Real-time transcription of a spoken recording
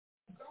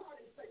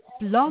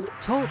Blog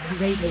Talk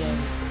Radio.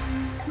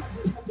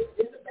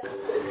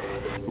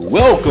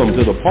 Welcome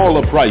to the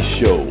Paula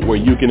Price Show, where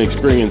you can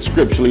experience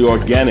scripturally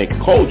organic,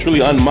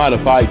 culturally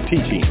unmodified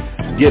teaching,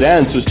 get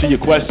answers to your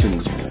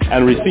questions,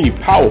 and receive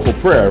powerful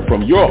prayer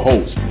from your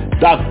host,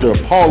 Dr.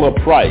 Paula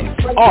Price,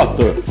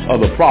 author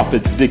of the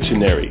Prophet's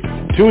Dictionary.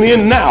 Tune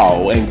in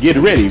now and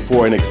get ready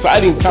for an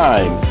exciting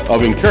time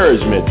of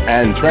encouragement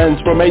and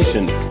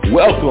transformation.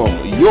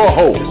 Welcome your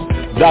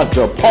host,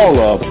 Dr.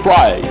 Paula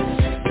Price.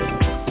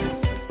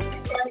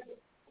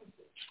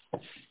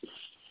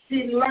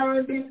 She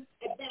learned it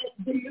about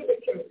the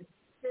military.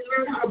 She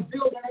learned how to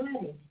build an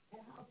army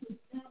and how to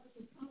establish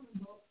a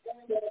commonwealth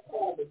and that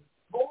equality.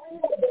 All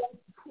of those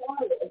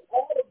qualities,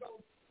 all of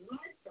those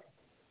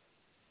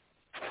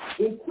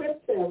lifestyles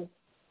equipped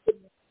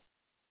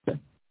them.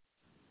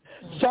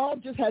 Saul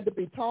just had to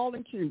be tall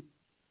and cute.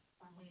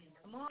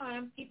 Come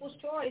on, people's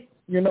choice.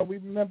 You know, we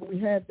remember we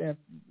had that.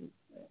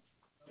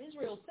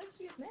 Israel's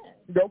sexiest man.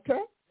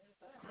 Okay.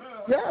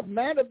 Yeah,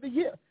 man of the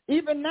year.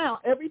 Even now,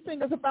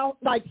 everything is about,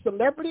 like,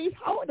 celebrities.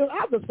 How's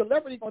a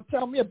celebrity going to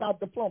tell me about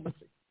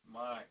diplomacy?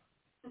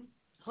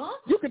 Huh?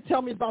 You can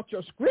tell me about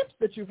your scripts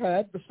that you've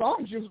had, the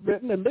songs you've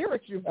written, the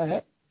lyrics you've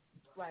had.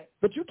 Right.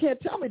 But you can't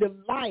tell me the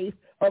life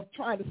of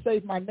trying to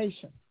save my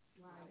nation.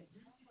 Right.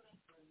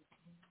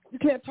 You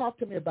can't talk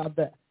to me about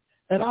that.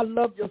 And I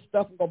love your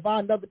stuff. I'm going to buy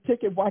another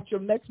ticket, watch your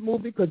next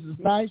movie because it's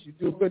nice. You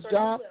do a good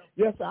job.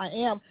 Yes, I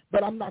am.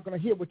 But I'm not going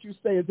to hear what you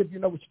say as if you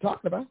know what you're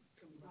talking about.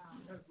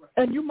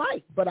 And you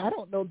might, but I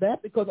don't know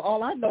that because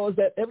all I know is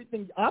that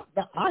everything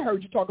I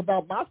heard you talk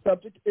about my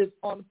subject is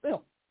on the film.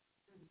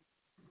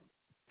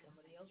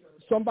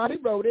 Somebody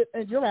wrote it,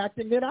 and you're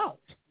acting it out.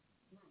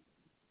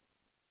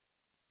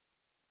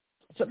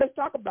 So let's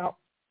talk about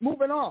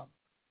moving on.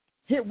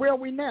 Here, where are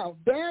we now?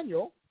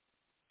 Daniel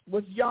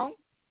was young.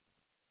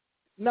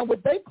 Now,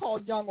 what they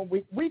call young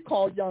and we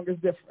call young is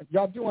different.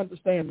 Y'all do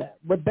understand that.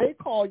 What they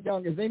call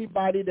young is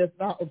anybody that's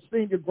not of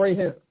senior gray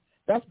hair.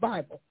 That's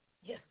Bible.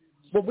 Yes.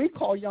 What we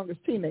call young is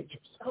teenagers.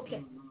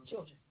 Okay,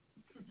 children.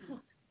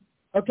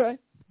 Okay?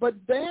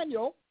 But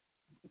Daniel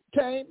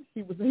came,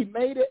 he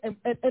made it, and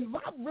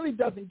God really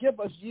doesn't give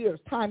us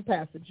years, time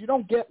passage. You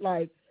don't get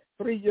like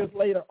 3 years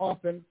later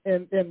often,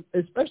 in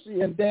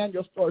especially in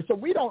Daniel's story. So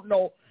we don't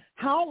know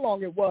how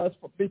long it was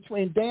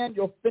between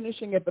Daniel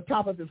finishing at the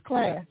top of his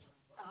class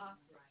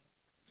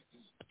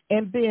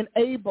and being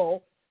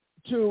able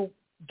to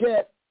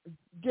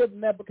give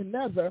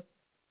Nebuchadnezzar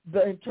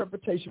the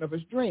interpretation of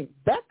his dream.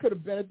 That could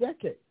have been a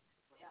decade.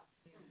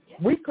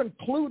 We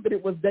conclude that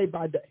it was day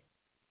by day.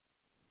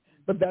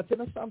 But that's an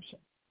assumption.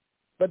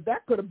 But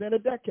that could have been a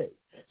decade.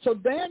 So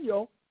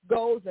Daniel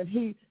goes and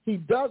he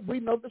does, we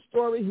know the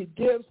story, he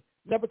gives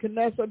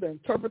Nebuchadnezzar the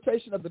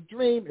interpretation of the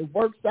dream. It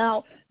works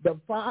out.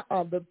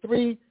 The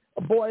three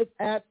boys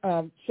at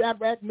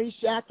Shadrach,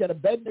 Meshach, and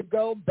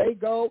Abednego, they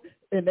go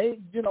and they,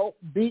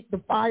 beat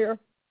the fire.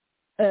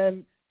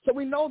 And so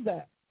we know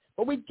that.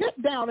 But we get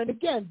down, and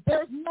again,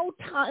 there's no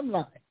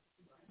timeline.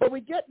 But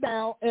we get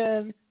down,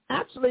 and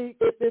actually,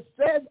 it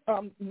says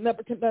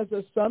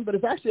Nebuchadnezzar's son, but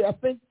it's actually, I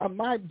think, some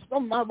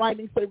of my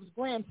writings say it was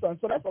grandson.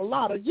 So that's a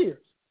lot of years.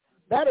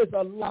 That is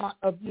a lot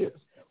of years.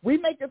 We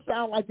make it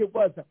sound like it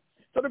wasn't.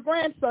 So the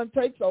grandson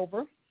takes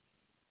over,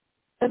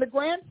 and the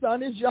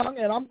grandson is young,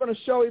 and I'm going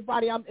to show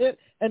everybody I'm it.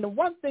 And the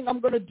one thing I'm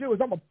going to do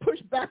is I'm going to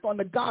push back on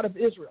the God of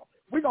Israel.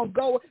 We're going to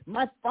go.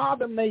 My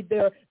father made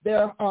their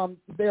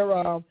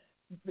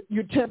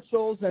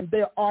utensils and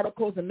their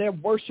articles and their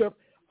worship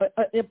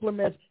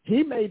implements.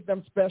 He made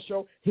them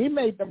special. He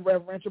made them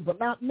reverential, but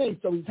not me.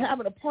 So he's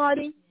having a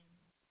party,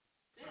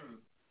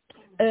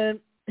 and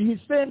he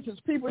sends his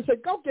people and says,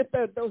 go get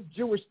those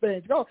Jewish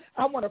things. Go.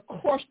 I want to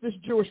crush this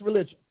Jewish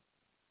religion.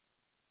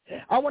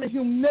 I want to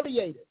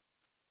humiliate it.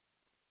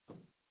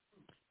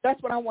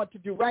 That's what I want to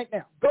do right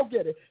now. Go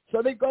get it.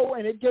 So they go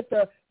and they get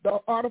the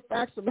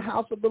artifacts of the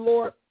house of the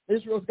Lord,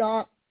 Israel's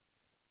God.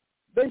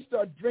 They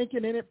start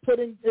drinking in it,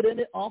 putting it in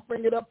it,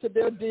 offering it up to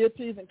their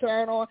deities and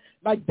carrying on.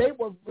 Like they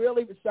were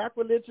really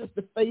sacrilegious,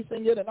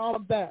 defacing it and all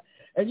of that.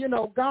 And,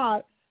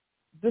 God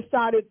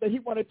decided that he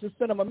wanted to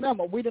send them a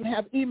memo. We didn't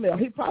have email.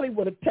 He probably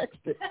would have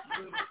texted.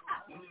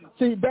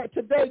 See,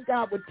 today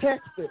God would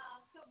text it.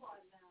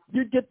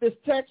 You'd get this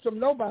text from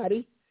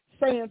nobody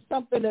saying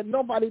something that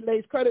nobody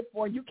lays credit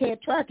for, and you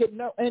can't track it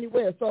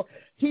anywhere. So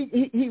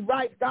he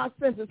writes, God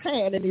sends his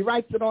hand, and he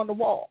writes it on the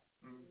wall.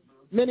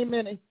 Many,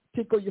 many,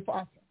 tickle your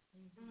father.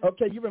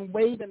 Okay, you've been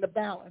weighed in the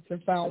balance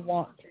and found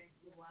want.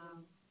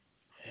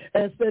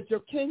 And said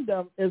your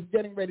kingdom is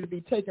getting ready to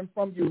be taken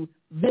from you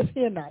this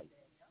here night.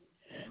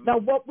 Now,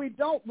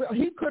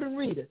 he couldn't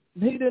read it.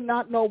 He did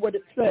not know what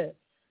it said.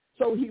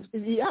 So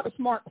he had a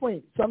smart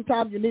queen.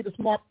 Sometimes you need a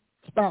smart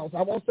spouse.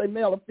 I won't say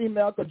male or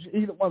female because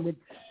either one,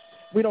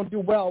 we don't do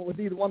well with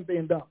either one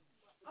being dumb.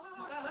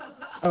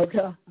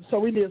 Okay, so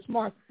we need a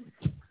smart.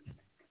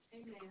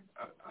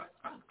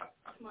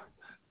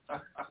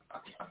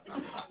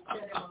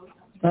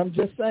 I'm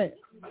just saying.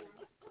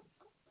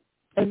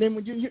 And then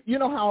when you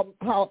know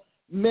how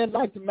men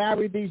like to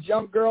marry these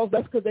young girls,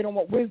 that's because they don't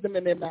want wisdom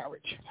in their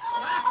marriage.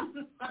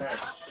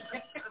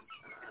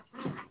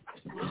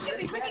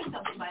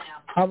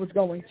 I was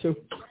going to.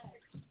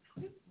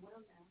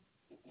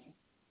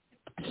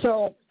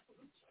 So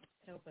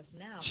help us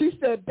now. She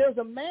said, there's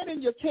a man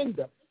in your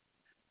kingdom.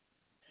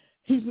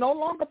 He's no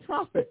longer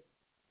prophet.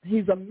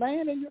 He's a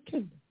man in your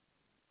kingdom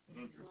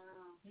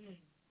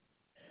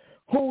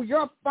who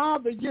your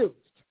father used.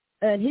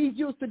 And he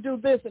used to do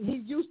this and he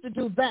used to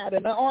do that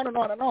and on and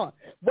on and on.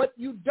 What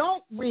you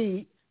don't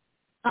read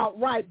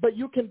outright, but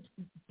you can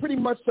pretty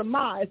much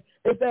surmise,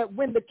 is that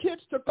when the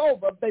kids took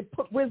over, they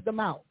put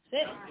wisdom out.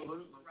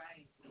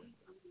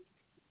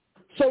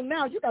 So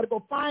now you got to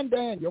go find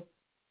Daniel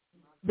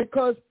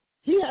because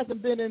he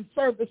hasn't been in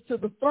service to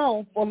the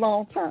throne for a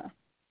long time.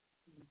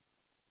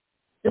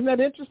 Isn't that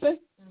interesting?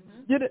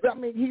 I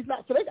mean, he's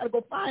not, so they got to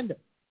go find him.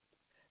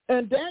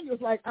 And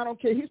Daniel's like, I don't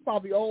care. He's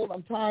probably old.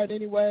 I'm tired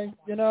anyway,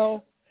 you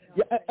know.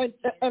 And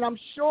I'm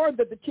sure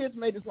that the kids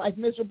made his life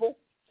miserable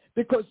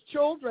because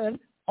children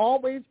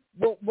always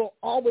will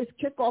always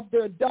kick off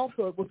their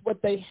adulthood with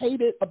what they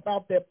hated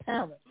about their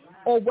parents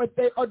or what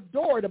they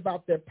adored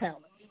about their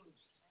parents.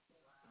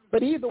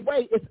 But either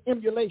way, it's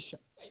emulation.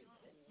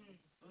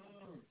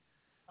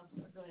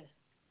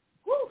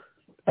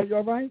 Are you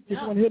all right?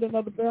 Just want to hit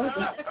another bell?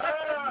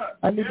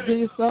 I need to give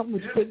you something.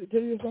 Would you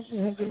give you something?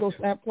 You have a little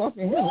slap cloth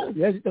in here.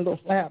 Yeah, you get a little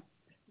slap.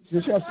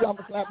 Just have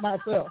to slap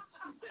myself.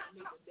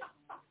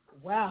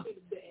 Wow.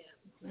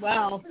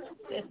 Wow.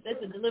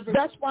 That's a deliberate.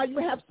 That's why you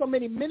have so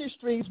many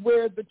ministries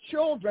where the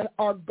children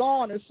are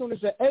gone as soon as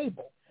they're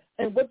able.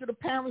 And what do the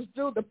parents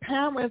do? The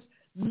parents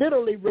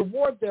literally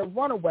reward their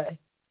runaway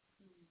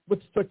with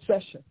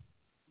succession.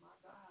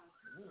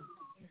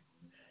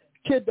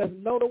 Kid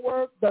doesn't know the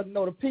work, doesn't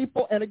know the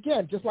people, and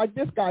again, just like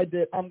this guy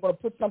did, I'm going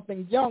to put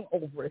something young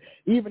over it,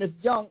 even if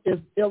young is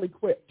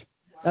ill-equipped.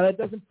 Now, that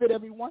doesn't fit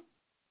everyone.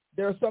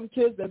 There are some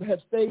kids that have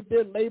stayed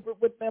there, labored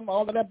with them,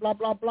 all of that, blah,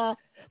 blah, blah.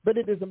 But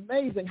it is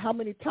amazing how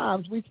many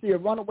times we see a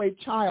runaway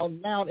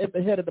child now at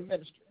the head of the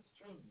ministry.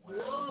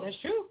 That's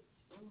true.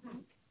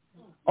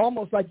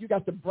 Almost like you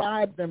got to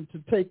bribe them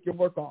to take your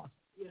work on.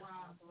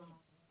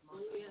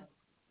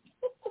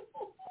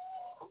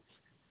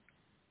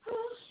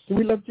 Do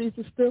we love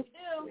Jesus still?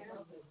 We do.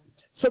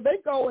 So they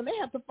go and they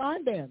have to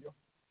find Daniel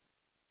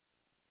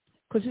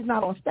because he's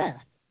not on staff.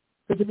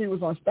 Because if he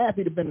was on staff,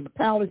 he'd have been in the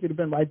palace. He'd have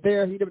been right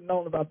there. He'd have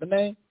known about the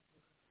name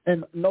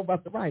and know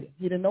about the writing.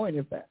 He didn't know any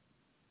of that.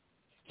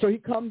 So he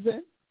comes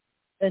in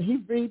and he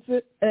reads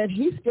it and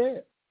he's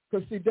scared.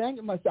 Because, see,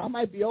 Daniel must say, I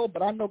might be old,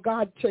 but I know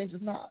God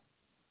changes not.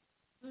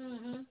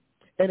 Mm-hmm.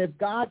 And if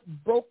God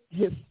broke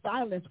his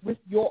silence with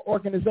your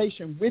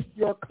organization, with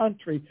your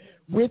country,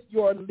 with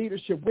your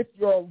leadership, with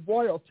your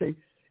royalty,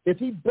 if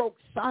he broke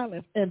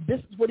silence, and this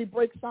is what he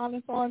breaks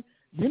silence on,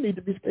 you need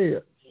to be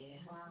scared.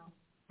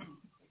 Yeah.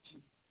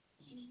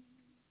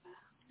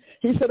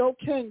 He said, "O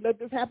king, let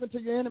this happen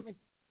to your enemy."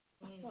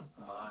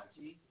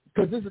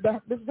 Because this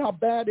is how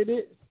bad it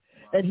is.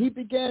 And he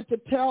began to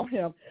tell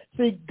him,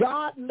 see,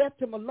 God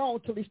left him alone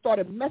till he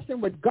started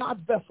messing with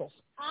God's vessels.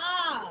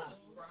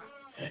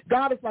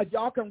 God is like,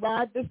 y'all can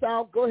ride this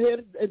out. Go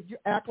ahead and you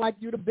act like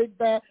you the big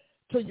bad.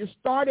 Till you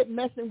started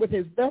messing with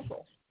his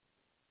vessels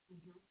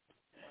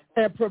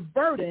and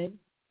perverting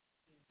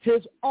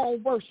his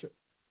own worship.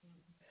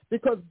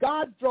 Because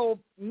God drove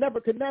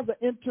Nebuchadnezzar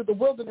into the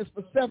wilderness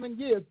for 7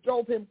 years,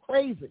 drove him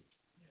crazy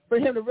for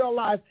him to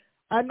realize,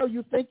 I know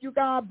you think you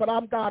God, but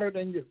I'm Godder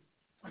than you.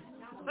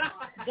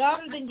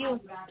 Godder than you.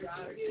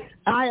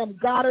 I am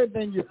Godder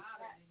than you.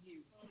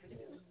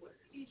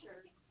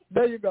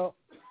 There you go.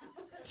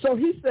 So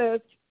he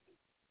said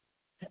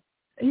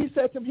to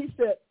him,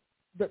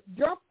 that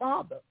your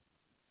father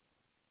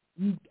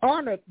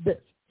honored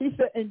this. He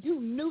said, and you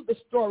knew the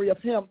story of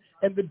him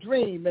and the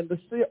dream and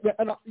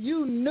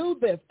you knew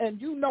this,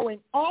 and you knowing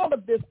all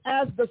of this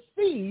as the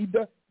seed,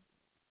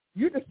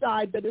 you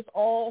decide that it's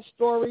all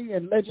story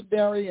and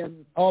legendary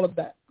and all of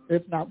that.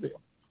 It's not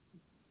real.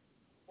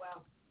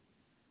 Wow.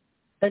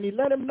 And he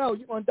let him know,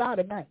 you're going to die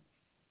tonight.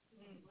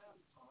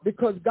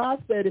 Because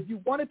God said, if you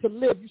wanted to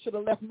live, you should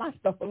have left my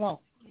stuff alone.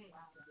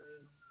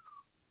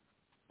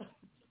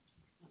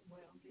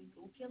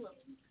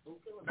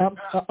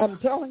 I'm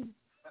telling you.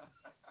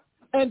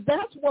 And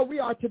that's where we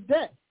are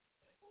today.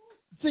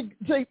 See,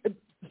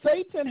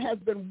 Satan has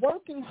been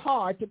working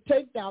hard to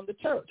take down the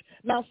church.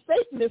 Now,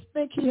 Satanists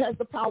think he has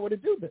the power to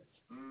do this.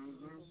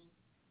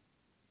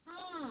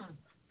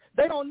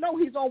 They don't know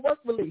he's on work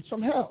release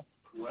from hell.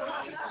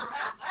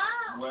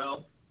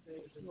 Well.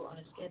 You're on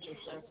a schedule,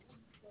 sir.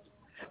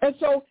 And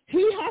so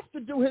he has to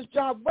do his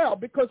job well,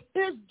 because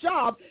his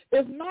job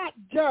is not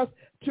just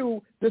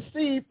to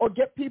deceive or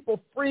get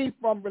people free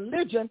from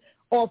religion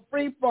or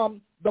free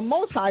from the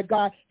Most High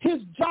God.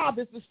 His job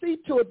is to see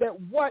to it that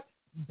what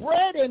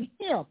bred in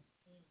him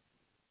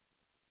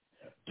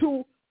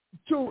to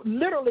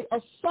literally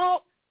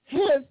assault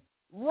his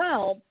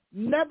realm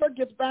never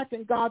gets back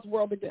in God's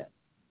world again.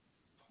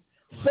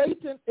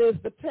 Satan is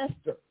the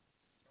tester.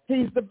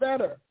 He's the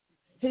vetter.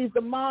 He's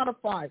the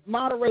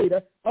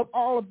moderator of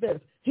all of this.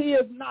 He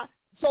is not.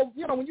 So,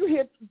 when you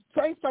hear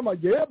saints talking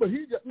about, yeah, but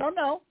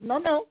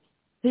no.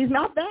 He's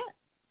not that.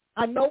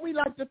 I know we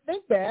like to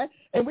think that,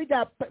 and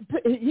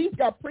he's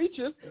got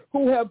preachers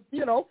who have,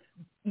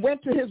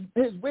 went to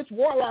his witch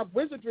warlock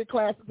wizardry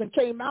classes and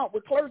came out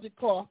with clergy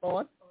cloth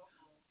on.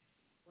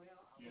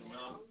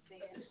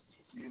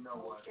 You know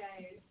what?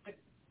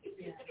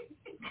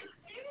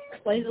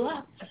 Explains a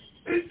lot.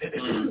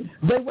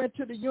 They went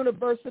to the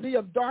University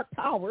of Dark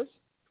Powers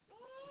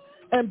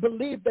and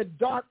believed that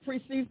dark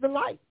precedes the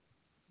light.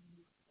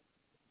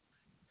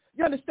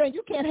 You understand?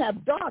 You can't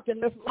have dark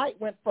unless light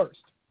went first.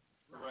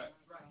 Correct.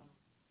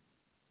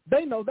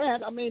 They know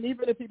that. I mean,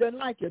 even if he doesn't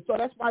like it. So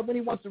that's why when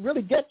he wants to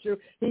really get you,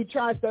 he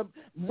tries to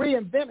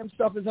reinvent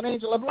himself as an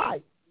angel of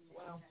light.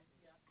 Wow.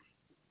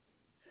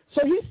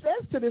 So he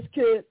says to this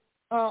kid,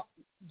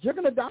 you're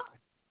going to die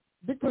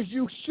because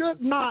you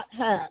should not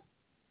have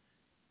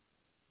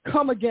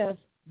come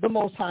against the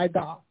Most High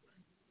God.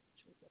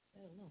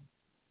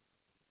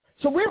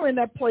 So we're in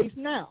that place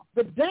now.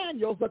 The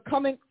Daniels are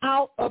coming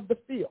out of the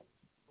field.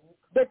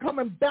 They're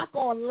coming back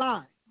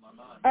online.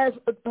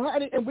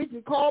 And we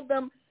can call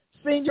them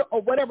senior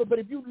or whatever, but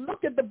if you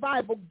look at the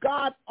Bible,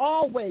 God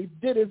always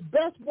did his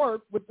best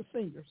work with the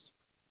seniors.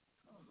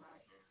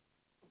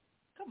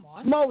 Come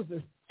on.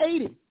 Moses,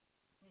 80.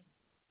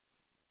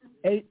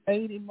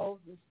 80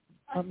 Moses.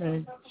 I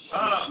mean.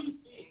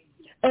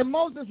 And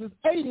Moses is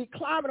 80,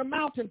 climbing a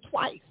mountain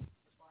twice.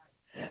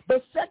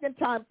 The second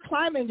time,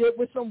 climbing it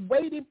with some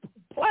weighty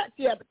plaques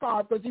he had to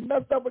carve because he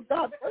messed up with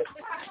God.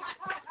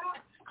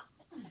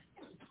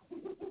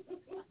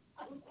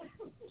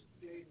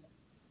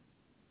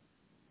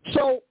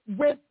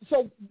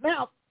 So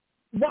now,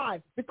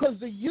 why? Because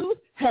the youth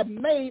had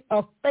made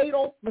a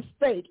fatal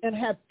mistake and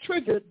had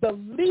triggered the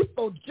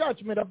lethal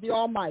judgment of the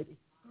Almighty.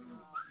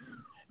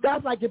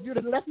 God's like, if you'd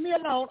have left me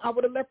alone, I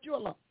would have left you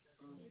alone.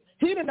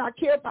 He did not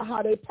care about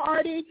how they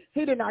partied.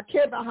 He did not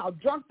care about how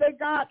drunk they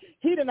got.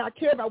 He did not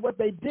care about what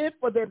they did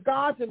for their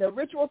gods and their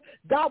rituals.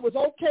 God was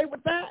okay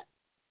with that.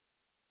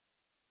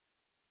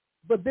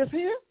 But this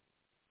here,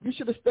 you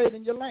should have stayed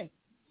in your lane.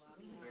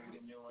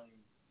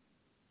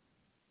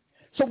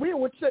 So we're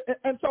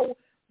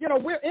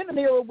in an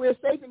era where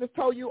Satan has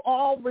told you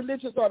all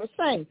religions are the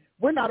same.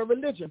 We're not a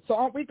religion, so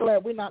aren't we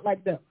glad we're not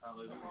like them?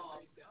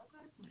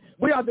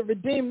 We are the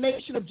redeemed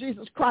nation of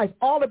Jesus Christ.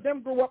 All of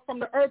them grew up from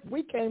the earth.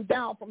 We came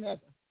down from heaven.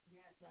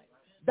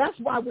 That's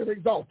why we're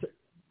exalted,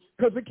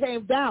 because we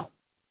came down.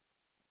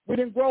 We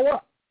didn't grow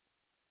up.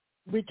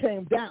 We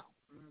came down.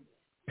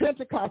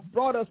 Pentecost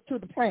brought us to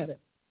the planet,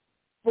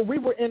 for we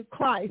were in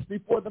Christ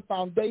before the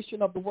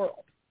foundation of the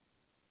world.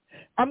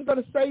 I'm going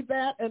to say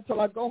that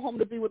until I go home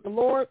to be with the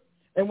Lord,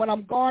 and when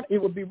I'm gone,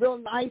 it would be real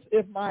nice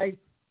if my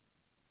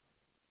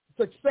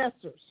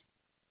successors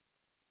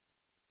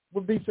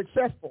would be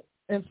successful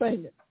in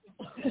saying it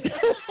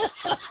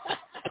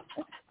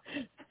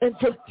and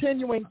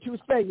continuing to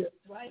say it.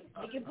 Right,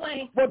 make it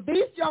plain. Well,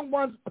 these young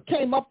ones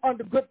came up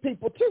under good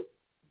people, too.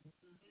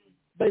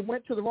 They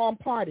went to the wrong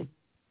party,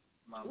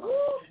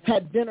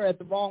 had dinner at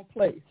the wrong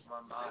place,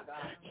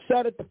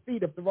 sat at the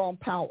feet of the wrong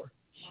power,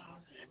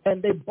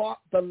 and they bought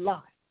the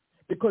lie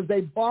because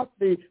they bought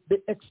the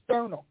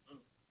external.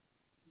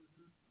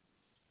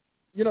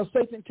 You know,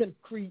 Satan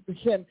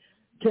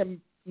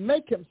can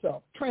make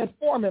himself,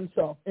 transform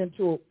himself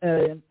into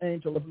an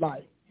angel of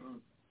light.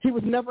 He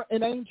was never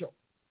an angel.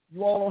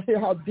 You all don't hear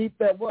how deep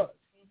that was.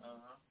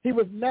 He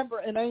was never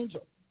an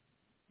angel.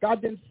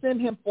 God didn't send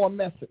him for a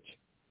message.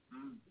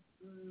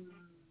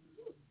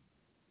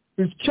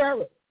 He was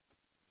cherub.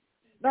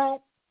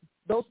 Now,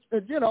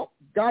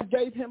 God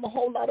gave him a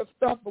whole lot of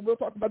stuff, but we'll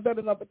talk about that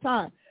another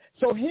time.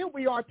 So here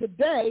we are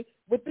today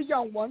with the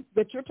young ones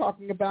that you're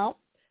talking about.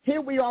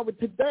 Here we are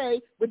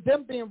today with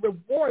them being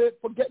rewarded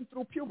for getting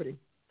through puberty.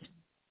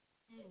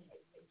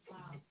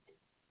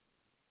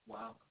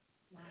 Wow.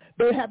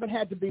 They haven't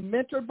had to be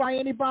mentored by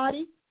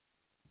anybody.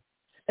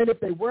 And if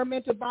they were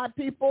mentored by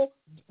people,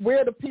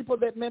 where are the people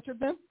that mentored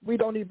them? We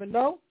don't even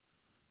know.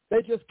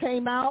 They just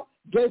came out,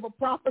 gave a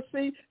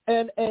prophecy,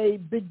 and a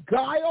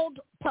beguiled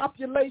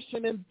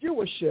population and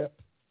viewership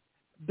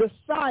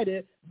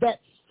decided that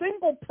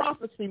single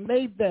prophecy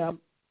made them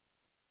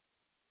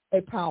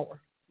a power,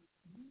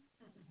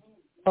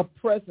 a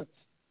presence.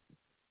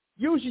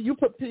 Usually you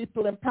put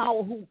people in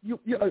power who you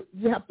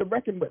have to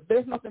reckon with.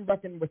 There's nothing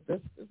reckoning with this.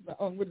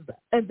 What is that?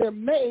 And they're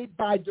made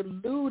by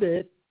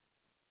deluded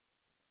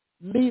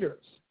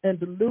leaders and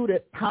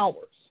deluded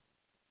powers.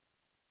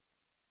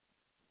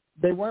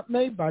 They weren't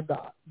made by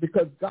God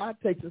because God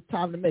takes his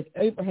time to make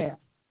Abraham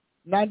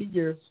 90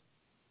 years.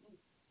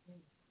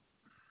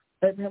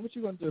 Abraham, what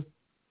you going to do?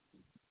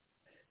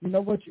 You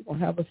know what? You're going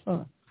to have a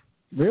son.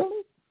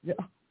 Really? Yeah.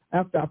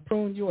 After I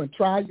prune you and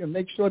try you and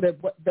make sure that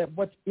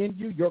what's in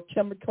you, your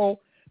chemical,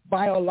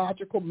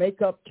 biological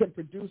makeup can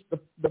produce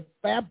the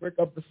fabric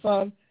of the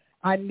son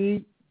I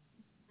need.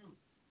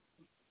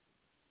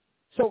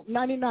 So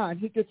 99,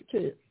 he gets a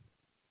kid.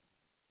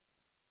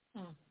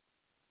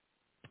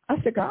 I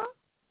said, God,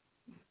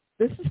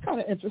 this is kind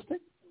of interesting.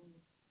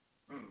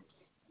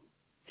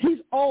 He's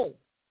old.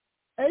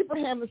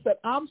 Abraham has said,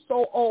 I'm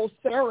so old,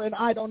 Sarah and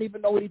I don't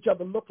even know what each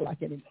other look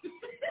like anymore.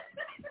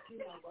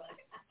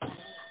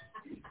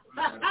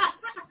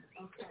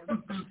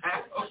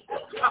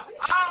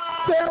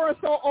 Sarah's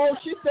so old,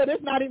 she said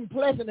it's not even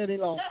pleasant any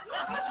longer.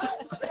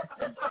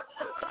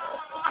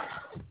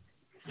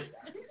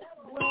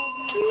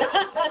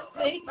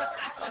 See?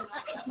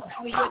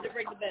 We had to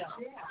ring the bell.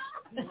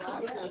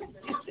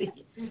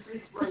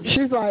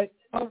 She's like,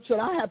 oh, should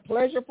I have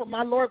pleasure for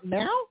my Lord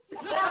now?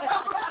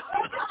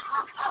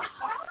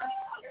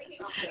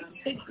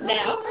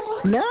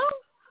 Now?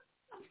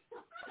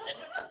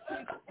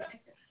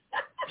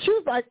 She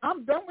was like,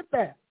 I'm done with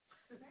that.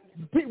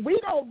 We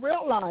don't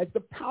realize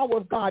the power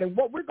of God and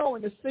what we're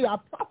going to see. I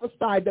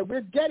prophesied that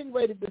we're getting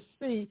ready to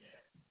see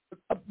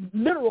a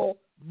literal,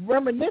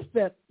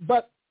 reminiscent,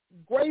 but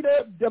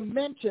greater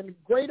dimension,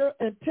 greater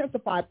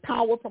intensified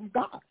power from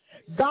God.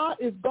 God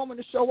is going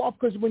to show off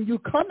because when you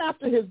come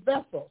after his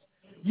vessels,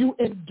 you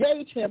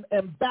engage him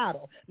in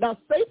battle. Now,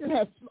 Satan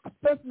has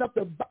sense enough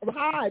to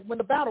hide when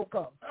the battle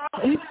comes.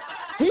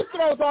 He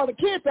throws all the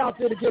kids out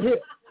there to get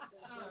hit.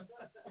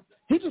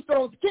 He just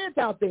throws the kids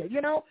out there,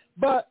 you know.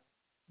 But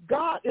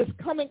God is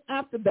coming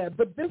after that.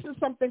 But this is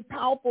something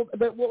powerful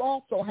that will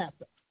also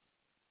happen.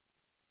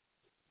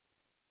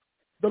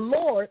 The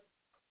Lord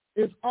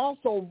is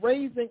also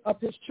raising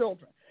up his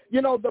children.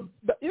 You know, the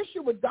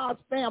issue with God's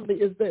family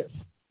is this.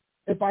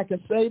 If I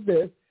can say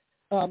this,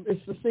 as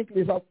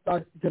succinctly as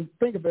I can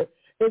think of it,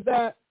 is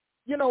that,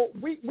 you know,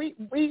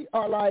 we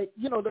are like,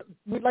 you know,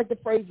 we like the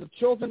phrase the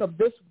children of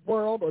this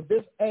world or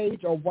this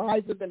age are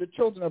wiser than the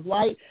children of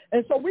light.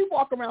 And so we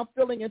walk around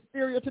feeling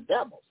inferior to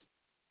devils.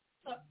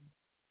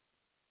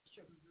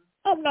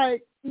 I'm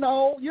like,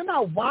 no, you're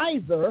not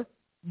wiser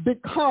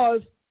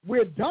because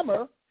we're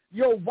dumber.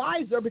 You're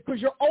wiser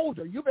because you're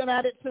older. You've been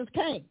at it since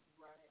Cain.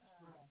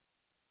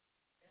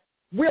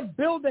 We're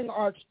building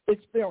our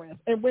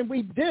experience. And when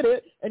we did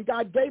it and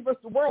God gave us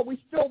the world,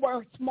 we still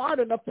weren't smart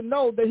enough to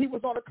know that he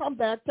was on a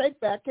comeback,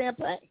 take-back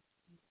campaign.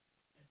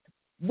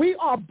 We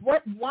are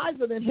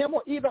wiser than him,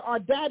 or either our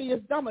daddy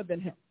is dumber than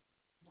him.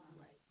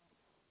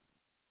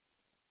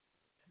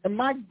 And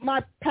my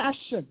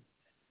passion,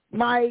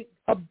 my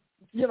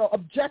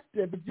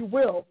objective, if you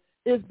will,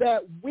 is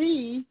that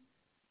we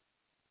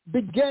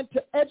begin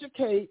to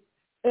educate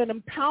and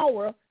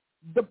empower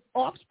the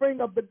offspring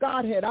of the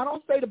Godhead. I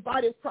don't say the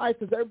body of Christ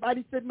because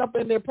everybody sitting up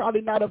in there probably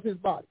not of his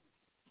body.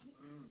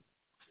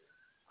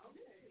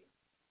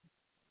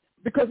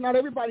 Because not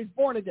everybody's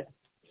born again.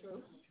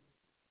 True.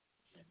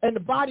 And the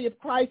body of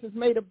Christ is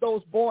made of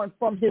those born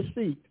from his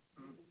seed.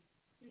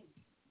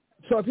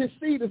 So if his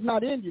seed is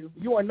not in you,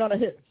 you are none of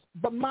his.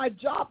 But my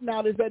job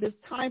now is that it's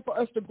time for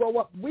us to grow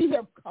up.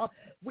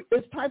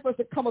 It's time for us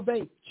to come of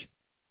age.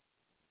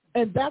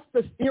 And that's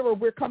the era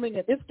we're coming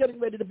in. It's getting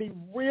ready to be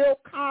real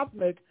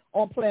cosmic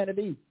on planet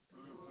E.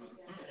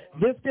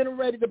 It's getting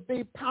ready to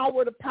be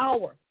power to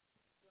power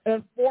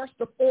and force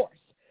to force.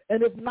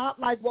 And it's not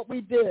like what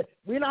we did.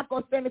 We're not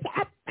going to stand and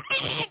say,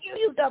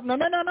 you devil.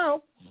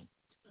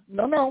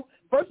 No.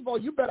 First of all,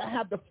 you better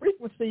have the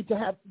frequency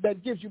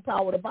that gives you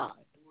power to bind.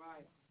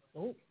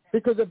 Right.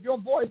 Because if your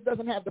voice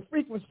doesn't have the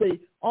frequency,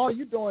 all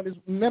you're doing is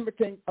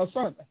mimicking a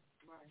sermon.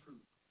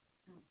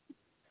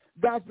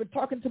 God's been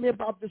talking to me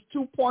about this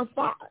 2.5.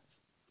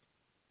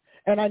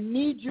 And I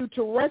need you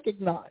to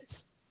recognize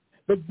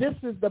that this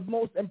is the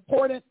most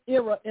important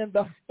era in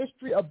the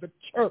history of the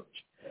church.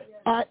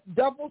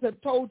 Devils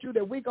have told you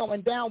that we're going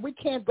down. We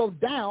can't go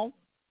down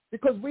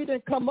because we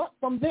didn't come up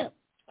from them.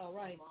 All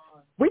right.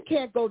 We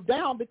can't go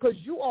down because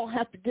you all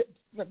have to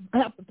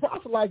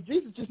proselytize.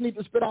 Jesus just needs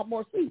to spit out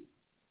more seeds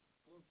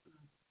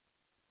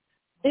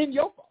in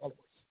your followers.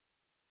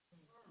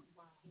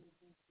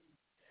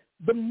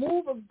 The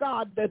move of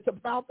God that's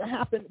about to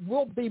happen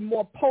will be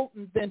more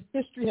potent than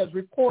history has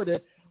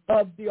recorded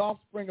of the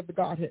offspring of the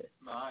Godhead.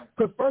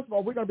 Because first of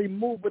all, we're going to be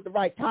moved with the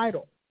right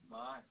title.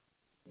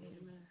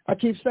 I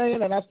keep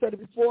saying, and I've said it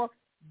before,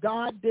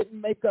 God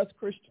didn't make us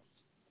Christians.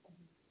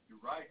 You're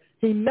right.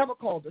 He never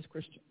called us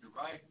Christians. You're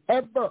right.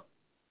 Ever.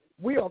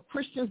 We are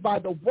Christians by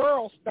the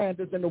world's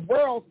standards and the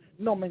world's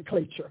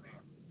nomenclature.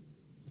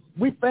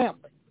 We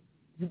family.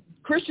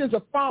 Christians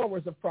are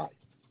followers of Christ.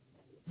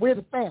 We're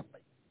the family.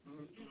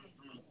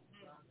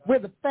 We're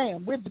the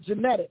fam. We're the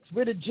genetics.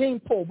 We're the gene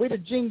pool. We're the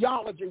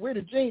genealogy. We're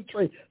the gene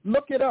tree.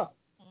 Look it up.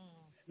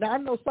 Now, I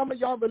know some of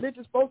y'all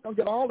religious folks going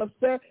to get all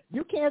upset.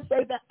 You can't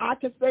say that. I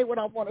can say what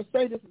I want to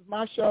say. This is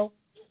my show.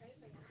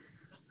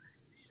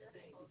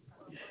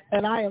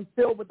 And I am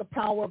filled with the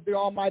power of the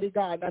Almighty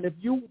God. And if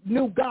you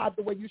knew God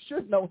the way you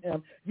should know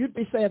him, you'd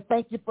be saying,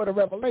 thank you for the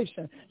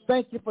revelation.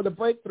 Thank you for the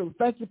breakthrough.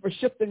 Thank you for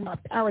shifting my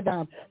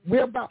paradigm.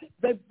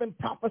 They've been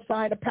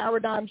prophesying a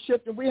paradigm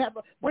shift. And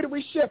where do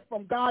we shift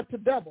from God to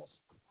devils?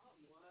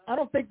 I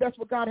don't think that's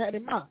what God had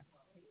in mind.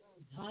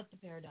 Not the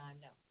paradigm,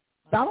 no.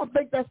 I don't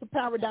think that's the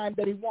paradigm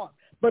that he wants.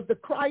 But the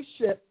Christ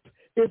shift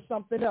is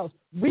something else.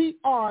 We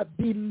are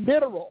the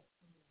literal,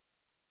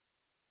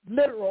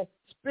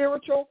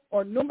 spiritual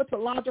or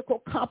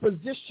pneumatological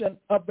composition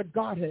of the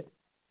Godhead.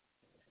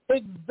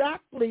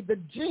 Exactly the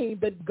gene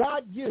that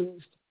God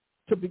used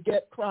to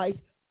beget Christ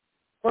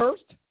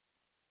first,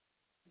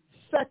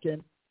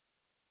 second,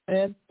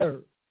 and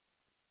third.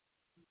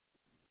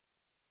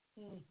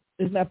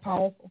 Isn't that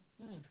powerful?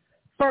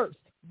 First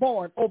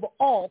born over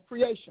all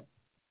creation.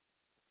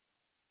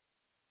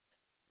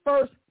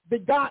 First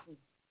begotten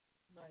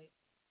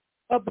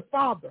of the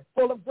Father,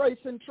 full of grace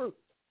and truth.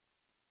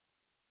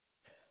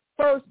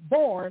 First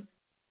born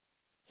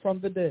from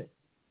the dead.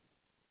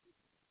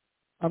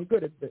 I'm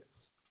good at this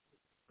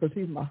because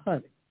he's my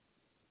honey.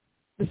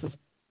 This is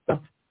the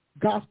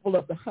gospel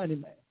of the honey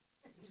man.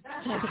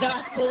 The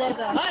gospel of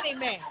the honey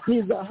man.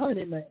 He's a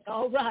honey man.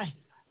 All right.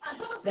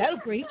 That'll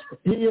preach.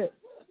 He is.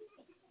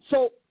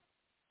 So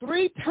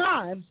 3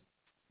 times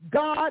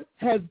God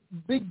has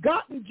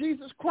begotten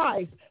Jesus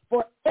Christ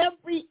for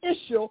every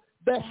issue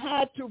that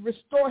had to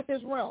restore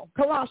his realm.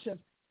 Colossians,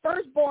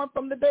 firstborn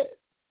from the dead,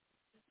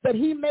 that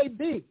he may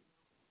be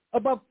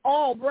above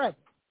all brethren.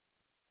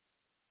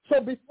 So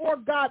before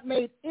God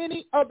made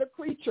any other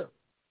creature,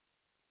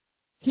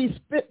 he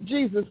spit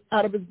Jesus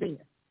out of his being.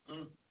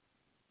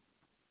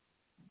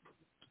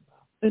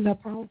 Isn't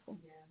that powerful?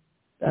 Yeah.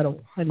 That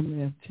old honey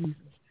man, Jesus.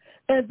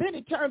 And then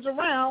he turns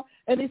around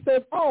and he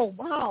says, oh,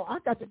 wow, I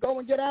got to go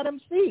and get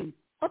Adam's seed.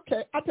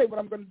 Okay, I'll tell you what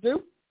I'm going to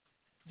do.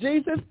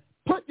 Jesus,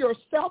 put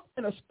yourself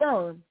in a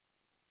sperm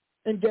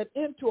and get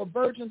into a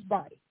virgin's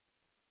body.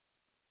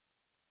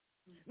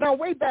 Now,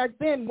 way back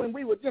then when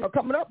we were,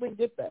 coming up, we didn't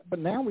get that. But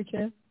now we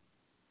can.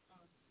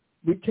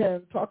 We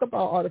can talk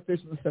about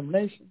artificial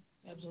insemination.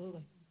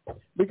 Absolutely.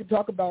 We can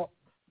talk about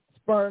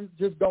sperm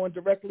just going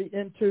directly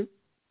into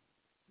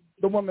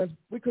the woman.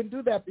 We couldn't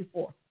do that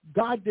before.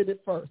 God did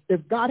it first.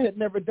 If God had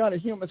never done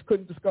it, humans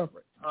couldn't discover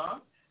it. Huh?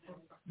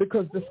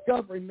 Because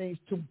discovery means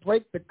to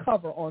break the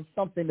cover on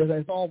something that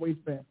has always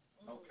been.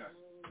 Okay.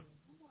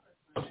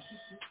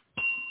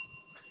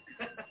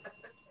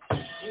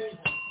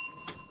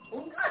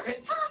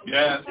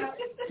 Yes.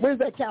 Where's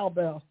that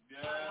cowbell?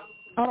 Yes.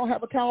 I don't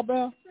have a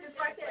cowbell. It's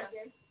right there,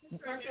 Jay.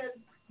 It's right there.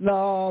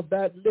 No,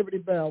 that Liberty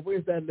Bell.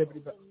 Where's that Liberty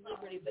Bell?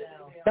 Liberty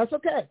Bell. That's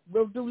okay.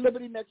 We'll do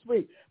Liberty next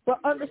week. But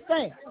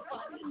understand.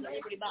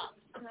 Liberty Box.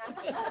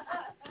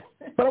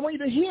 But I want you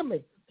to hear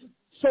me.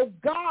 So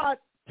God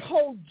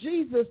told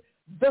Jesus,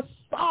 the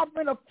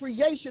sovereign of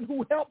creation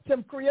who helped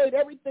him create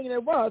everything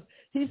there was,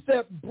 he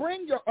said,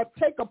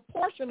 take a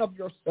portion of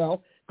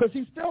yourself, because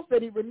he still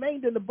said he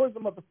remained in the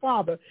bosom of the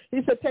Father.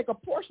 He said, take a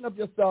portion of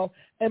yourself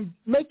and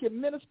make it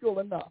minuscule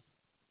enough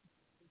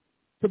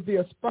to be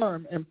a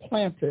sperm and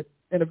planted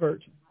in a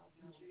virgin.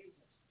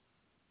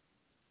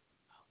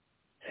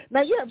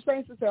 Now, you have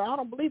saints that say, I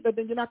don't believe that,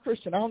 then you're not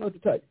Christian. I don't know what to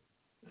tell you.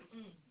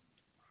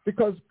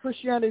 Because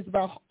Christianity is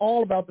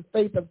all about the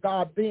faith of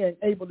God being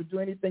able to do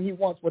anything he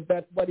wants with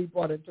what he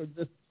brought into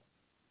existence.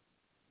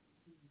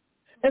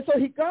 And so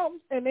he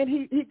comes, and then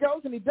he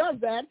goes and he does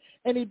that,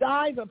 and he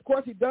dies. Of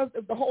course, he does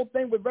the whole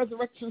thing with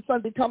Resurrection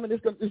Sunday coming.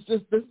 This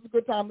is a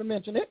good time to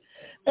mention it.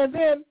 And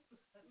then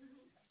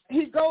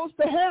he goes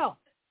to hell.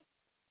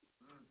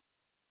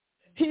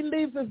 He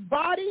leaves his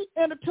body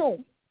in a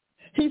tomb.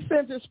 He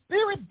sends his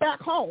spirit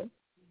back home,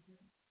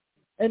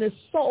 and his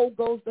soul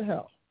goes to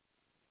hell.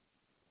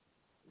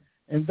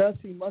 And thus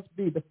he must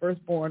be the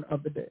firstborn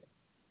of the dead.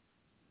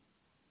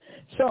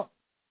 So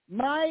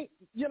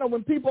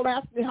when people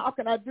ask me, how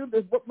can I do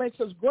this? What makes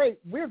us great?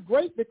 We're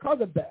great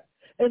because of that.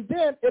 And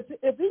then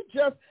if he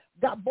just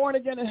got born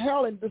again in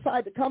hell and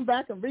decided to come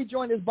back and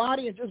rejoin his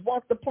body and just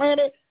walk the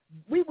planet,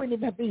 we wouldn't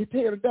even be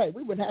here today.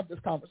 We wouldn't have this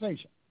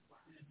conversation.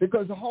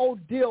 Because the whole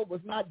deal was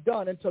not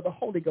done until the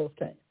Holy Ghost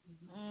came.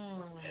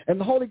 And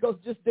the Holy Ghost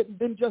just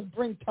didn't just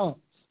bring tongues.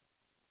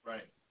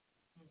 Right.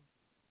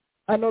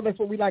 I know that's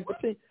what we like to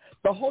see.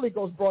 The Holy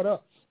Ghost brought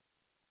us.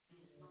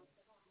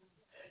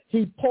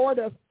 He poured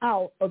us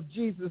out of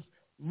Jesus'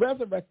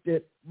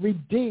 resurrected,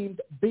 redeemed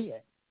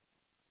being.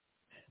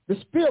 The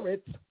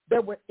spirits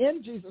that were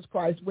in Jesus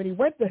Christ when he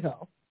went to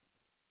hell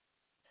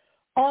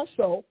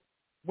also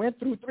went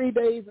through 3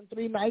 days and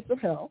 3 nights of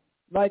hell.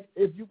 Like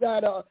if you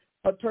got a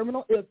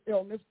terminal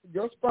illness,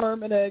 your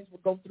sperm and eggs will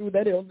go through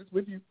that illness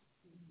with you.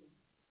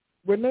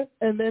 Wouldn't it?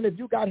 And then if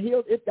you got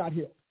healed, it got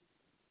healed.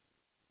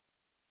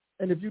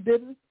 And if you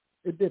didn't,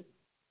 it didn't.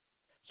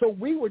 So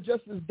we were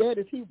just as dead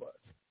as he was.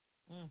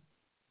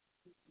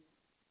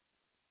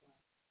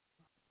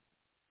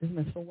 Isn't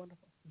that so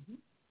wonderful? Mm-hmm.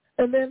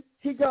 And then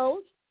he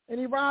goes and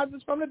he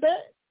rises from the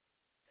dead.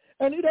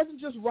 And he doesn't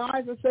just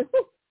rise and say,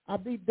 I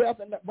beat death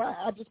and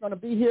I'm just going to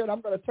be here and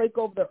I'm going to take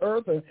over the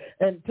earth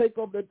and take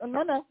over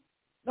the...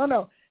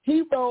 No.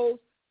 He rose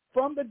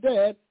from the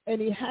dead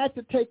and he had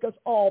to take us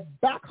all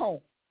back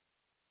home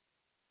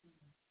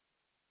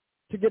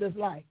to get his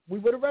life. We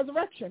were the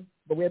resurrection,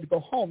 but we had to go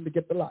home to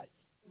get the life.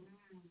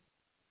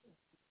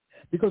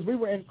 Because we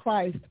were in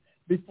Christ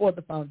before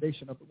the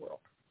foundation of the world.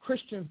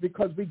 Christians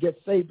because we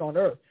get saved on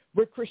earth.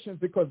 We're Christians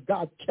because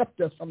God kept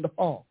us from the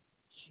fall.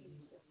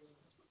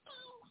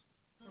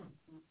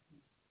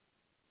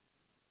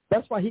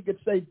 That's why he could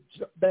say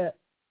that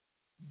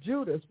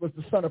Judas was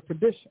the son of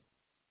perdition,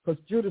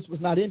 because Judas was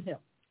not in him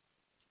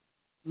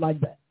like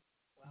that.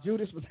 Wow.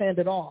 Judas was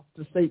handed off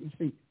to Satan's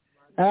seed.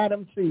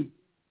 Adam's seed,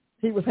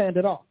 he was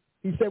handed off.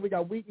 He said we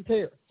got wheat and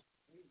tares.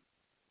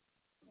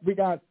 We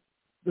got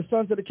the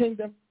sons of the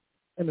kingdom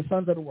and the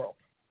sons of the world.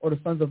 or the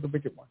sons of the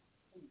wicked one.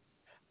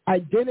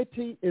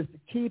 Identity is the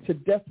key to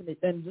destiny.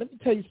 And let me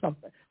tell you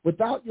something.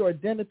 Without your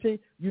identity,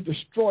 you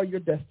destroy your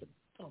destiny.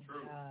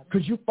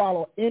 Because you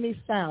follow any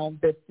sound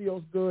that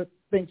feels good,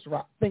 thinks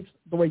right, thinks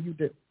the way you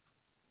do,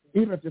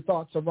 even if your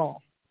thoughts are wrong.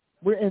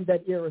 We're in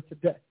that era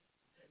today.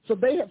 So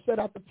they have set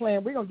out the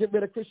plan. We're going to get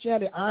rid of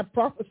Christianity. I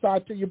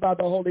prophesied to you by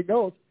the Holy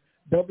Ghost.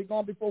 They'll be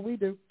gone before we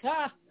do.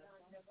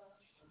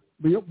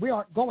 We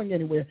aren't going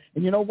anywhere.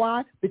 And you know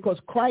why? Because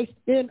Christ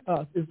in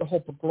us is the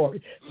hope of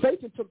glory.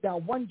 Satan took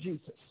down one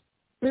Jesus,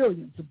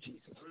 billions of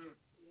Jesus,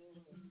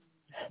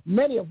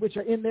 many of which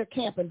are in their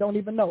camp and don't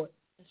even know it,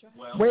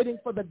 waiting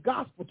for the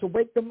gospel to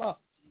wake them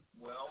up.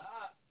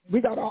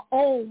 We got our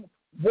own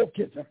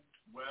wokeism.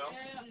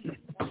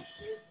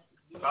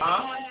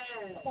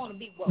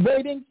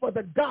 Waiting for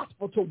the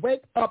gospel to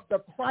wake up the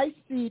Christ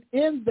seed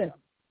in them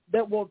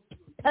that will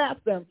pass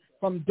them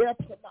from death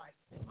to life.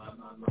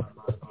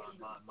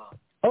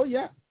 Oh,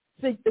 yeah.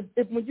 See,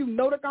 if when you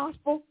know the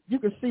gospel, you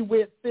can see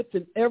where it fits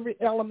in every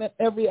element,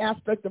 every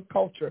aspect of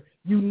culture.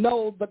 You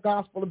know the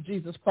gospel of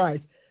Jesus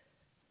Christ.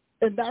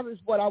 And that is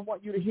what I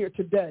want you to hear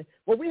today.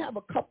 Well, we have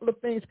a couple of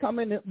things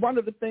coming. One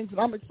of the things that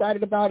I'm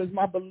excited about is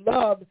my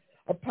beloved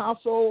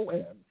apostle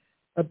and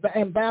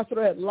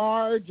ambassador at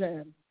large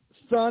and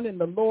son in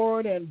the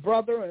Lord and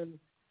brother and,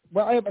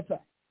 well, everything.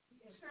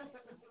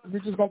 We're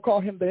just going to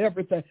call him the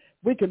everything.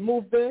 We can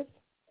move this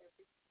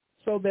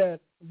so that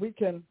we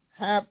can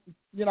have,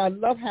 you know, I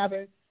love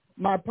having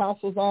my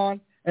apostles on,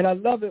 and I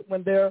love it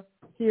when they're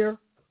here,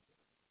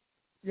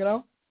 you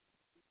know.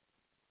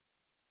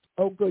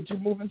 Oh, good. You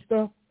moving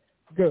stuff?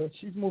 Good.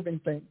 She's moving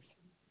things.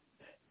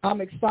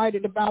 I'm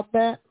excited about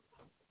that.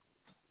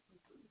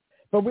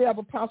 But we have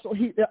Apostle.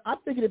 I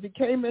figured if he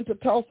came into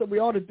Tulsa, we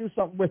ought to do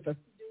something with him.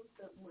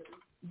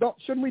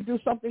 Shouldn't we do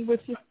something with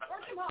you?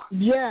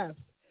 Yes.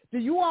 Do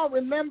you all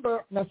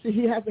remember? Now, see,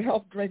 he has a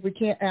health drink. We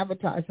can't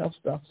advertise health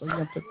stuff, so you're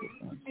going to take this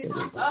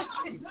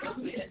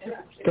one.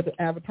 Get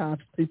to advertise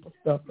people's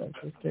stuff. That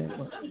just can't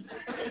work.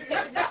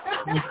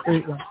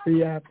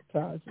 Free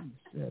advertising.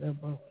 Yeah,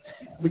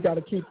 we got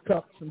to keep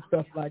cups and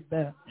stuff like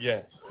that.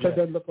 Yeah. So it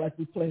doesn't look like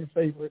we're playing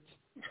favorites.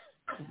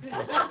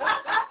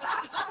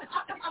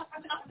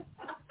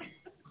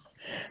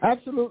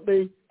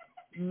 Absolutely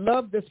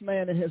love this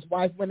man and his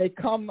wife. When they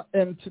come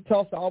into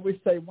Tulsa, I always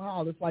say,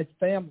 wow, it's like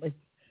family,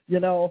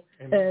 you know,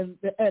 and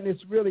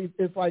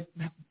it's like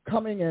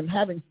coming and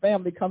having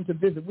family come to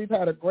visit. We've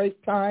had a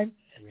great time.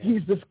 Yeah.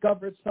 He's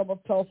discovered some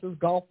of Tulsa's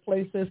golf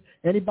places.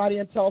 Anybody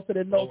in Tulsa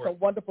that knows some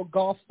wonderful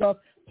golf stuff,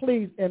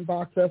 please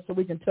inbox us so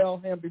we can tell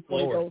him before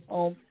he goes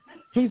home.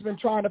 He's been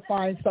trying to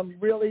find some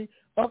really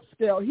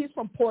upscale. He's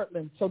from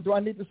Portland, so do I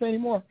need to say any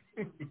more?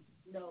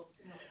 No.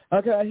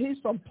 Okay, he's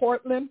from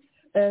Portland.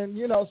 And,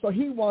 you know, so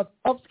he wants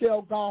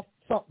upscale golf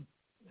something.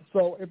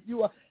 So if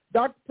you are,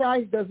 Dr.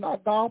 Price does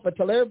not golf, but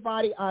tell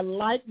everybody I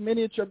like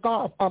miniature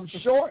golf. I'm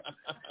short.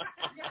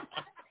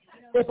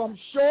 If I'm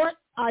short,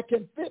 I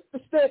can fit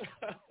the stick.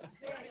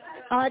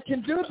 I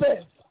can do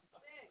this.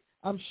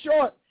 I'm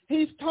short.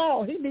 He's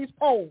tall. He needs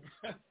poles.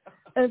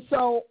 And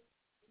so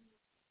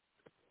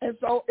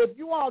if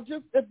you all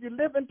if you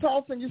live in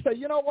Tulsa and you say,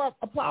 you know what,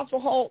 Apostle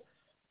Holt,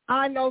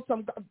 I know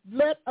some.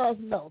 Let us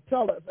know.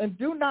 Tell us. And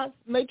do not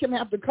make him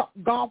have to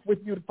golf with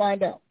you to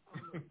find out.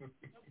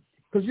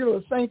 Because, you know,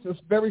 the saints is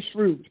very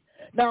shrewd.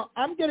 Now,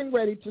 I'm getting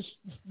ready to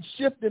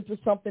shift into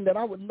something that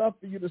I would love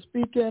for you to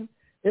speak in,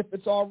 if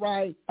it's all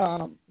right.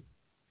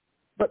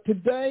 But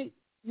today,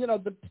 you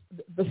know,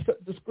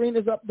 the screen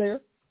is up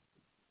there.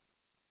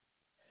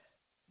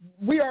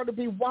 We are to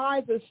be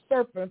wise as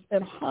serpents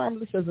and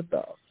harmless as a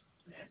dove.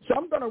 So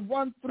I'm going to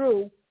run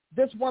through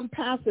this one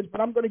passage,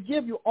 but I'm going to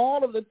give you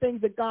all of the things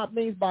that God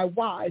means by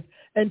wise.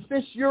 And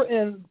since you're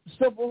in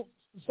civil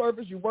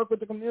service, you work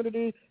with the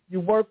community, you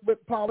work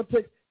with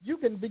politics, you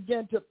can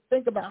begin to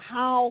think about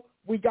how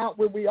we got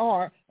where we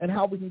are and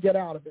how we can get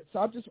out of it. So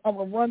I'm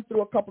going to run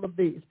through a couple of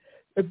these.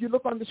 If you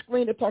look on the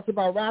screen, it talks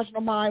about rational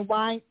mind,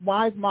 wise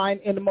mind,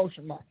 and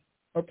emotion mind.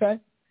 Okay?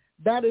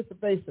 That is the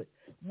basic.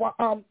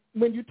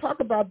 When you talk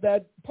about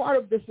that, part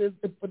of this is,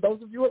 for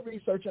those of you who are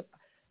researching,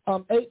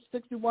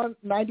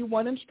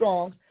 86191 in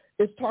Strong's,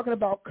 it's talking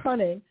about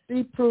cunning,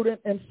 be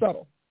prudent, and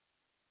subtle.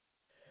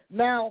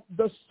 Now,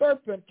 the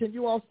serpent, can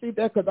you all see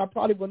that? Because I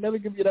probably will never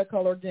give you that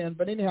color again,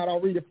 but anyhow, I'll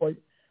read it for you.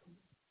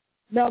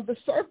 Now, the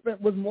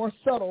serpent was more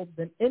subtle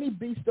than any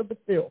beast of the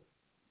field,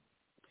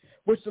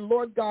 which the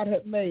Lord God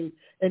had made.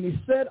 And he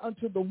said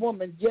unto the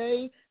woman,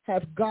 yea,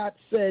 hath God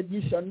said,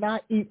 ye shall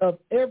not eat of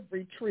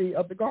every tree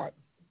of the garden.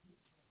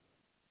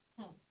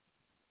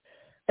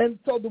 And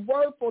so the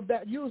word for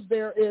that used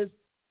there is,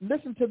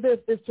 listen to this,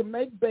 is to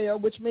make bare,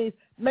 which means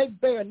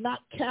make bare, not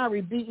carry,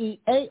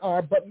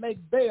 B-E-A-R, but make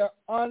bare,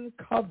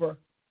 uncover,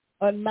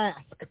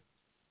 unmask,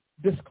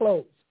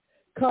 disclose.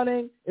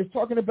 Cunning is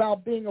talking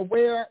about being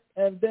aware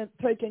and then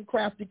taking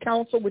crafty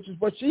counsel, which is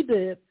what she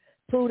did,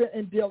 prudent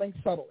and dealing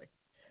subtly.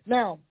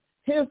 Now,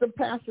 here's the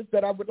passage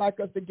that I would like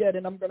us to get,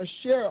 and I'm going to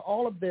share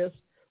all of this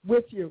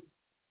with you.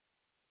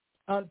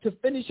 To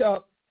finish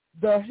up,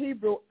 the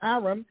Hebrew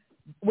Aram,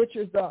 which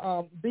is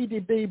the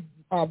BDB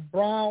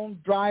brown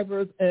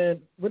drivers and,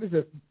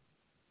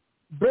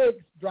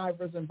 Briggs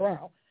drivers and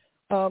Brown,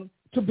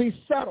 to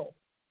be subtle.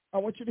 I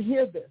want you to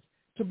hear this.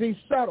 To be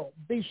subtle,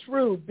 be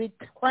shrewd, be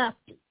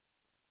crafty.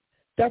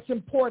 That's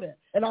important.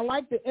 And I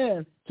like the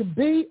end, to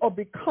be or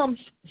become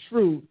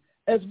shrewd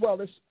as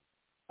well as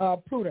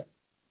prudent.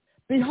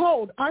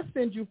 Behold, I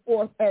send you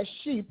forth as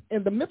sheep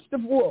in the midst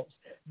of wolves.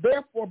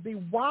 Therefore be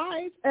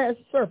wise as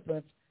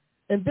serpents.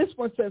 And this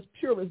one says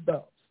pure as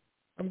doves.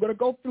 I'm going to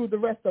go through the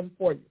rest of them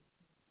for you.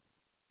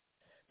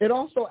 It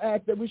also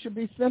adds that we should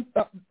be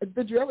simple.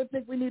 Did you ever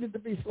think we needed to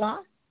be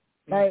sly?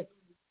 Like,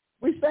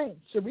 we saying,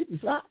 should we be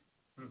sly?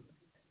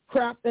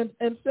 Craft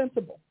and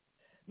sensible.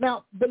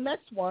 Now, the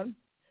next one,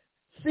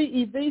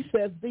 CEV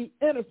says, be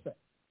innocent.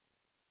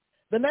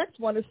 The next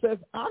one, it says,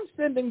 I'm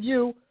sending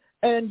you,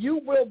 and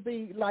you will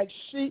be like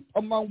sheep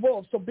among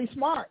wolves. So be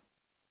smart,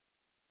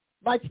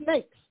 like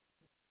snakes.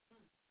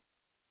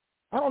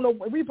 I don't know.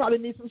 We probably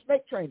need some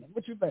snake training.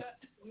 What you think?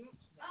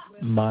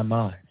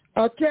 My.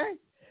 Okay.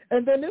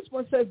 And then this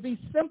one says, be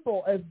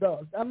simple as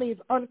doves. That means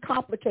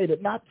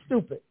uncomplicated, not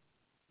stupid.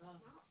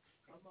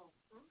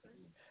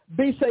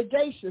 Be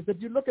sagacious.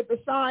 If you look at the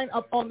sign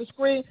up on the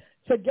screen,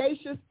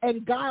 sagacious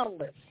and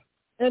guileless.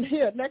 And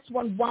here, next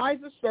one, wise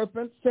as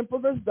serpents,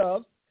 simple as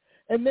doves.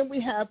 And then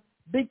we have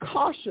be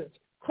cautious,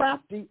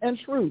 crafty, and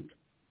shrewd.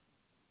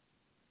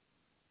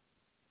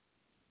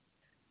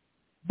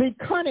 Be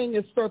cunning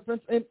as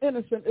serpents and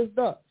innocent as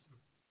doves.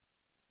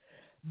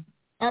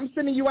 I'm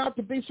sending you out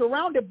to be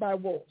surrounded by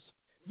wolves.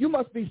 You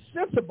must be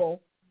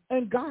sensible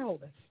and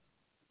guileless.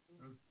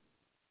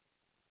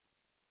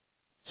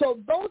 So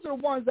those are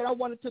ones that I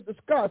wanted to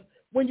discuss.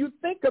 When you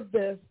think of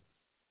this,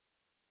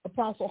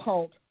 Apostle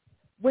Holt,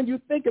 when you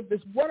think of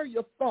this, what are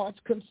your thoughts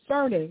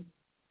concerning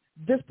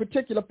this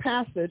particular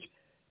passage,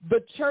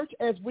 the church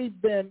as we've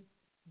been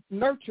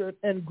nurtured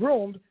and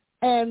groomed,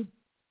 and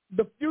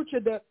the future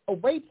that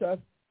awaits us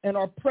and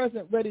our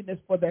present readiness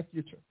for that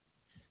future?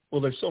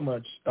 Well, there's so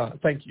much.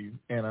 Thank you,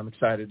 and I'm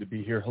excited to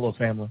be here. Hello,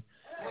 family.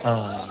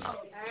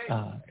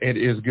 It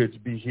is good to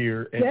be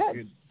here and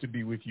good to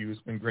be with you.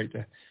 It's been great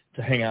to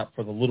hang out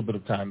for the little bit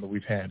of time that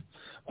we've had.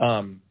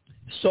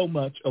 So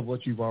much of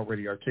what you've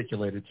already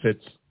articulated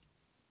fits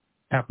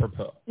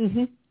apropos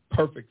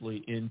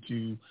perfectly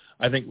into,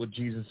 I think, what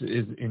Jesus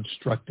is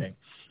instructing.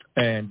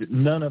 And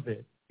none of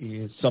it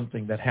is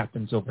something that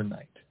happens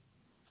overnight.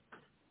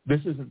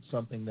 This isn't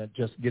something that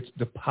just gets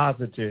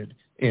deposited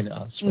in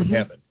us from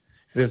heaven.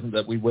 It isn't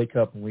that we wake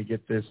up and we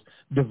get this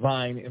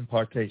divine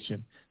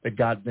impartation that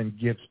God then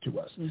gives to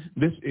us.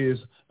 This is,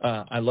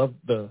 I love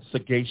the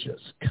sagacious,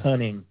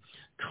 cunning,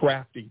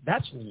 crafty.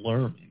 That's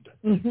learned.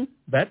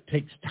 That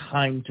takes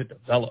time to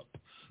develop.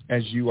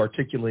 As you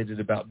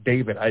articulated about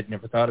David, I had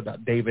never thought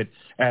about David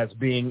as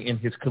being in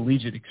his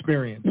collegiate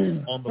experience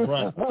on the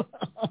run.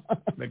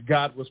 That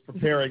God was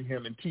preparing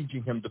him and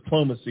teaching him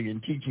diplomacy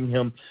and teaching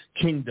him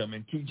kingdom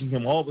and teaching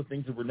him all the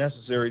things that were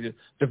necessary to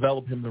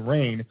develop him the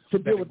reign, to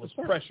deal with the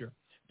pressure,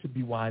 to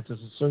be wise as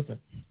a serpent.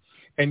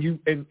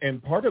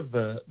 And part of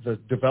the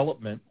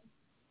development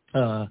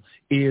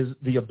is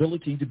the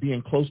ability to be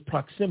in close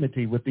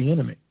proximity with the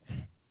enemy.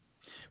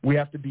 We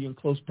have to be in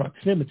close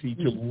proximity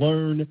to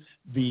learn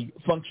the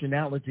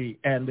functionality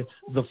and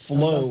the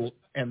flow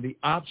and the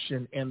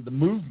option and the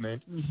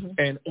movement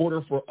in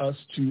order for us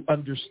to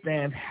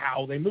understand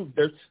how they move.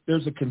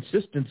 There's a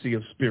consistency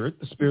of spirit.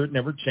 The spirit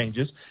never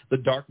changes. The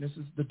darkness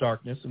is the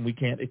darkness, and we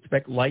can't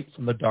expect light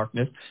from the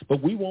darkness.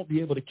 But we won't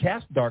be able to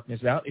cast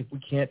darkness out if we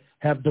can't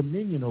have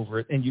dominion over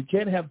it. And you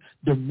can't have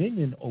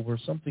dominion over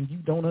something you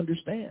don't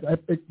understand.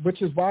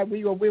 Which is why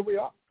we are where we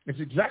are. It's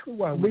exactly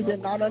why we did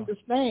not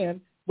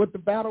understand what the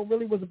battle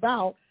really was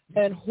about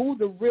and who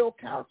the real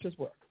characters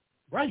were.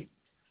 Right.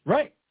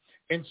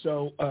 And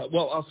so,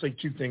 I'll say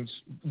two things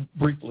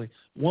briefly.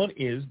 One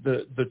is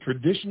the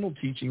traditional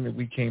teaching that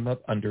we came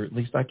up under, at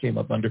least I came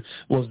up under,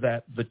 was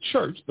that the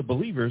church, the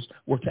believers,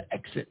 were to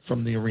exit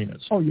from the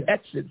arenas,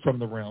 exit from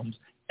the realms,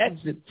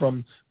 exit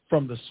from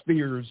the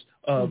spheres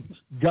of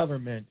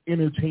government,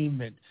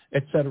 entertainment,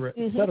 et cetera,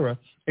 et cetera.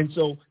 And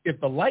so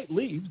if the light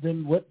leaves,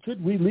 then what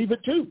could we leave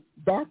it to?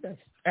 Darkness.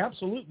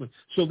 Absolutely.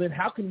 So then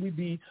how can we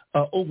be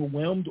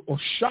overwhelmed or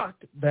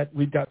shocked that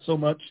we've got so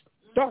much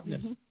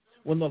darkness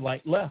when the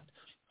light left?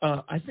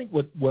 I think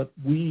what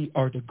we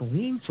are to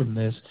glean from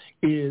this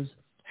is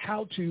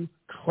how to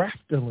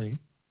craftily,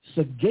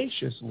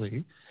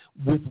 sagaciously,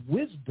 with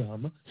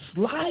wisdom,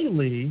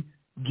 slyly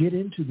get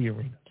into the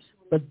arenas.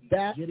 But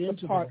that's the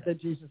part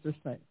that Jesus is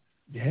saying.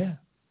 Yeah.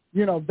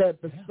 You know,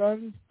 that the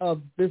sons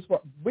of this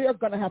world, we are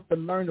going to have to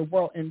learn the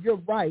world. And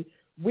you're right.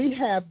 We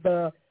have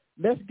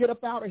let's get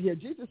up out of here.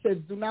 Jesus says,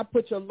 do not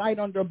put your light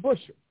under a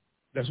bushel.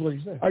 That's what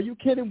he said. Are you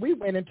kidding? We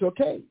went into a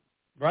cave.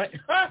 Right.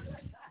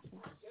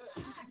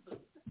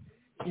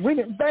 We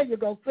didn't, there you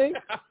go, see?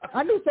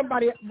 I knew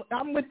somebody,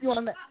 I'm with you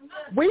on that.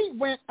 We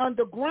went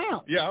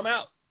underground. Yeah, I'm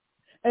out.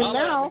 And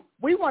now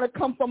we want to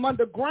come from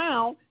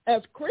underground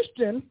as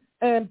Christians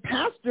And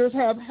pastors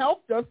have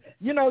helped us.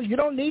 You know, you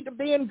don't need to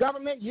be in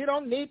government. You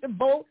don't need to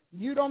vote.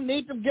 You don't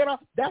need to get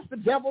up. That's the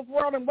devil's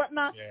world and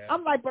whatnot. Yeah.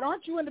 I'm like, but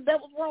aren't you in the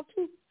devil's world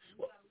too?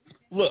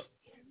 Look,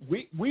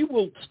 we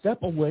will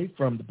step away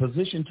from the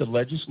position to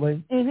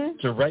legislate,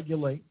 to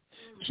regulate,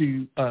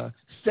 to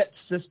set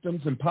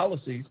systems and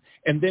policies,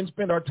 and then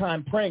spend our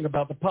time praying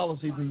about the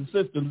policies and the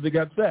systems that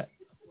got set.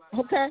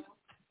 Okay.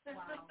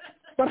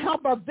 But how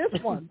about this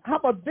one? How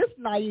about this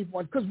naive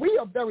one? Because we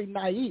are very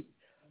naive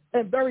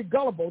and very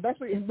gullible. That's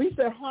what, and we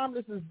said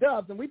harmless as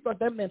doves, and we thought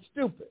that meant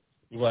stupid.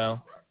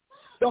 Well,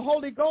 the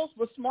Holy Ghost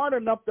was smart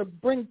enough to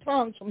bring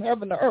tongues from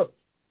heaven to earth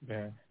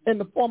in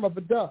the form of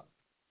a dove.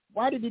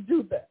 Why did he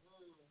do that?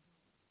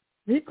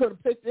 He could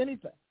have picked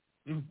anything,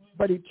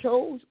 but he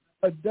chose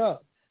a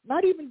dove,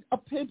 not even a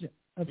pigeon.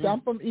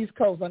 I'm from the East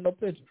Coast. I know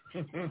pigeons.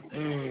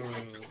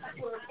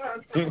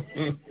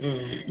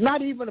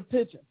 Not even a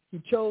pigeon. He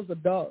chose a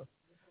dove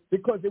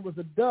because it was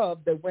a dove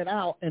that went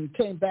out and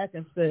came back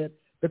and said,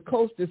 the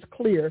coast is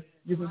clear.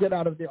 You can get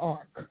out of the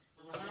ark.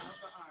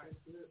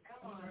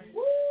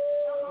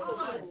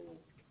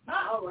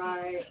 All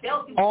right.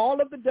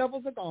 All of the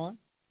devils are gone.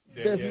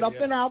 There's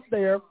nothing out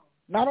there.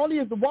 Not only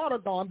is the water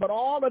gone, but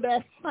all of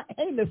that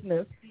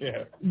heinousness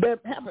that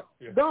happened,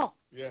 gone.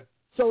 Yeah.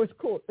 So it's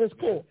cool. It's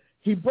cool.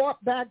 He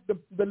brought back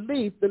the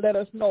leaf to let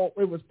us know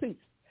it was peace.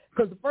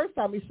 Because the first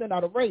time he sent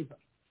out a raven.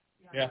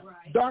 Yeah.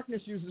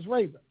 Darkness uses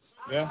ravens.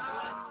 Yeah.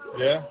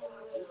 Yeah.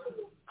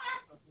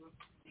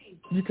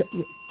 You can,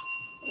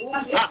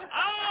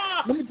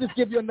 let me just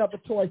give you another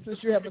toy since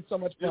you're having so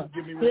much fun.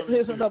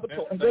 Here's another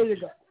toy. And there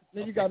you go.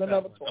 Then you got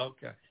another toy.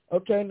 Okay.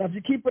 Okay, now if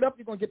you keep it up,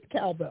 you're going to get the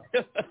cowbell.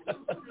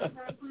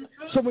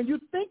 So when you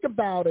think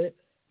about it,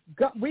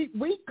 God,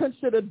 we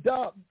consider a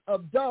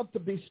dove to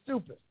be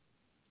stupid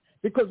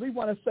because we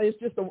want to say it's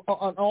just an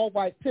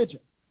all-white pigeon.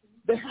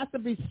 There has to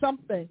be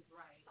something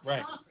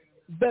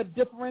that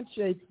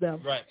differentiates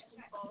them,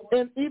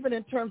 and even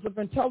in terms of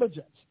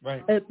intelligence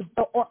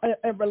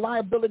and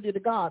reliability to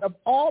God. Of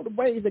all the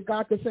ways that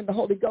God could send the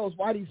Holy Ghost,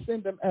 why did he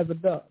send them as a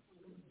dove?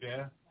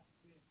 Yeah.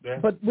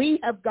 But we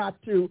have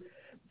got to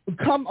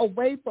come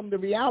away from the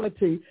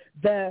reality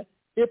that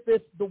if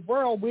it's the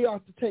world, we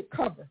ought to take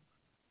cover.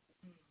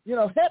 You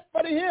know, head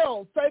for the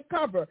hills, take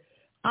cover.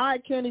 I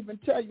can't even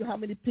tell you how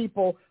many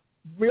people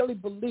really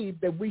believe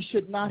that we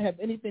should not have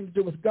anything to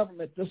do with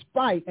government,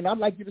 despite, and I'd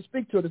like you to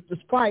speak to it,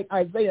 despite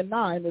Isaiah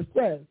 9 that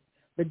says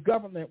the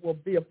government will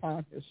be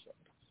upon his shoulders.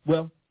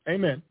 Well,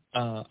 amen.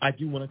 I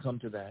do want to come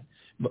to that,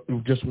 but we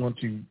just want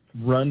to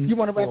run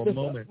for a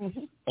moment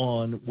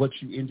on what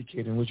you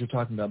indicated and what you're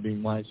talking about,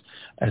 being wise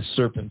as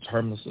serpents,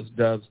 harmless as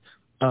doves.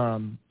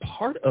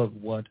 Part of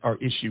what our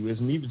issue is,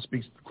 and even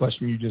speaks to the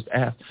question you just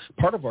asked,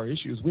 part of our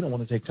issue is we don't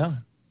want to take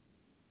time.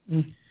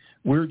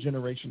 We're a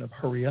generation of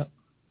hurry up.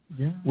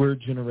 Yeah. We're a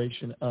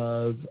generation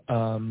of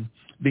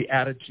the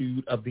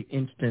attitude of the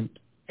instant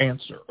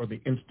answer or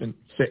the instant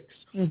fix,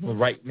 the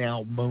right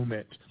now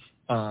moment.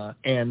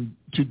 And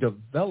to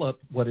develop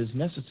what is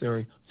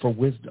necessary for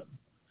wisdom,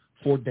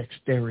 for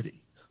dexterity,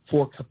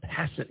 for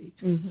capacity,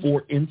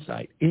 for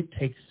insight, it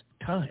takes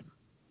time.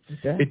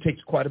 Okay. It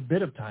takes quite a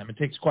bit of time. It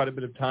takes quite a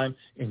bit of time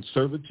in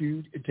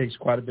servitude. It takes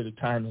quite a bit of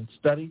time in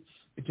study.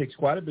 It takes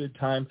quite a bit of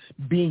time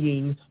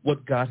being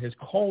what God has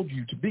called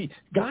you to be.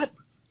 God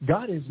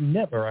is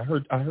never, I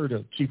heard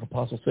a chief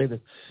apostle say this,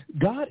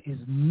 God is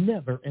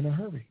never in a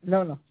hurry.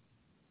 No.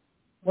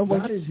 Well,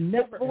 God is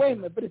never. But wait a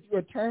minute, but if you're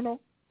eternal,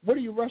 what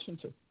are you rushing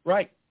to?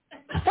 Right.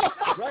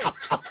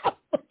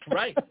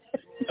 Right.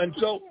 And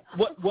so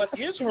what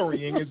is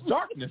hurrying is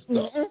darkness,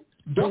 though.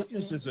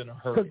 Darkness is in a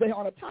hurry. Because they're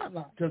on a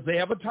timeline. Because they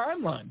have a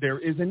timeline. There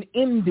is an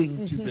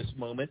ending to this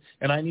moment,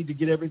 and I need to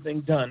get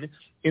everything done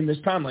in this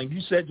timeline.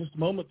 You said just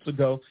moments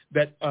ago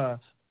that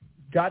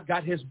God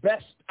got his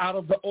best out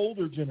of the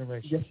older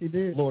generation. Yes, he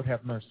did. Lord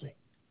have mercy.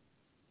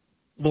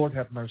 Lord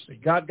have mercy.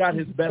 God got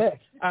his best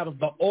out of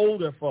the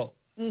older folk.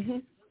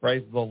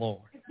 Praise the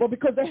Lord. Well,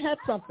 because they had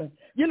something.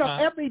 You know,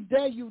 every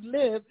day you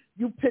live,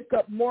 you pick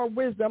up more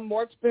wisdom,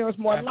 more experience,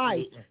 more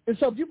life. And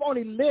so if you've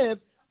only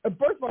lived,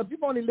 first of all, if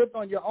you've only lived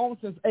on your own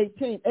since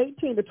 18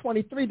 to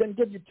 23 doesn't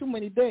give you too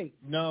many days.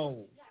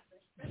 No.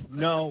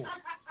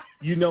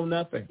 You know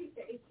nothing.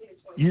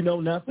 You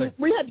know nothing.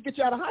 We had to get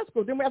you out of high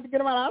school. Didn't we have to get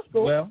them out of high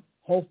school? Well,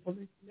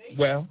 hopefully.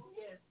 Well.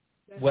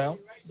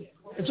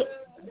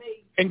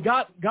 And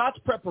God's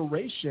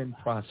preparation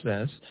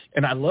process,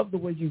 and I love the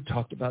way you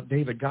talked about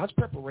David, God's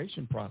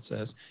preparation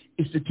process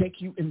is to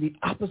take you in the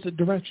opposite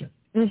direction.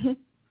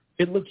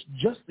 It looks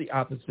just the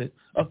opposite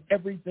of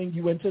everything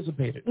you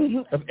anticipated,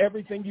 of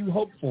everything you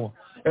hoped for,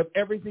 of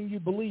everything you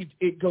believed.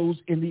 It goes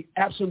in the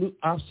absolute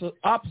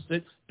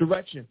opposite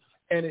direction.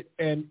 And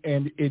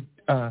it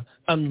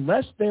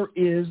unless there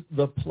is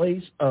the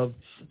place of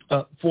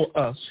for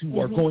us who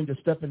are going to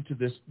step into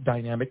this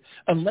dynamic,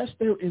 unless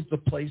there is the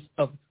place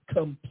of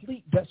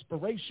complete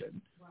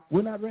desperation,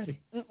 we're not ready.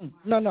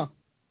 No.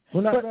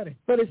 We're not ready.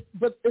 But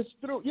it's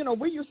through. You know,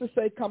 we used to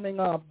say coming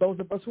up, those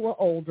of us who are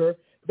older,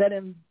 that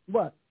in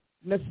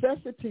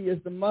necessity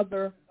is the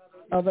mother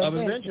of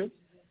invention.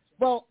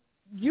 Well,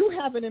 you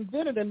haven't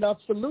invented enough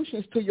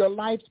solutions to your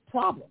life's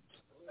problems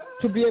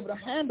to be able to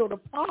handle the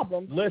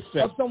problems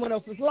of someone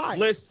else's life.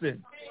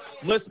 Listen.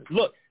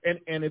 Look,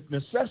 and if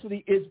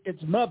necessity is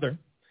its mother,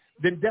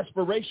 then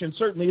desperation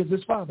certainly is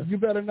his father. You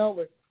better know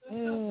it.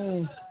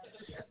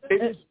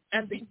 It is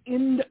at the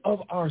end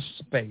of our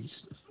space.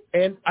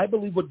 And I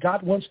believe what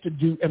God wants to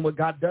do and what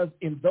God does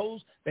in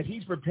those that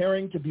he's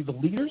preparing to be the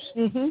leaders,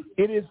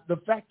 it is the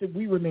fact that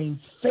we remain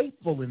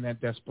faithful in that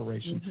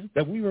desperation,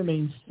 that we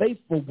remain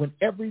faithful when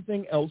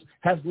everything else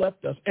has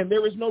left us. And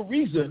there is no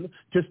reason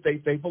to stay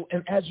faithful.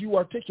 And as you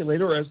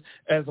articulate, or as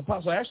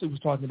Apostle Ashley was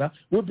talking about,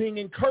 we're being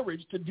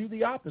encouraged to do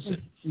the opposite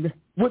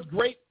with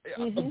great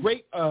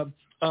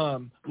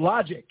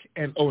logic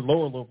or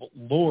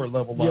lower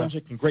level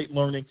logic and great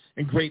learning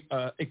and great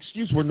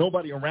excuse where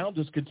nobody around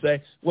us could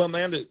say, well,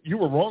 man, you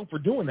were wrong for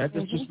doing that.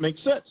 This just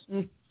makes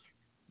sense.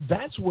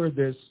 That's where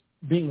this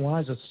being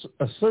wise as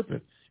a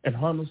serpent and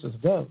harmless as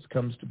doves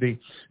comes to be.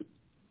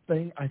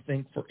 Thing I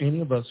think for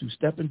any of us who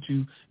step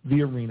into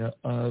the arena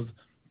of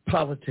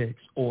politics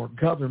or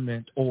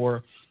government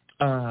or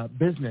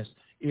business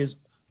is,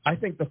 I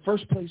think the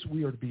first place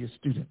we are to be as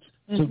students.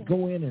 So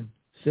go in and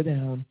sit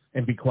down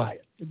and be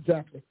quiet.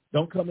 Exactly.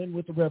 Don't come in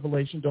with the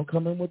revelation. Don't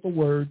come in with the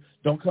word.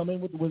 Don't come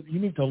in with the word. You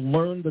need to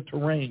learn the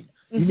terrain.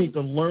 You need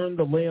to learn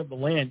the lay of the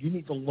land. You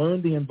need to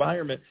learn the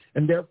environment.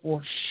 And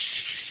therefore,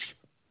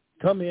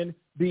 come in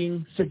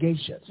being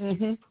sagacious,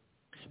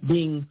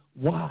 being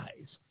wise,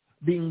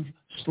 being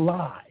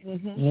sly.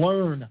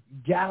 Learn,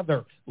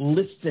 gather,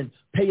 listen,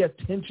 pay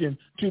attention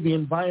to the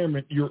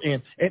environment you're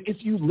in. And if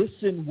you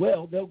listen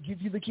well, they'll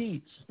give you the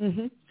keys.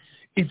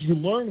 If you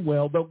learn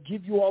well, they'll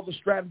give you all the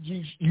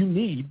strategies you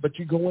need, but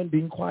you go in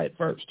being quiet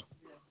first.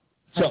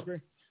 So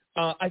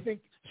I think,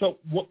 so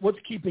what's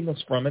keeping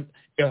us from it?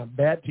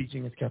 Bad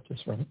teaching has kept us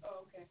from it.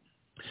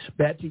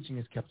 Bad teaching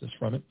has kept us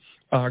from it.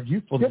 Our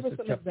youthfulness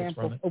has kept us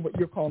from it. Of what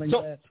you're calling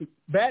bad teaching.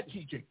 Bad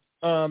teaching.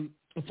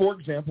 For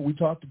example, we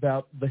talked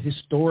about the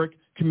historic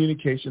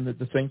communication that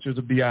the saints are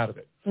to be out of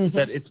it,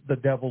 that it's the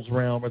devil's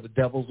realm or the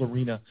devil's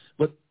arena.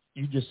 But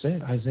you just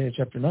said, Isaiah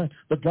chapter 9,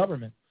 the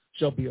government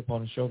shall be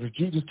upon his shoulders.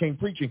 Jesus came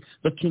preaching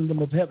the kingdom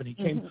of heaven. He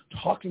came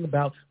talking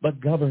about the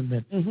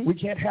government. We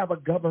can't have a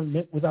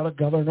government without a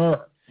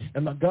governor.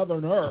 And the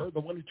governor, the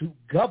one who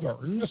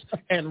governs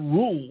and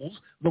rules,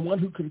 the one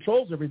who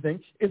controls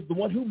everything, is the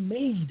one who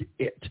made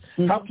it.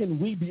 How can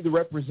we be the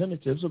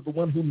representatives of the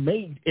one who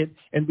made it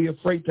and be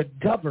afraid to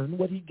govern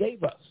what he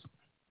gave us?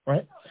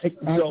 Right?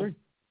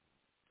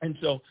 And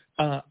so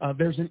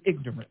there's an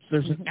ignorance.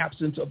 There's an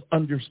absence of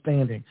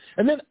understanding.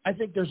 And then I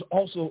think there's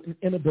also an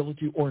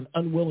inability or an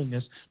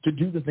unwillingness to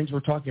do the things we're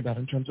talking about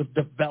in terms of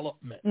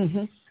development,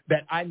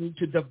 that I need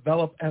to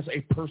develop as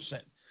a person.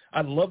 I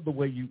love the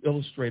way you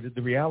illustrated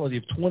the reality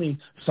of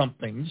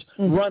 20-somethings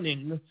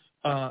running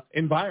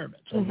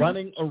environments or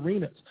running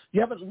arenas.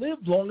 You haven't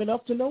lived long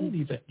enough to know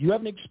anything. You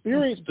haven't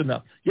experienced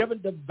enough. You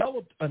haven't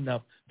developed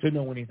enough to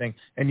know anything.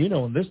 And, you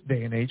know, in this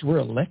day and age, we're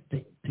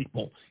electing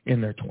people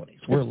in their 20s.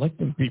 We're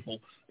electing people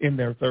in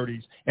their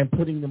 30s and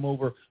putting them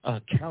over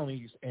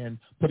counties and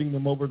putting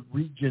them over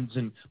regions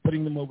and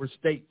putting them over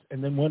states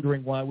and then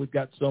wondering why we've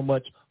got so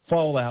much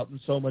fallout and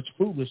so much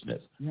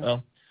foolishness.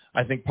 Well,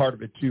 I think part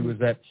of it too is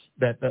that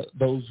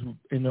those who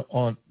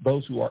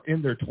are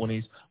in their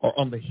 20s are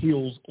on the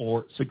heels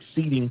or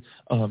succeeding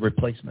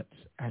replacements.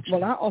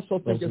 Actually, well, I also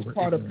think it's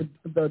part of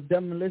the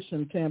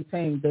demolition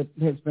campaign that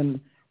has been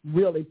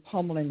really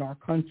pummeling our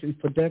country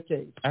for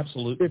decades.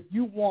 Absolutely. If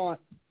you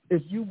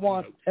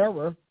want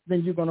error,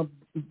 then you're going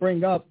to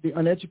bring up the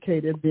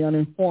uneducated, the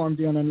uninformed,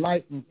 the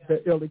unenlightened,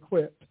 the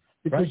ill-equipped,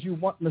 because you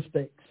want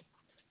mistakes.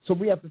 So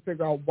we have to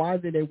figure out why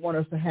do they want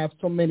us to have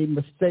so many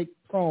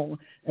mistake-prone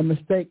and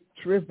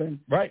mistake-driven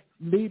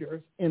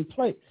leaders in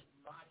place.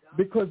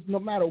 Because no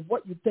matter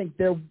what you think,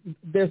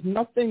 there's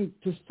nothing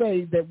to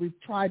say that we've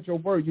tried your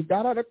word. You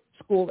got out of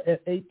school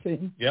at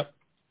 18. Yep.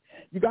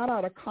 You got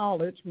out of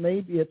college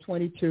maybe at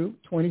 22,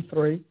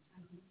 23.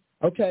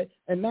 Okay?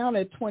 And now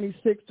at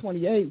 26,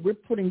 28, we're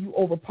putting you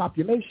over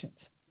populations.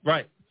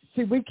 Right.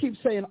 See, we keep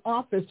saying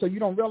office so you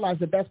don't realize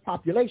that that's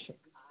population.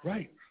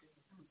 Right.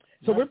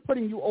 So we're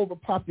putting you over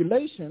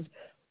populations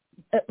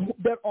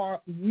that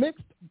are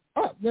mixed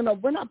up. You know,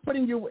 we're not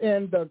putting you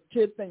in the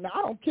kid thing. Now,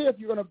 I don't care if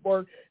you're going to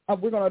work.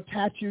 We're going to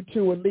attach you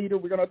to a leader.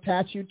 We're going to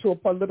attach you to a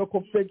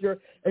political figure,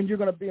 and you're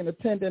going to be an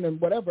attendant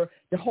and whatever.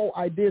 The whole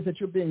idea is that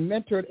you're being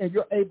mentored and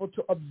you're able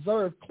to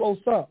observe close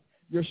up.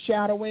 You're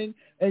shadowing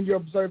and you're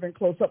observing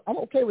close up. I'm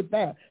okay with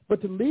that.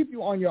 But to leave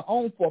you on your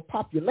own for a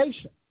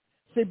population,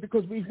 see,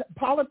 because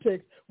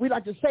politics, we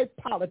like to say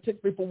politics,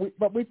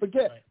 but we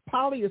forget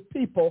poly is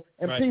people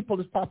and people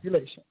is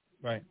population.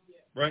 Right.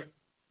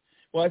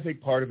 Well, I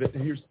think part of it,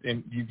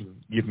 and you can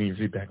give me your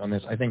feedback on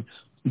this, I think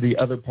the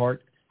other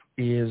part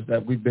is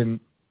that we've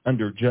been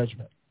under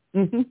judgment.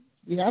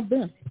 We have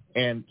been.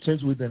 And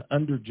since we've been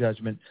under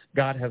judgment,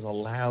 God has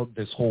allowed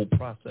this whole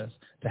process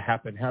to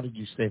happen. How did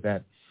you say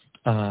that?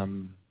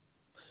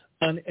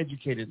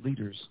 Uneducated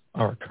leaders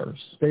are a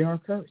curse. They are a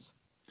curse.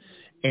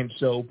 And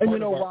so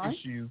part of our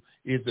issue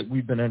is that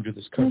we've been under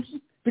this curse.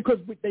 because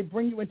they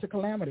bring you into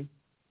calamity.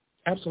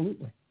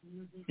 Absolutely.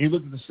 You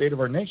look at the state of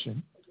our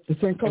nation.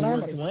 It's in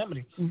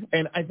calamity. Mm-hmm.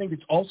 And I think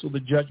it's also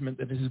the judgment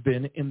that has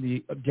been in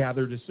the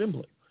gathered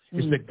assembly,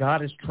 is that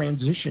God is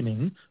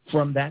transitioning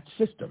from that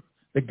system,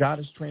 that God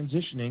is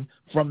transitioning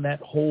from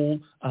that whole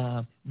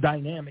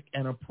dynamic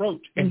and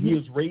approach, and he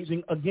is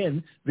raising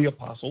again the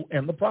apostle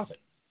and the prophet.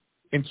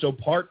 And so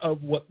part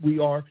of what we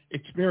are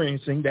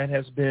experiencing that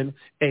has been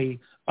a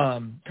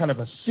kind of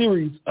a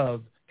series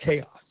of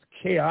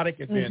chaotic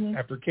event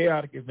after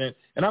chaotic event.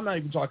 And I'm not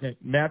even talking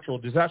natural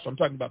disaster. I'm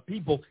talking about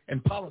people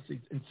and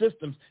policies and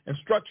systems and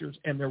structures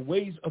and their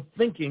ways of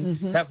thinking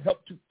have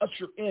helped to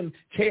usher in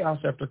chaos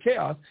after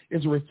chaos,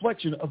 is a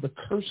reflection of the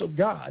curse of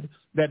God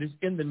that is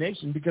in the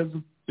nation because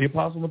the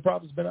apostle and the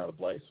prophet has been out of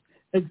place.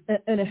 And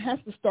it has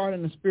to start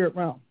in the spirit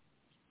realm.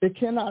 It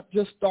cannot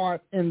just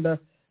start in the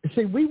 –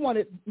 see,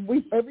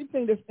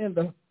 everything that's in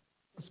the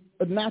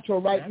natural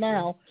right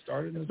now,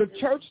 the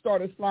church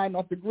started sliding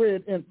off the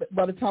grid. And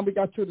by the time we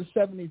got to the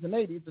 70s and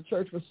 80s, the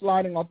church was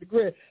sliding off the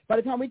grid. By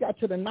the time we got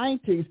to the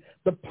 90s,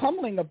 the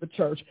pummeling of the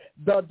church,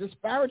 the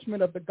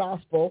disparagement of the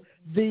gospel,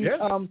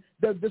 the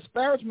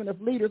disparagement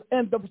of leaders,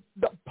 and the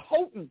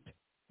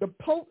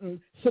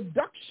potent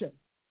seduction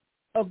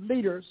of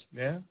leaders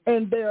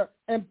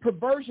and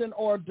perversion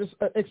or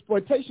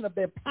exploitation of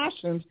their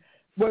passions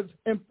was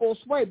in full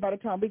sway by the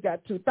time we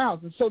got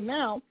 2000. So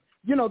now,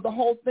 the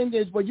whole thing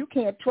is, well, you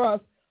can't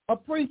trust a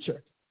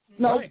preacher.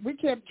 No, we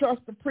can't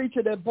trust the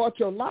preacher that bought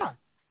your lie.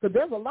 Because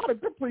there's a lot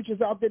of good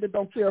preachers out there that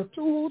don't care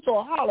two hoots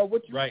or a holler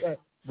what you say.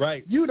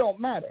 Right. You don't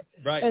matter.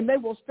 Right. And they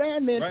will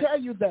stand there and tell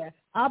you that.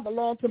 I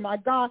belong to my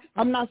God.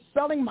 I'm not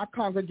selling my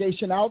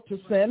congregation out to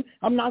sin.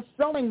 I'm not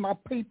selling my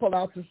people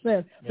out to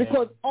sin. Yeah.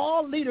 Because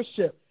all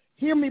leadership,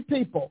 hear me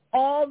people,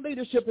 all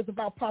leadership is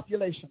about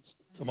populations.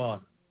 Come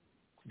on.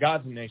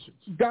 Gods and nations.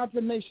 Gods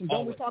and nations.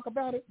 Don't Always. we talk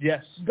about it?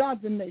 Yes.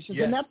 Gods and nations.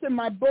 Yes. And that's in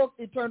my book,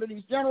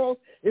 Eternity's Generals,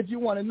 if you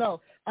want to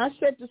know. I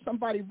said to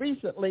somebody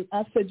recently,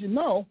 I said,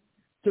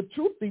 the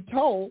truth be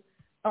told,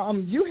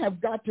 you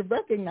have got to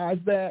recognize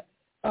that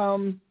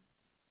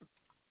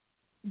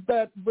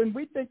that when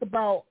we think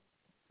about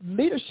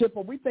leadership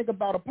or we think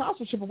about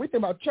apostleship or we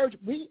think about church,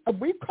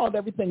 we've called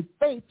everything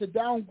faith to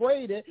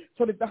downgrade it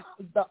so that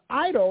the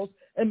idols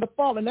and the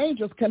fallen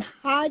angels can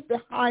hide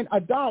behind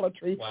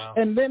idolatry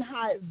and then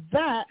hide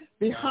that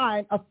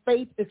behind a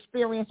faith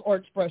experience or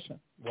expression.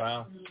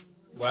 Wow.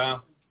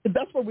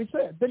 That's what we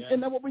said. Isn't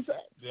that what we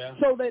said? Yeah.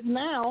 So that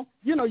now,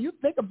 you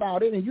think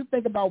about it and you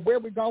think about where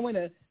we're going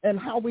and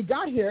how we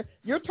got here.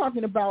 You're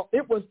talking about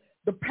it was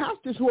the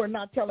pastors who are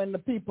not telling the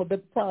people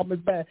that the problem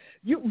is bad.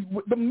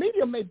 The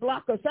media may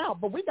block us out,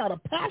 but we got a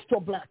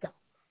pastoral blackout.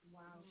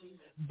 Wow.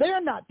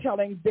 They're not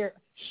telling their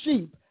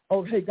sheep,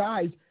 oh, hey,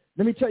 guys,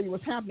 let me tell you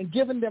what's happening,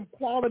 giving them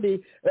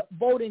quality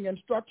voting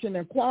instruction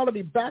and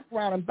quality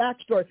background and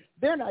backstory.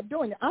 They're not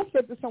doing it. I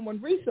said to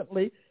someone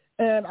recently,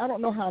 and I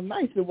don't know how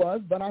nice it was,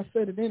 but I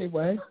said it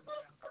anyway.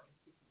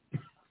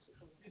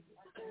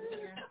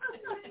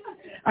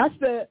 I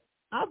said,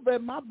 I've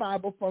read my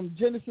Bible from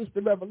Genesis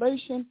to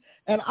Revelation,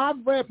 and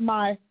I've read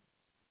my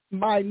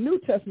New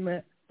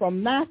Testament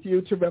from Matthew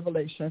to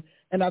Revelation,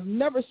 and I've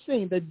never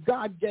seen that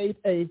God gave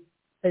a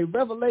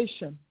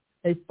revelation,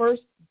 a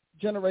first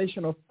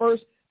generation or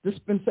first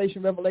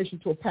dispensation revelation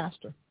to a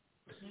pastor.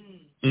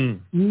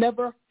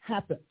 Never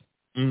happened.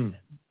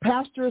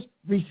 Pastors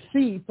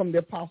receive from the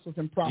apostles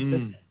and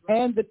prophets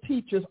and the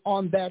teachers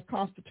on that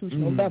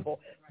constitutional level.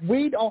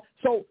 We don't.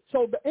 So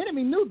the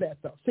enemy knew that,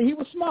 though. See, he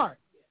was smart.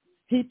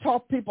 He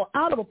taught people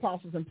out of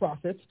apostles and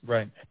prophets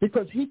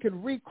because he could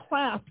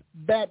recraft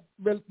that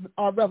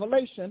our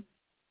revelation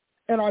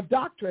and our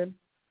doctrine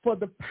for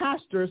the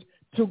pastors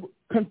to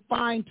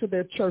confine to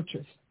their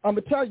churches. I'm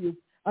going to tell you,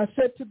 I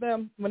said to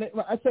them,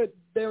 I said,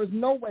 there is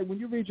no way, when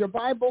you read your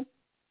Bible,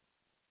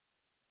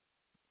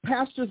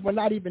 pastors were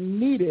not even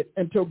needed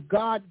until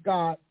God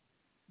got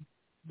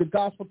the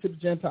gospel to the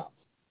Gentiles.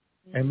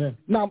 Amen.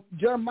 Now,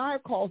 Jeremiah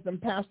calls them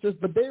pastors,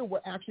 but they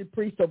were actually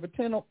priests over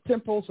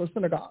temples or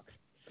synagogues.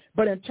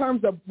 But in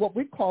terms of what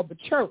we call the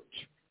church,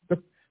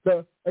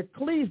 the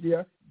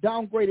ecclesia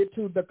downgraded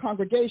to the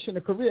congregation,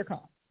 the career-con.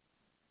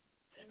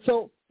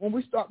 So when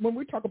we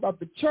talk about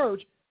the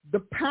church, the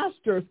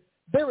pastors,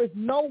 there is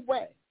no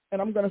way,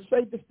 and I'm going to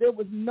say this, there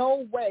was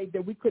no way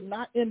that we could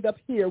not end up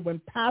here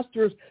when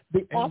pastors,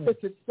 the office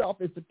itself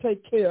is to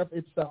take care of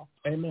itself.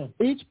 Amen.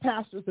 Each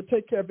pastor is to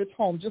take care of its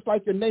home, just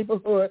like your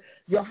neighborhood,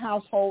 your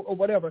household, or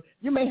whatever.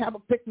 You may have a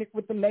picnic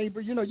with the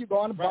neighbor. You go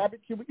on a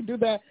barbecue. We can do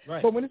that.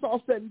 Right. But when it's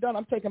all said and done,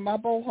 I'm taking my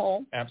bowl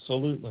home.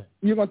 Absolutely.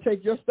 You're going to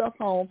take your stuff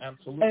home.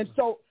 Absolutely. And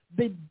so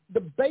the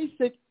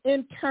basic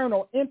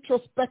internal,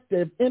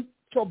 introspective,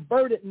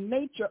 introverted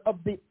nature of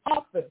the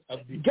office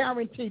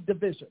guaranteed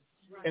division.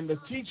 And the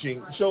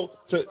teaching, so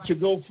to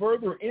go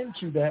further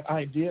into that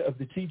idea of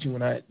the teaching,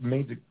 when I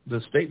made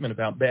the statement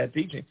about bad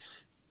teaching,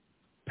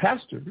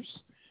 pastors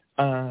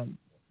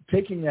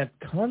taking that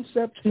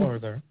concept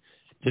further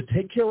to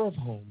take care of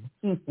home,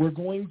 we're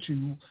going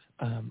to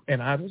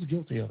and I was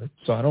guilty of it,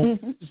 so I don't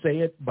say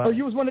it. But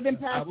you was one of them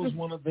pastors? I was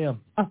one of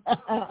them.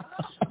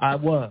 I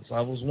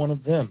was one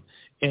of them.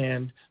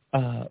 And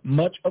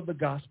much of the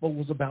gospel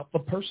was about the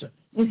person.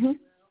 It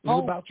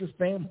was about your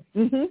family.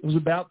 It was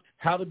about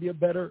how to be a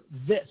better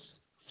this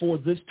for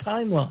this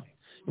timeline.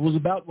 It was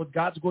about what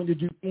God's going to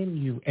do in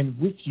you and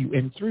with you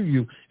and through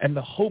you and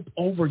the hope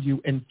over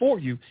you and for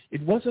you. It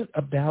wasn't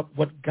about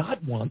what God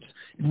wants.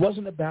 It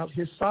wasn't about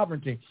his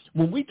sovereignty.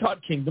 When we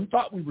taught kingdom,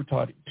 we were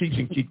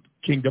teaching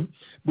kingdom,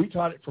 we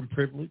taught it from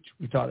privilege.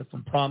 We taught it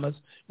from promise.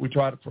 We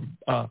taught it from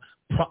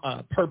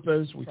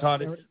purpose. We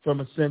taught it from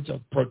a sense of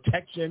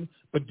protection,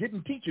 but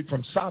didn't teach it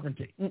from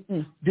sovereignty.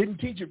 Didn't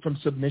teach it from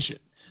submission.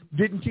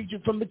 Didn't teach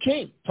it from the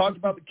king. Talked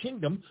about the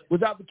kingdom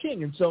without the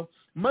king. And so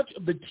much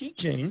of the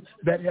teaching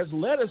that has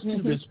led us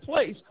to this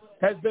place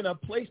has been a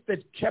place that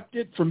kept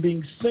it from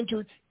being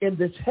centered in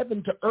this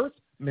heaven to earth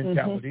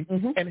mentality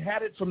and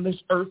had it from this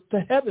earth to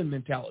heaven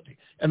mentality.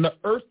 And the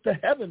earth to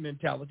heaven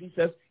mentality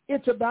says,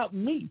 it's about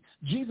me.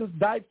 Jesus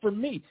died for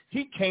me.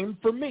 He came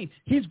for me.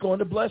 He's going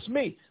to bless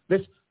me.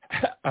 This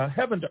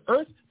heaven to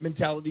earth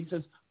mentality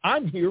says,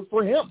 I'm here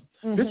for him.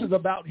 This is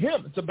about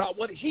him. It's about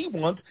what he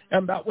wants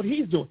and about what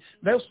he's doing.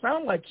 They'll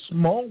sound like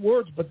small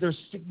words, but they're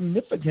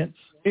significant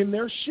in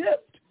their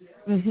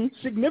shift.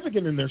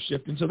 Significant in their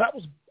shift. And so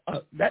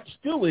that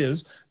still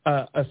is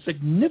a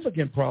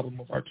significant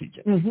problem of our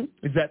teaching,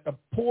 is that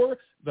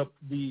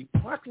the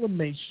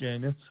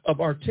proclamation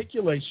of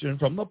articulation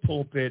from the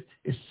pulpit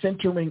is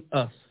centering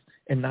us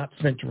and not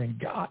centering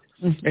God.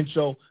 And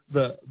so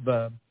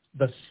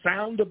the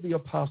sound of the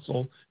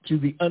apostle to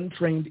the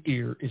untrained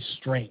ear is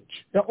strange.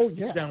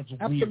 It sounds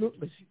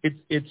absolutely weird.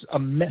 It's a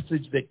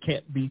message that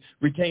can't be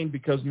retained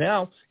because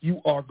now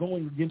you are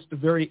going against the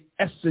very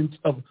essence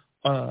of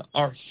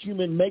our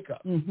human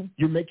makeup.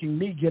 You're making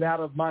me get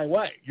out of my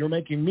way. You're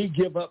making me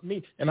give up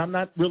me. And I'm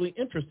not really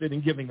interested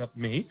in giving up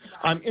me.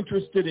 I'm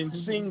interested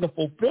in seeing the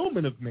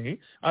fulfillment of me.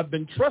 I've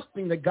been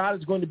trusting that God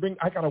is going to bring,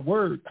 I got a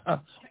word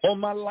on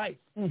my life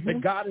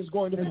that God is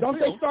going to fulfill. Don't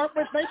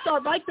they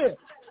start right there.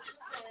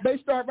 They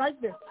start right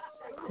there.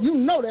 You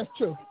know that's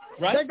true.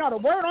 Right? They got a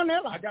word on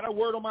their life. I got a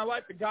word on my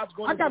life that God's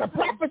going to I got a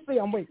prophecy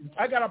I'm waiting.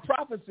 I got a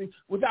prophecy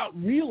without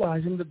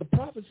realizing that the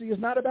prophecy is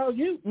not about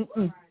you.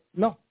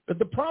 No, that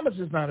the promise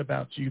is not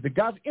about you. That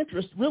God's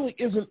interest really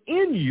isn't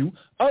in you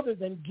other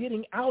than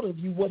getting out of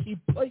you what he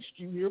placed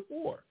you here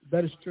for.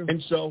 That is true.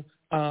 And so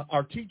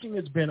our teaching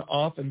has been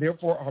off, and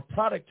therefore our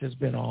product has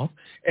been off,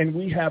 and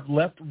we have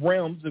left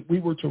realms that we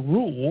were to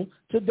rule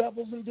to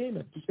devils and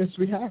demons. Yes,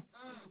 we have.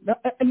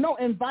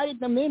 Invited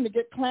them in to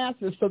get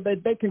classes so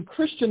that they can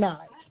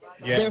Christianize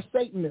their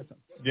Satanism.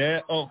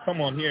 Yeah. Oh,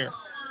 come on here.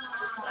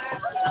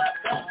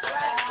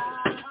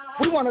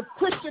 We want to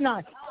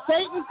Christianize.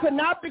 Satan could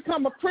not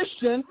become a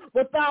Christian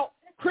without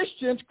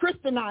Christians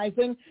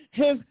Christianizing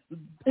his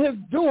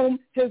doom,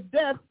 his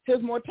death,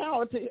 his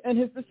mortality, and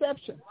his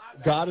deception.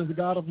 God is the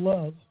God of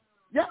love.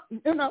 Yeah,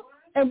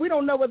 and we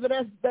don't know whether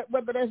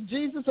that's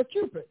Jesus or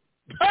Cupid.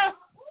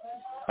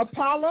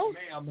 Apollo,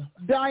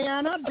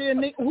 Diana,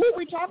 who are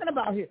we talking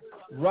about here?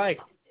 Right.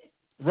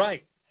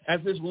 As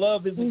this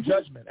love isn't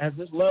judgment, as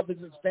this love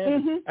isn't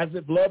standard, as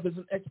if love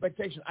isn't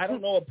expectation. I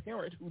don't know a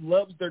parent who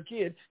loves their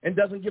kid and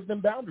doesn't give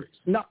them boundaries.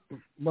 No,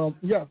 well,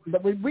 yeah,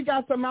 but we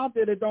got some out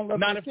there that don't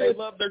love their kids. Not if they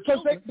love their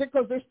children.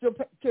 Because they're still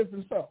kids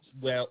themselves.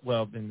 Well,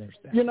 then there's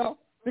that.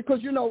 Because,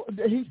 he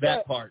said,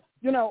 that part.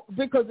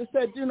 Because it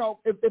said,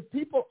 if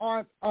people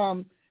aren't,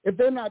 if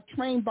they're not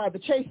trained by the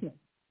chastening,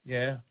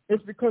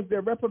 it's because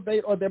they're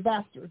reprobate or they're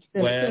bastards.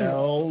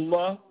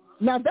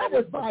 Now, that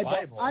was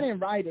Bible. I didn't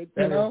write it,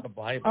 That is the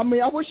Bible. I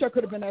mean, I wish I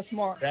could have been that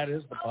smart. That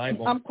is the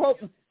Bible. I'm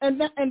quoting.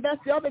 And that's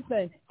the other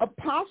thing.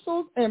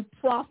 Apostles and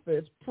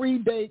prophets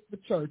predate the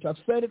church. I've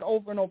said it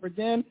over and over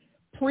again.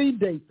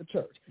 Predate the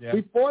church. Yeah.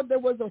 Before there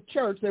was a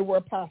church, there were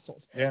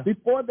apostles. Yeah.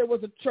 Before there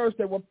was a church,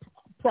 there were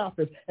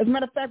prophets. As a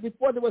matter of fact,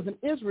 before there was an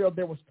Israel,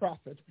 there was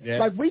prophets. Yeah.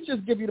 Like we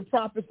just give you the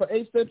prophets for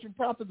 8th century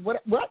prophets.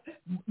 What?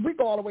 We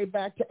go all the way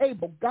back to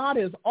Abel. God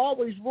has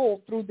always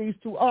ruled through these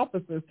two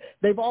offices.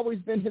 They've always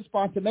been his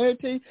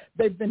spontaneity.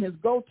 They've been his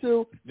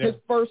go-to, his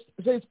first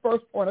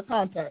point of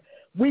contact.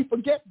 We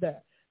forget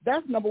that.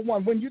 That's number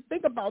one. When you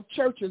think about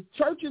churches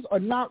are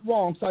not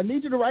wrong. So I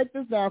need you to write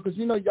this down because,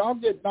 y'all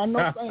get, I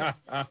know saying,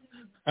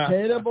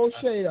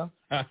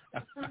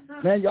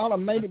 man, y'all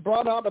have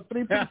brought out the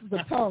 3 pieces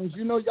of tongues.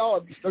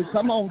 Y'all,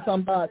 come on,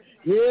 somebody.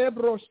 Yeah,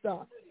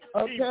 brosta.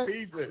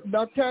 Okay?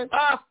 Okay?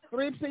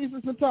 3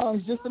 pieces of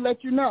tongues, just to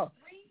let you know.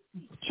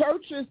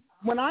 Churches,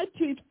 when I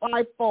teach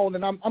fivefold,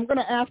 and I'm going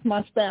to ask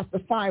my staff to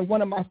find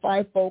one of my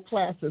fivefold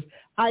classes,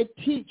 I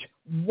teach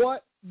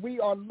what we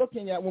are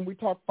looking at when we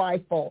talk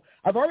fivefold.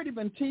 I've already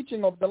been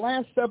teaching over the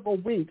last several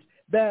weeks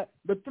that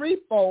the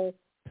threefold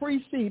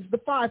precedes the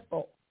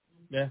fivefold.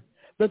 Yeah.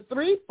 The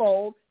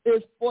threefold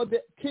is for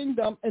the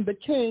kingdom and the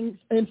king's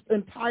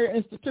entire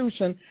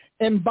institution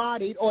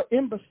embodied or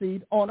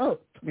embassied on earth.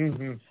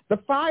 The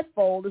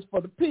fivefold is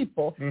for the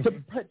people to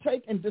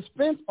take and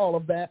dispense all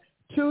of that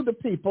to the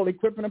people,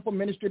 equipping them for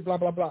ministry, blah,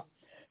 blah, blah.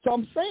 So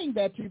I'm saying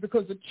that to you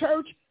because the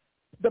church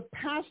the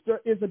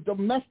pastor is a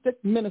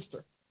domestic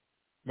minister.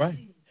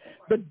 Right.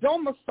 The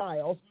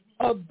domiciles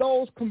of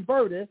those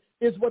converted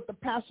is what the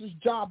pastor's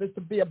job is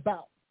to be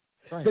about.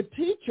 Right. The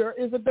teacher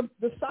is a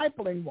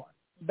discipling one.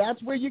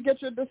 That's where you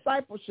get your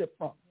discipleship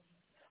from.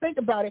 Think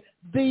about it.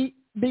 The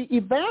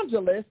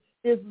evangelist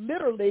is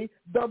literally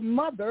the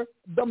mother,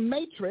 the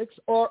matrix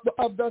of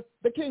the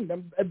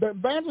kingdom. The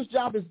evangelist's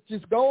job is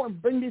just go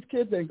and bring these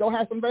kids in, go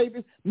have some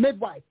babies,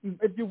 midwife,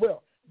 if you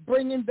will,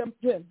 bringing them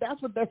in.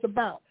 That's what that's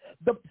about.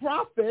 The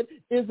prophet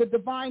is a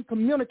divine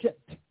communicant.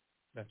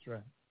 That's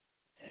right.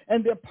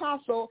 And the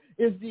apostle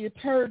is the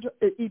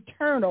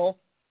eternal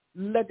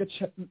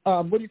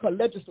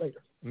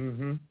legislator.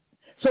 Mm-hmm.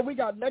 So we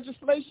got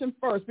legislation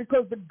first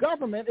because the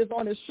government is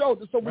on his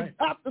shoulders. So we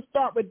have to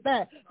start with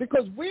that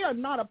because we are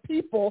not a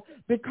people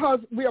because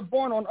we are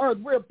born on earth.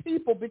 We're a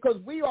people because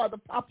we are the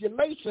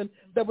population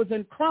that was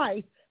in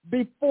Christ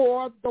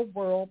before the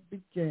world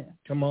began.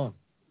 Come on.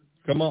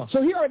 Come on.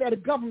 So he already had a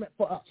government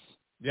for us.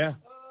 Yeah.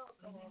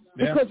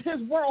 Because his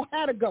world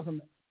had a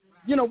government.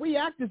 You know, we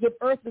act as if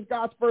earth is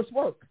God's first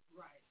work.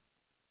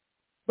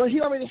 But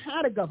he already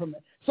had a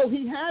government. So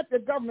he had the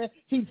government.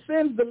 He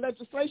sends the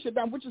legislation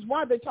down, which is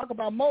why they talk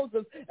about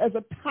Moses as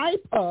a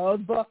type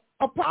of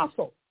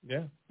apostle.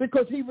 Yeah.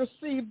 Because he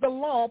received the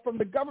law from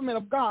the government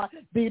of God,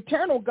 the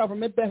eternal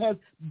government that has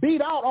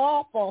beat out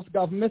all false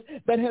governments,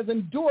 that has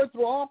endured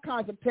through all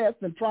kinds of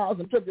tests and trials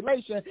and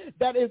tribulation,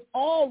 that is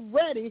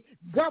already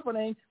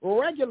governing,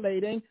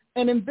 regulating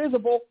an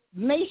invisible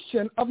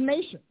nation of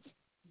nations.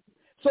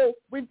 So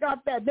we've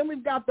got that. Then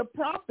we've got the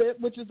prophet,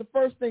 which is the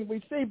first thing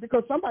we see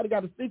because somebody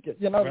got to speak it.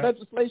 You know,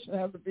 legislation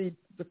has to be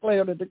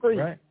declared a decree.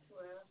 Right.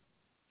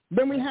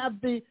 Then we have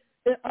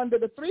under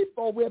the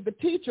threefold, we have the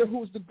teacher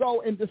who's to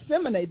go and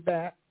disseminate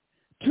that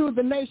to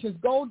the nations.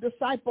 Go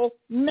disciple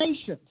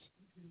nations.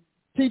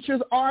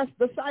 Teachers are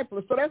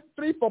disciples. So that's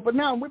threefold. But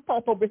now we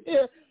pop over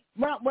here.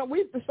 Well,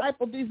 we've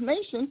discipled these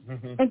nations,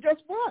 and guess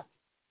what?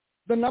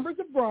 The numbers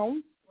have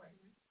grown.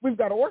 We've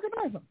got to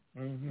organize them.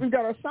 Mm-hmm. We've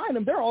got to assign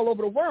them. They're all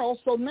over the world.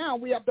 So now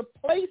we have to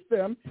place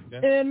them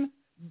in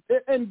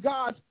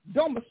God's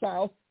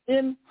domicile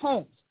in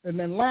homes. And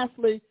then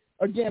lastly,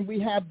 again,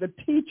 we have the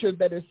teacher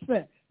that is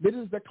sent. This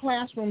is the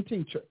classroom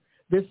teacher.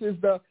 This is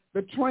the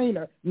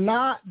trainer,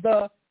 not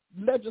the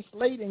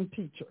legislating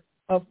teacher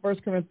of 1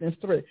 Corinthians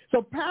 3.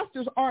 So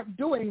pastors aren't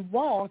doing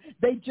wrong.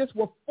 They just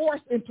were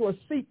forced into a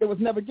seat that was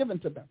never given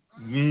to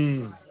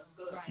them.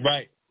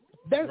 Right.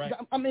 Right.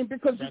 I mean,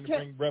 because trying you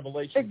can't to bring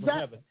revelation from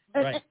heaven.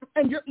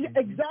 And you're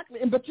exactly.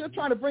 But you're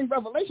trying to bring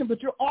revelation,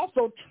 but you're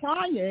also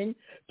trying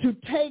to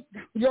take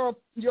your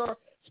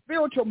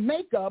spiritual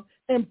makeup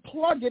and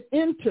plug it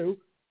into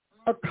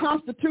a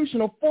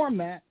constitutional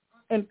format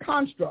and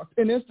construct,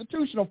 an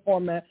institutional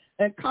format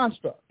and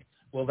construct.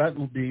 Well,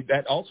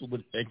 that also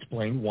would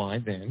explain why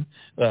then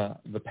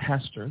the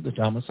pastor, the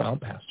domicile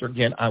pastor,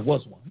 again, I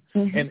was one,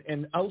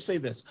 and I will say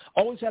this,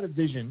 always had a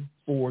vision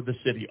for the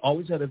city,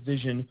 always had a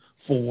vision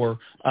for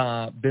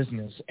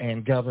business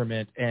and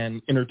government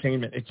and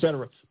entertainment,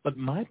 etc. But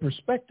my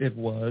perspective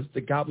was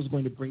that God was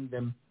going to bring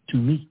them to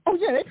me. Oh,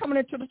 yeah, they're coming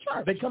into the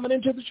church. They're coming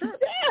into the church.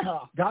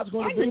 Yeah. God's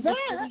going to bring the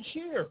city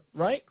here,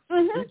 right?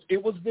 Mm-hmm.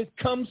 It was this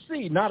come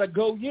see, not a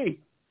go ye.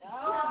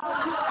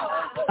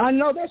 I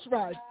know that's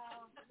right.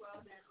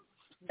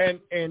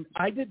 And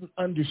I didn't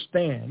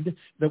understand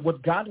that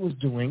what God was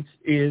doing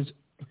is,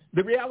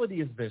 the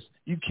reality is this,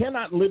 you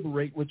cannot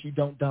liberate what you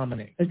don't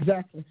dominate.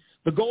 Exactly.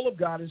 The goal of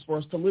God is for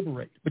us to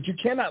liberate, but you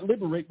cannot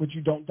liberate what you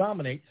don't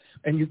dominate,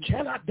 and you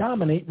cannot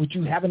dominate what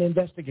you haven't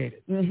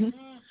investigated. Mm-hmm.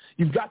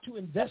 You've got to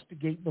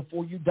investigate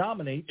before you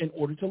dominate in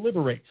order to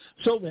liberate.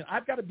 So then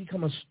I've got to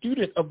become a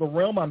student of the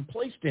realm I'm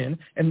placed in,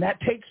 and that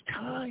takes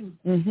time.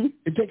 Mm-hmm.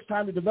 It takes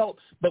time to develop.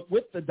 But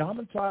with the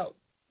domicile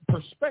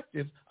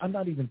perspective, I'm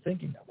not even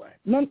thinking that way.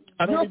 No,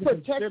 you're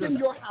protecting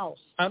your house.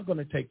 I'm going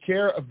to take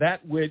care of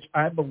that which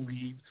I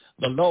believe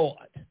the Lord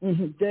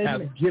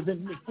has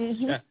given me.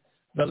 Mm-hmm.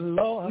 The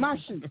Lord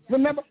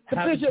remember the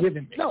has vision.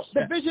 Given me. No,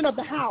 the vision of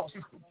the house.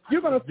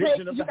 You're going to take.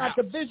 You got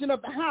the vision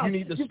of the house. You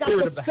need the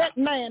spirit of the set house.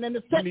 Man and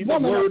the set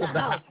woman of the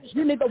house.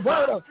 You need the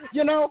word of.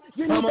 You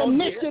need the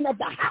mission of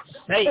the house.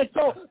 And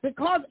so,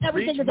 because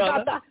everything is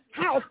about the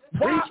house,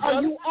 why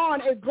are you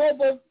on a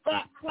global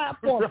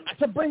platform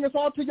to bring us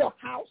all to your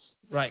house?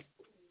 Right.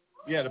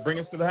 Yeah, to bring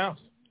us to the house.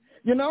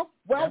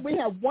 Well, we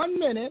have 1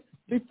 minute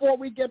before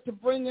we get to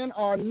bring in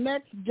our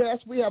next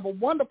guest. We have a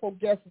wonderful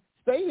guest.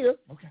 Stay here.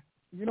 Okay.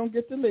 You don't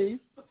get to leave.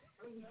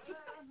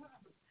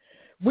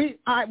 We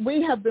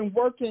have been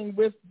working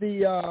with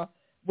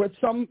with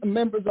some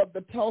members of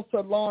the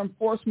Tulsa law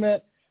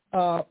enforcement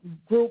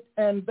group,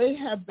 and they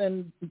have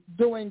been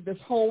doing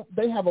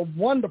they have a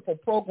wonderful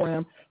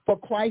program for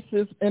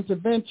crisis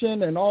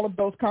intervention and all of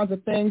those kinds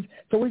of things.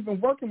 So we've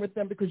been working with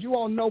them because you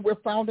all know we're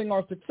founding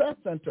our Success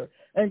Center,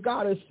 and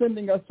God is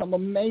sending us some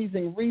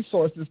amazing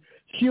resources,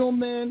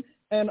 human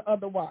and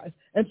otherwise.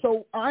 And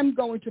so I'm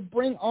going to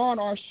bring on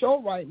our show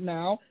right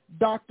now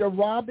Dr.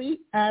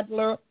 Robbie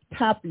Adler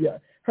Tapia.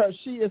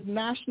 She is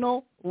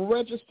National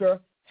Register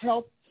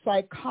Health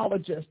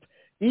Psychologist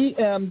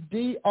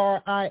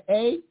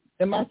EMDRIA.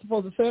 Am I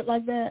supposed to say it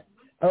like that?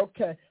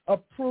 Okay.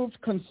 Approved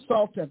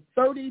consultant,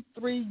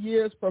 33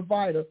 years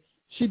provider.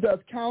 She does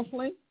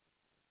counseling,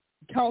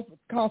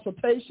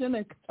 consultation,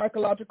 and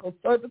psychological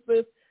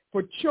services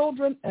for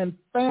children and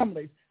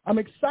families. I'm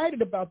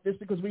excited about this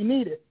because we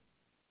need it.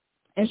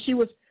 And she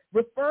was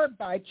referred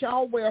by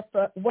child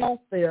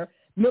welfare,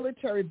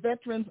 military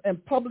veterans,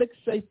 and public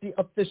safety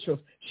officials.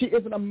 She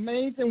is an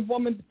amazing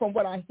woman from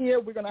what I hear.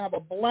 We're going to have a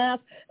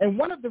blast. And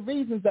one of the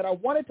reasons that I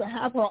wanted to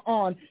have her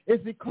on is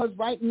because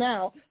right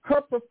now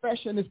her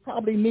profession is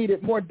probably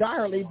needed more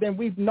direly than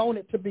we've known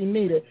it to be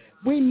needed.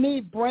 We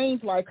need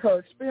brains like her,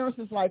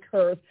 experiences like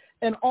hers,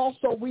 and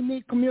also we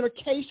need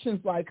communications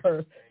like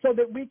hers so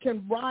that we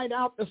can ride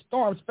out the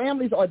storms.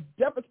 Families are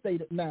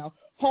devastated now.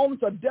 Homes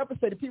are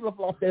devastated. People have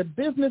lost their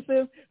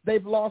businesses.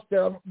 They've lost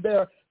their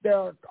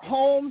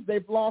homes.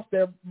 They've lost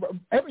their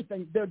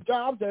everything, their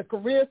jobs, their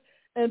careers.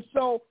 And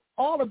so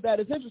all of that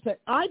is interesting.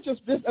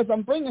 As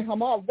I'm bringing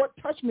him on, what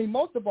touched me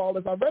most of all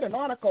is I read an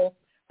article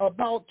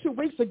about 2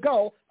 weeks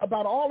ago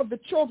about all of the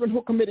children who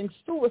are committing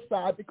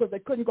suicide because they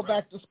couldn't go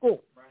back to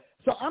school.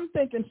 So I'm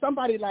thinking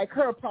somebody like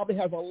her probably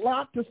has a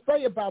lot to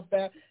say about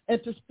that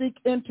and to speak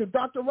into.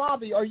 Dr.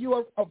 Robbie, are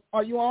you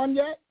on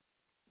yet?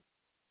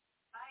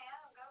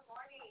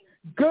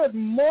 Good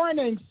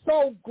morning.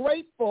 So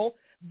grateful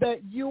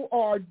that you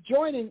are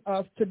joining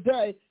us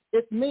today.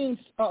 It means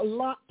a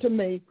lot to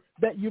me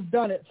that you've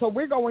done it. So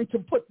we're going to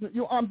put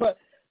you on, but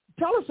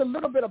tell us a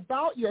little bit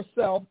about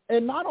yourself.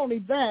 And not only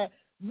that,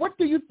 what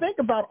do you think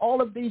about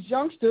all of these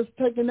youngsters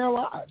taking their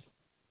lives?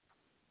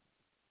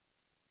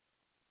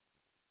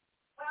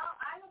 Well,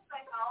 I'm a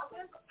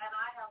psychologist, and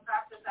I have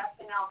practiced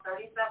actually now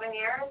 37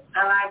 years,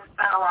 and I've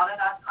spent a lot of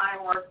that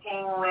time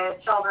working with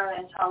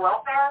children in child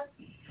welfare,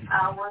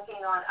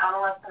 working on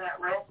adolescent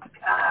at risk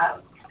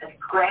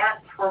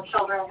grants for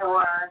children who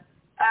are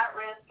at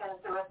risk and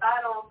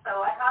suicidal.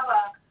 So I have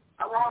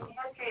a long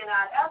history in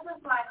that, as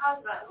is my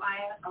husband.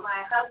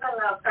 My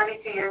husband of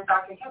 32 years,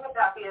 Dr.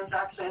 Hubatapi, is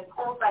actually a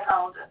school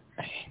psychologist.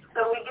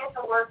 So we get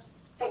to work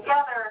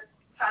together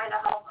trying to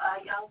help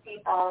young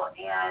people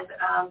and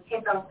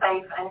keep them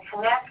safe and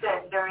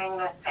connected during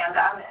this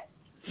pandemic.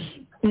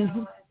 So as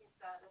you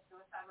said, the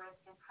suicide risk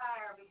is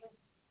higher because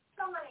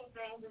so many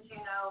things, as you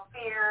know,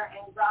 fear,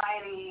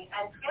 anxiety,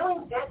 and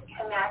feeling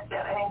disconnected.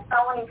 I think so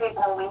many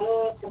people, we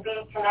need to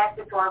be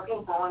connected to our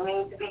people, and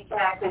we need to be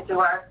connected to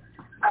our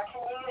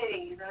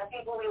communities and the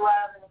people we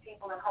love and the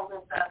people that hold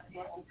us up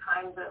in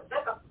times of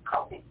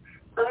difficulty.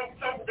 So these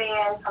kids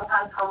being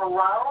sometimes home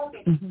alone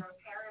because their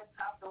parents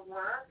have to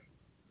work,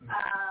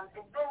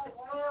 it's been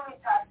really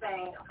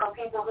taxing for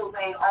people who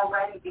may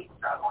already be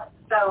struggling.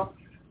 So,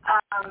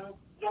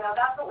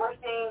 that's what we're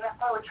seeing. That's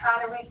why we're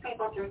trying to reach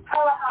people through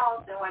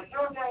telehealth, and what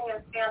you're doing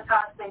is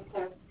fantastic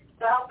to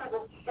help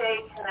people stay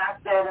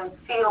connected and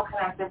feel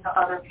connected to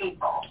other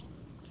people.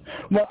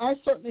 Well, I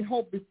certainly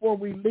hope before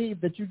we leave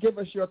that you give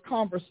us your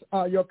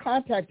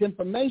contact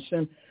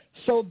information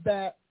so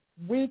that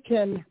we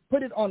can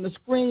put it on the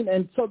screen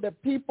and so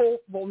that people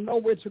will know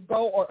where to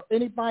go, or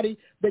anybody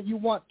that you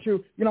want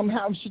to,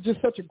 she's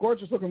just such a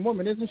gorgeous looking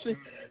woman, isn't she?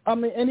 I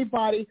mean,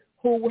 anybody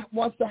who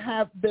wants to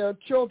have their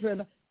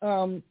children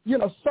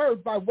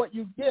served by what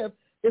you give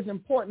is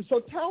important. So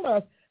tell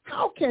us,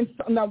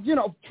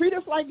 treat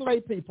us like lay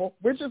people.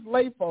 We're just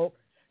lay folk.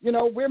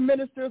 We're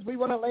ministers. We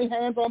want to lay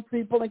hands on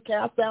people and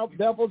cast out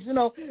devils.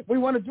 We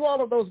want to do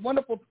all of those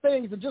wonderful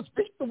things and just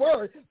speak the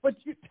word.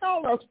 But you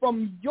tell us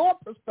from your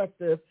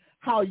perspective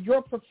how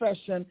your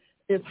profession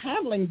is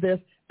handling this,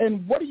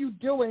 and what are you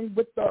doing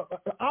with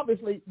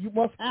obviously you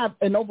must have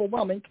an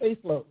overwhelming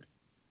caseload.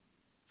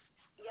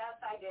 Yes,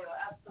 I do.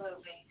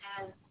 Absolutely.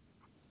 And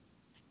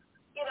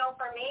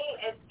for me,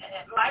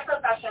 my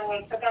profession,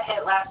 we took a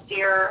hit last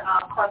year.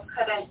 Of course,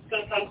 couldn't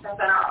see patients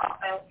in our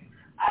office.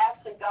 I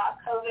actually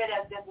got COVID,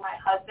 as did my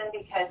husband,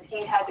 because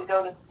he had to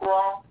go to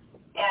school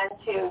and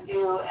to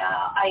do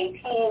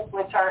IEPs,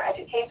 which are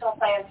educational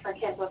plans for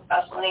kids with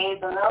special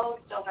needs, and those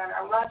children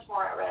are much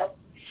more at risk.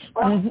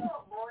 We're also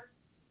a border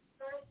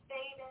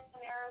state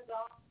in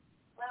Arizona,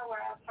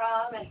 where I'm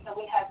from, and so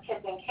we have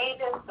kids in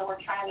cages, so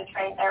we're trying to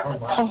train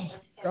therapists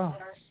kids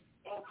that are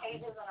in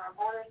cages in our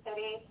border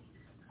cities.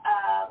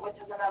 Which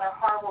is another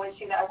horrible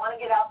issue that I want to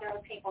get out there to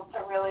people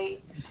to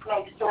really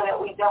make sure that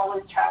we don't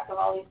lose track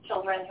of all these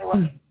children who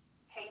are in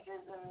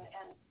cages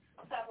and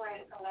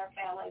separated from their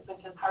families, which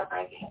is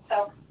heartbreaking.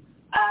 So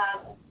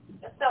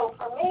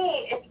for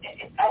me,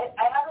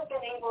 I haven't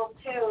been able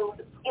to,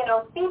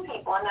 see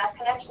people, and that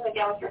connection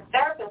again with your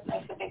therapist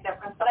makes a big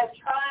difference. But I've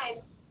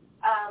tried,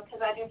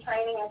 because I do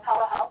training in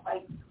telehealth,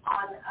 like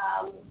on,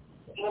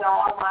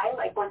 online,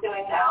 like we're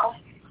doing now,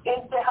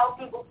 is to help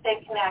people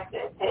stay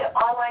connected to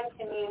online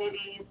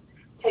communities,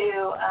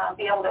 to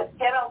be able to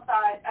get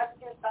outside,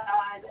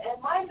 exercise.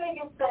 And my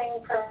biggest thing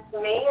for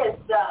me is,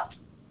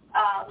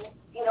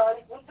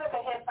 we took a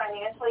hit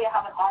financially. I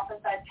have an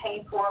office I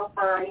paid for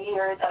a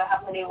year that I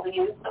haven't been able to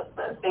use. So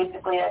it's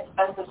basically an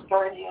expensive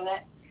storage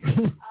unit.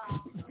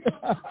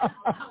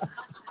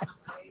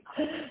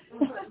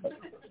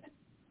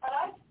 But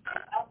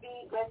I'll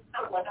be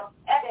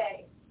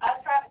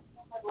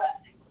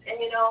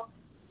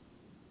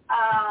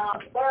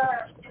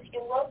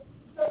it looks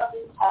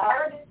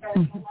hard. There's a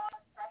lot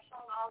of pressure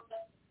on all of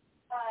this,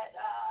 but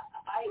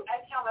I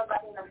count my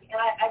blessings every day.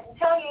 And I can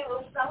tell you it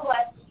was some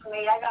blessings for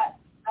me. I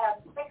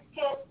have 6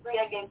 kids, 3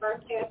 I gave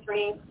birth to,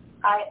 3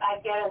 I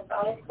get as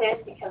bonus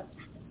kids because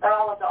they're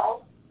all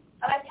adults.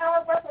 And I count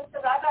my blessings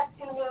because I got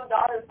 2 new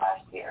daughters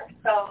last year.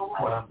 So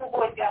my 2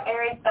 boys got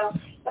married. So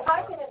if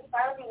I can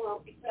inspire people,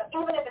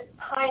 even if it's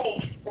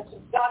tiny, that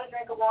you've got a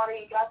drink of water,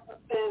 you got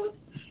some food,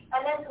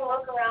 and then to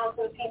look around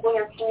to the people in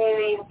your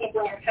community, the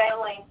people in your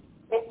family,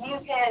 if you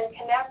can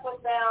connect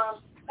with them,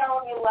 tell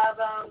them you love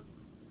them,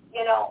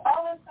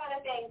 all those kind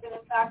of things. And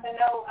in fact, I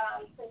know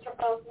since you're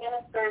both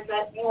ministers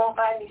that you won't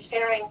mind me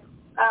sharing,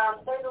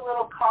 there's a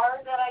little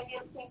card that I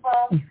give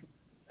people,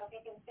 so if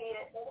you can see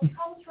it. And it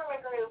comes from a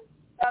group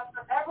that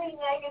for every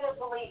negative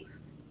belief,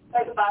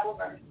 there's a Bible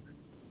verse.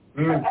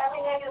 For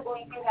every negative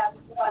belief you have,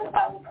 you find a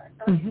Bible verse.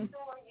 So you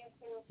or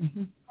YouTube,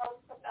 post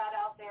put that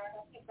out there.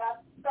 And I think that's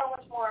so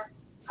much more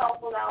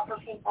helpful now for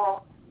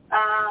people.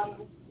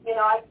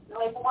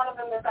 Like one of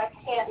them is I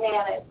can't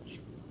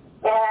manage.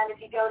 And if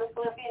you go to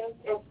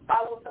Philippians, it's I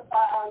will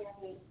supply all your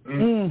needs.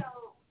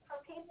 So for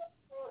people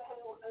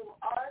who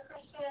are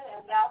Christian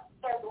and that's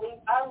their belief,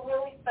 I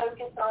really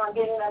focus on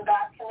getting them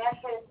back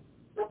connected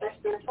with their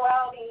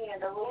spirituality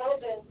and their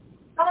religion.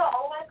 Not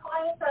all my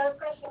clients are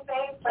Christian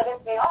faith, but if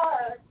they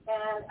are,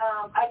 and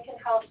I can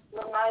help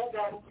remind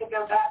them to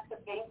go back to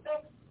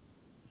basics.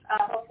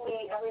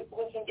 Hopefully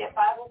we can get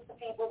Bibles to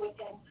people. We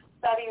can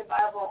study the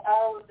Bible,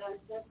 all of those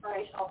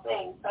inspirational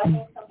things. So I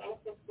think some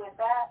basics with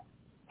that.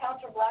 Count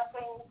your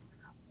blessings.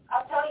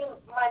 I'll tell you,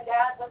 my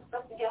dad was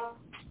supposed to get on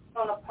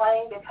a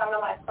plane to come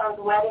to my son's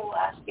wedding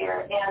last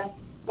year, and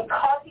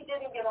because he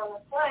didn't get on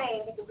the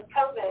plane because of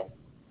COVID,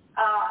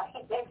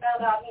 they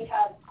found out he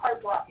had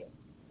heart blockage.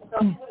 And so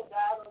he would have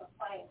died on the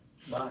plane.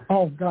 Wow.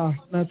 Oh, gosh,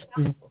 that's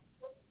beautiful.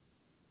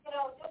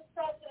 Just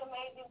such an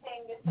amazing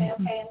thing to say,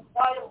 okay, in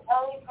spite of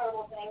all these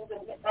horrible things,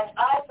 and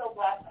I feel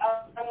blessed.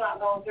 I'm not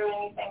going through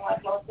anything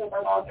like most people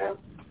are going through,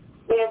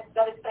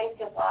 that it saved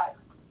his life.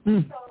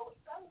 So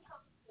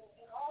sometimes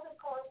in all this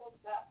horrible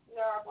stuff,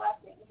 there are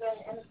blessings,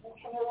 and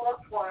can you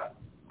look for them?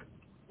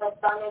 The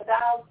sun is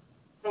out.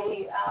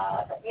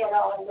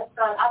 And the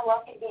sun, I'm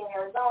lucky to be in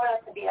Arizona,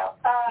 to be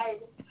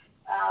outside.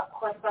 Of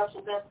course, social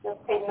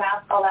distancing,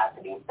 masks, all that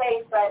to be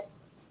safe, but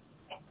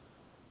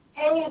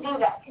can you do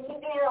that? Can you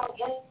do your own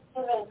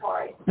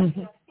inventory? Fear,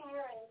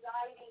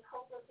 anxiety,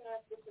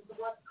 hopelessness, this is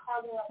what's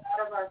causing us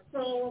out of our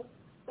teens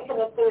because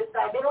of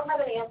suicide. They don't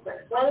have an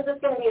answer. When is this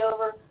going to be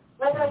over?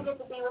 When do I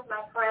get to be with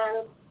my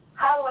friends?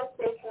 How do I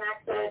stay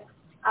connected?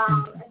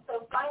 And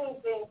so finding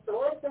things to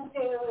listen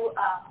to,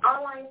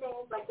 online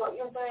things like what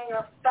you're doing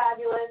are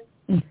fabulous.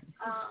 And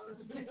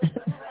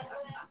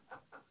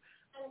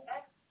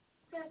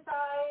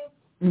exercise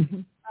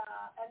and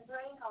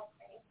brain health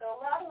training. So a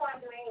lot of what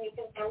I'm doing, and you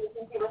can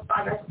see with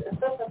Finders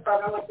Assistance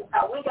Program, which is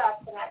how we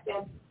got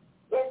connected,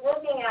 is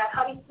looking at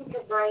how do you keep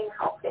your brain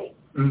healthy.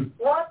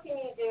 What can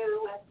you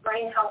do with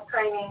brain health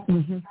training?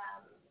 There's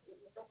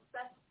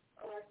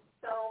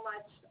so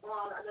much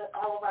on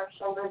all of our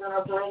shoulders, and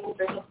our brains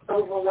are just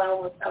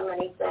overwhelmed with so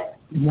many things.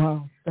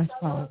 Wow, that's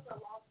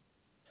powerful.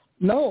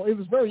 No, it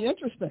was very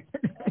interesting.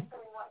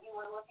 What you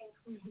were looking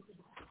for.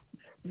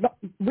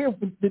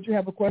 Did you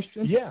have a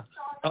question? Yeah.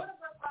 Sorry,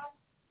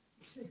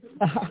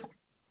 I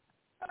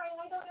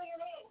don't know your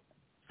name.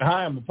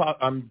 Hi, I'm Paula.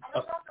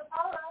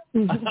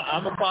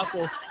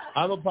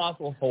 I'm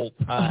Apostle Holt.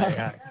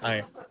 Hi.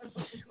 I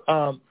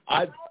was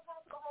like,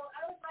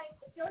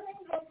 your name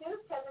is Jesus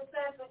because it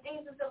says the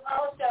Jesus and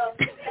Paula show.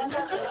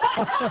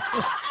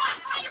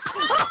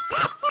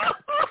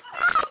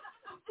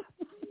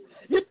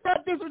 You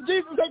thought this was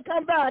Jesus, they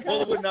come back.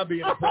 Well, it would not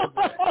be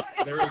inappropriate.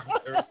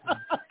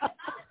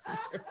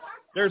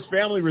 There's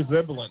family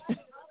resemblance. You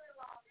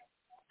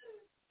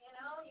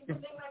can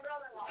be my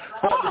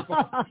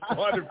brother-in-law.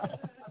 Wonderful.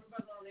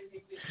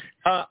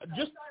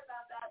 Just Sorry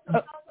about that.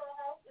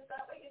 Is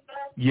that what you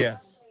said? yes.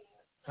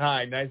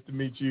 Hi, nice to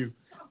meet you.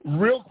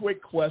 Real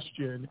quick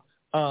question,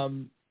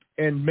 and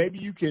maybe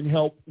you can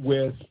help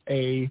with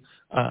a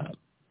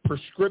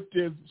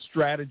prescriptive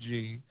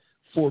strategy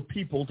for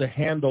people to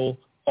handle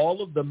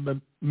all of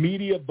the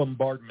media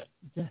bombardment.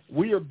 Yes.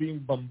 We are being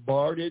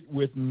bombarded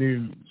with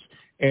news,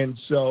 and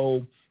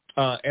so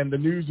and the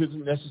news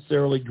isn't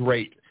necessarily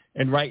great.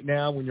 And right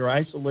now, when you're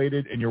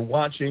isolated and you're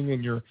watching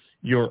and you're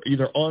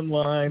either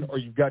online or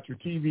you've got your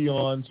TV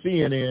on,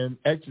 CNN,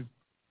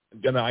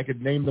 I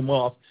could name them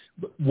off.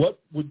 But what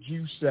would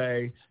you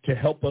say to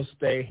help us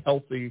stay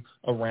healthy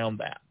around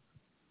that?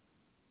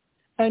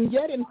 And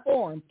yet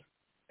informed.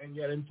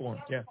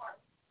 Yeah.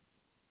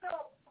 So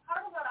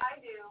part of what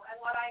I do and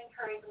what I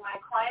encourage my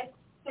clients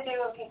to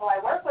do and people I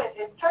work with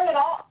is turn it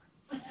off.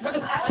 I want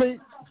my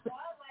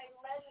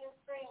leisure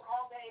stream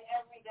all day,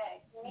 every day.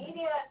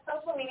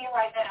 Social media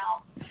right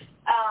now,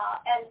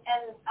 and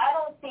I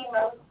don't see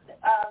most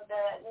of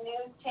the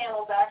news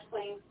channels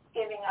actually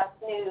giving us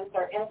news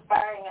or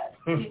inspiring us.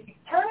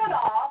 Turn it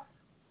off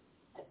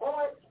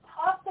or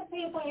talk to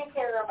people you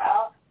care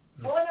about.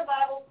 Join a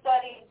Bible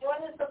study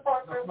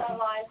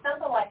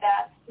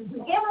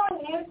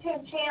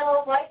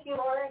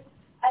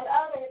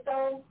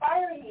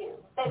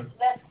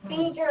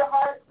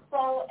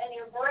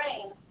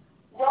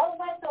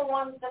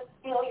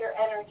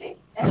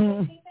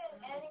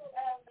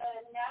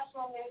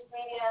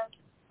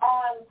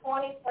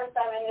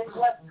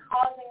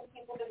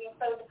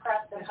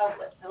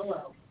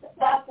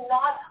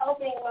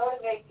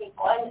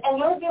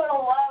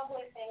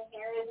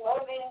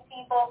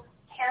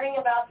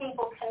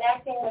people,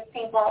 connecting with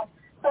people.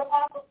 So,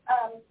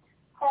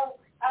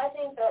 I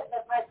think that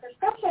my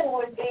prescription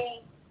would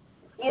be,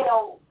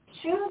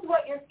 choose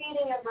what you're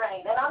feeding your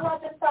brain. And I'm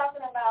not just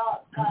talking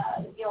about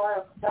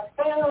the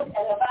food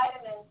and the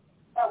vitamins,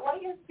 but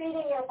what you're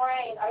feeding your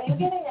brain. Are you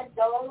getting a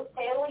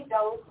daily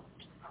dose,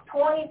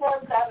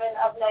 24/7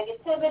 of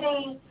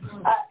negativity?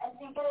 And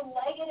so you get a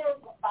negative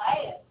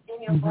bias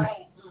in your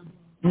brain.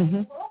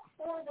 Look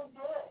for the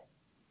good.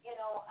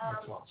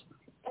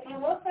 If you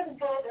look for the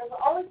good, there's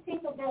always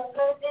people doing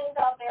good things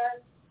out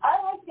there. I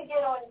like to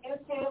get on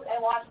YouTube and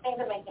watch things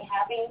that make me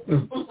happy.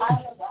 I'm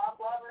a dog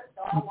lover,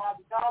 so I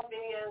watch dog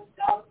videos,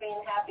 dogs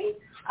being happy.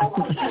 I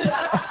watch I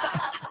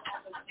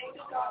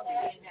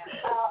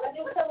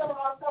think some of the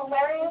most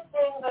hilarious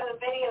things are the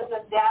videos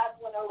of dads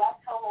when they're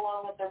left home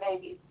alone with their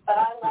babies. But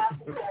I laugh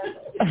at their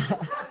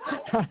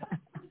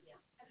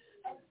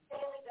and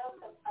daily dose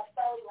of a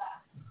belly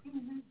laugh.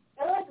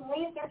 There is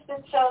research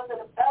that shows that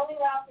a belly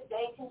laugh a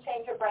day can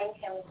change your brain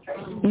chemistry.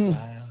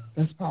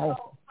 That's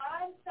powerful. So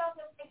find stuff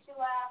that makes you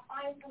laugh.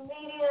 Find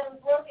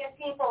comedians. Look at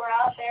people who are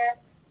out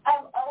there.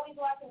 I'm always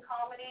watching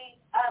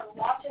comedy. I'm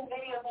watching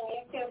videos on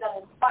YouTube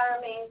that inspire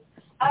me.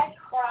 I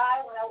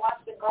cry when I watch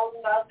the Golden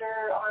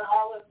Buzzer on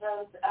all of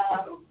those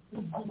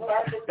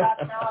America's Got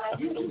Talent. I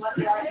see what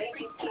they are,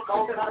 ABC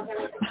Golden Buzzer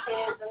with the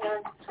kids, and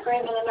they're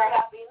screaming and they're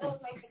happy. And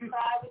those make me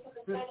cry because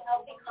it's good,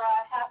 healthy cry,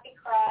 happy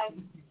cry.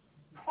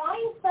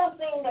 Find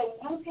something that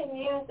you can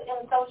use in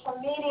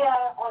social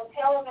media, on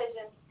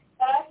television,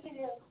 that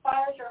actually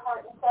inspires your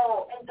heart and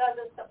soul and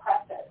doesn't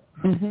suppress it.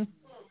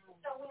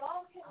 So we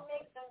all can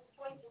make those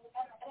choices,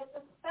 and it's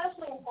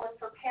especially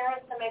important for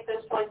parents to make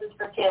those choices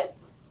for kids.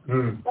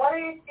 What are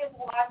your kids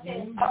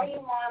watching? Are you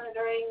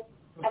monitoring,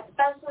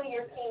 especially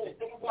your teens?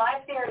 Because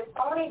my fear is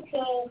so many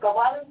teens go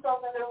by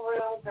themselves in their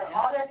rooms, they're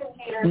on their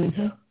computers.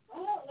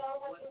 We don't know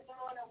what they're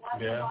doing or what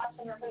they're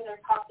watching or who they're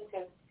talking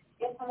to.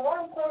 It's more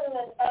important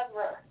than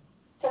ever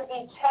to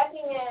be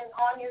checking in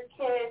on your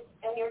kids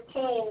and your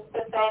teens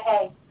to say,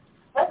 hey,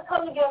 let's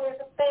come together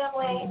as a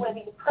family, whether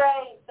you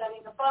pray, you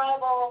study the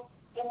Bible,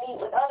 you meet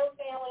with other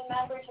family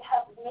members, you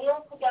have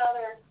meals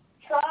together.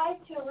 Try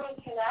to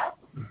reconnect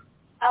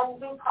and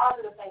do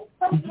positive things.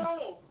 Play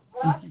games,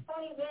 watch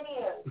funny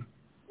videos.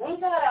 We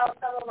got out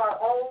some of our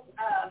old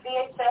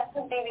VHS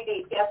and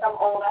DVDs. Yes, I'm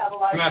old. I have a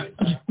lot of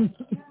these.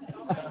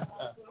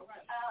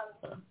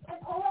 And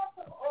pull out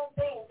some old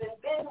things and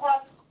binge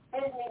watch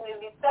Disney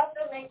movies, stuff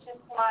that makes you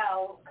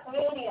smile,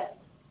 comedians.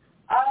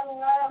 I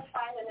love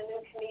finding a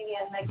new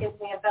comedian that gives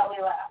me a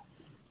belly laugh.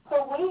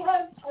 So we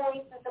have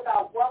choices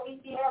about what we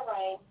feed our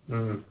brain,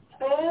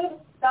 food,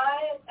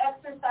 diet,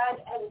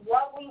 exercise, and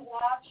what we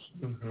watch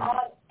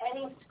on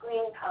any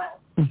screen time.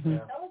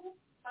 Those are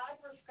my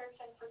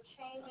prescription for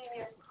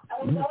changing and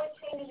we know it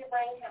changes your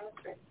brain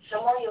chemistry. The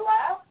more you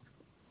laugh,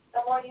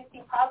 the more you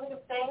see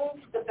positive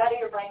things, the better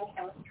your brain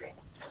chemistry.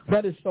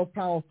 That is so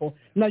powerful.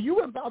 Now, you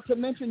were about to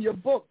mention your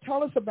book.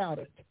 Tell us about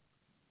it.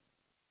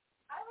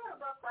 I wrote a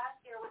book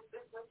last year, which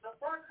was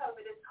before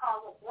COVID. It's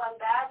called One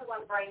Bag,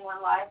 One Brain,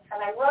 One Life.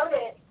 And I wrote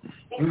it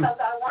because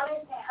I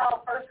wanted to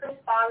help first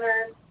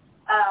responders,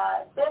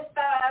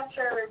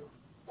 dispatchers,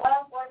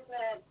 law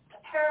enforcement,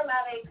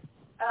 paramedics,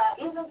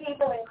 even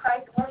people in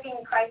crisis, working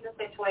in crisis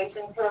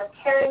situations who are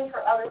caring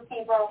for other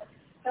people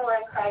who are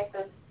in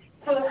crisis,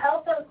 to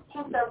help them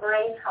keep their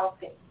brain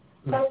healthy.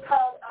 So it's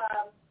called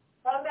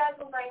One Bag,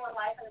 One Brain, One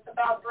Life, and it's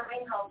about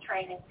brain health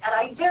training. And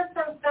I just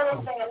am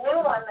finishing a new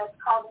one that's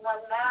called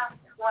One Mask,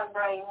 One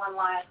Brain, One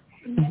Life.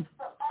 It's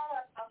for all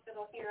our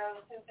hospital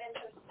heroes who've been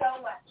through so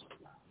much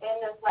in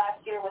this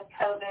last year with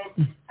COVID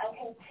and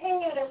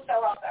continue to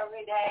show up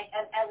every day.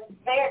 And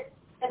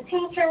the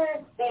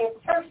teachers, the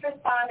first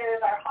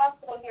responders, our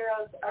hospital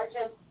heroes are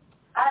just,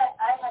 I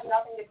have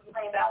nothing to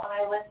complain about when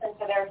I listen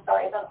to their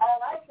stories. And all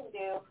I can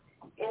do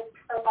is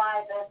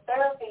provide the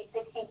therapy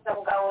to keep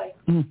them going.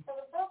 So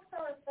the books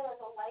are for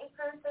the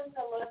layperson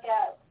to look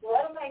at,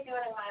 what am I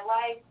doing in my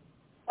life?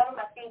 What am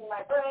I feeding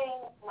my brain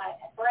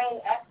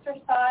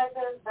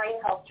exercises,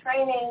 brain health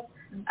training?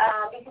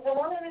 Because I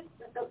wanted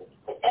to,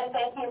 and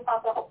thank you,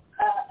 Papa,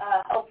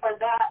 Hope, for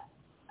that,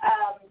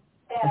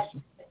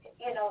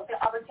 the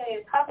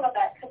opportunity to talk about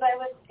that, because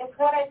it's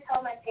what I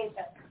tell my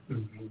patients.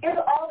 Here's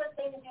all the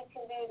things you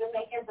can do to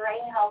make your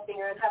brain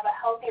healthier and have a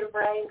healthier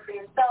brain for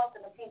yourself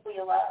and the people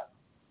you love.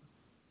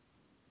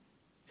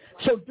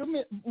 So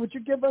would you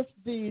give us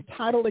the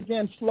title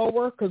again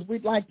slower? Because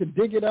we'd like to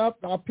dig it up.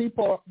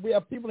 We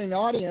have people in the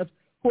audience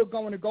who are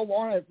going to go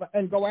on it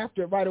and go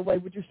after it right away.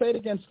 Would you say it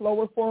again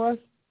slower for us?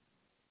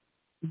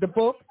 The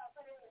book?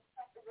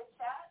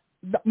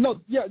 No,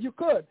 yeah, you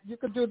could. You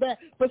could do that.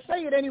 But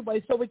say it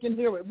anyway so we can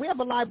hear it. We have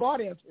a live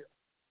audience here.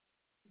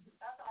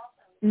 That's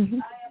awesome.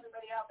 Hi,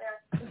 everybody out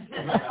there.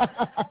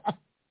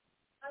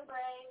 One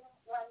brain,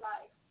 one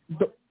life.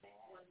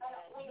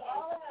 We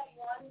all have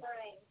one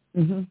brain.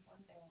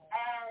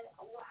 And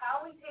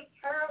how we take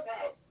care of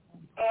it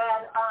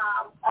and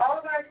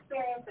all of our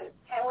experiences.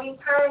 Can we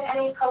turn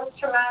any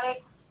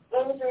post-traumatic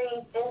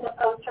injuries into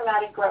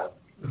post-traumatic growth?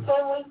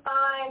 Can we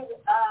find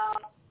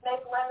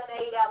make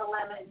lemonade out of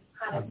lemon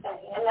kind of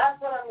thing? And that's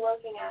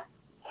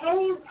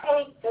can you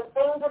take the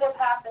things that have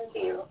happened to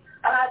you,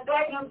 and I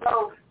bet you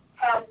both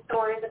have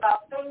stories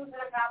about things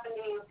that have happened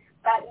to you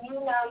that you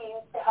now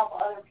use to help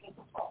other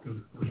people.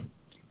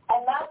 And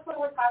that's what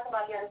we're talking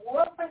about here.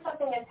 Look for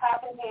something that's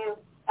happened to you,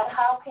 and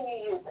how can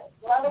you use it?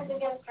 Mothers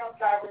Against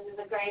Drunk Drivers is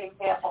a great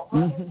example.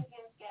 Mothers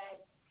Against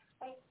Gangs.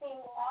 We've seen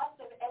lots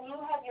of, and you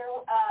have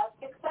your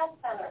success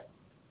centers.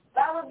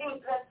 That's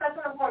such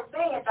an important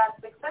thing at that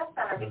success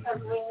center,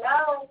 because we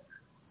know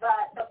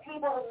that the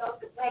people who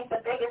make the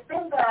biggest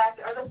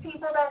impact are the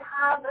people that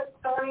have the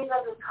stories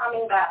of it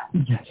coming back.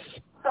 Yes.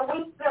 So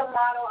we still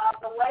model out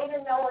the way to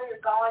know where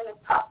you're going is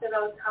talk to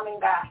those coming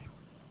back.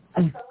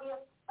 And so we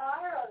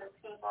inspire other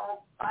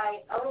people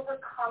by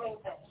overcoming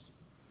things.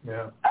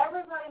 Yeah.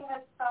 Everybody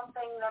has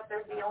something that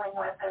they're dealing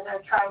with and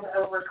they're trying to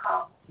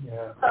overcome.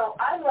 Yeah. So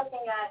I'm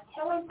looking at,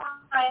 can we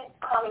find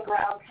common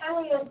ground? Can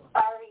we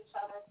inspire each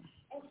other?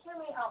 And can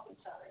we help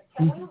each other?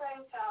 Can we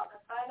reach out and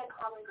find a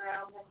common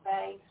ground and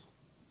say,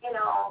 you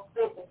know,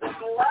 if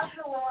you love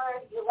the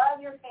Lord, you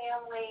love your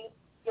family,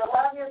 you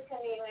love your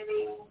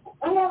community,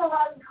 we have a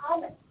lot in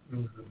common.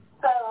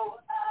 So,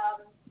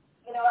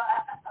 you know,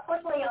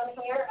 unfortunately I'm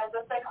here as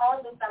a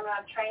psychologist. I'm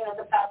not trained as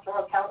a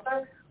pastoral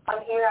counselor.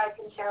 I'm here, I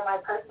can share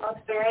my personal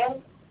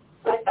experience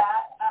with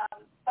that.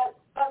 But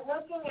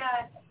looking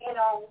at, you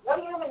know, what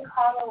do you have in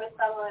common with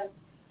someone?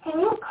 Can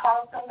you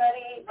call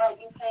somebody that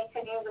you think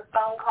could use a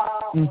phone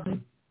call?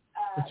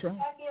 That's right.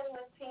 Check in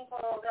with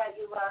people that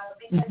you love,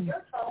 because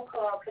your phone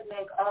call could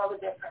make all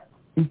the difference.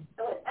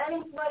 So with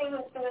anybody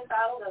who's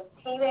suicidal, those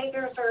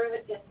teenagers or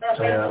that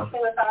may be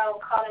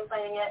suicidal,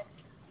 contemplating it,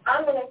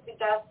 I'm going to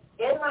suggest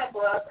in my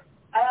book,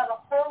 I have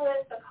a whole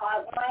list of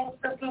hotlines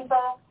for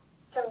people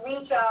to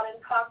reach out and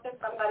talk to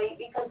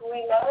somebody, because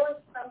we know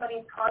if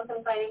somebody's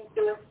contemplating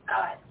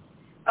suicide,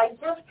 by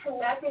just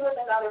connecting with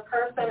another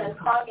person and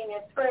talking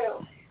it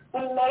through,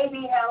 we may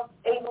be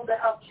able to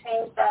help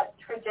change that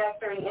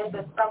trajectory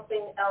into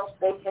something else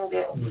they can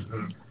do.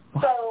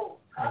 So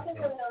talking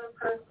to another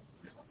person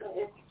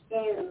is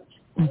huge.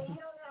 And you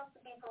don't have to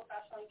be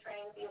professionally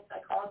trained to be a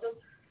psychologist.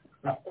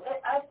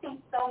 I see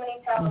so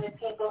many talented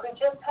people who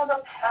just have a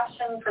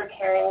passion for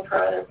caring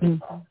for other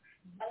people,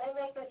 and they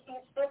make a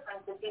huge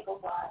difference in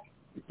people's lives.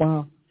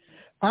 Wow.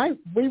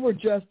 We were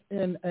just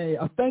in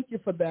a thank you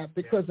for that,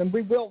 because and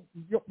we'll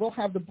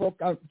have the book.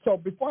 So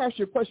before I ask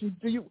you a question,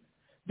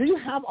 do you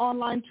have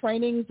online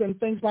trainings and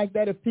things like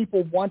that if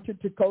people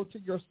wanted to go to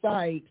your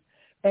site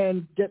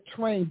and get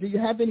trained? Do you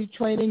have any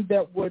training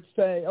that would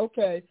say,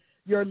 okay,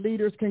 your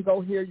leaders can go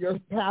here, your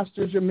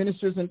pastors, your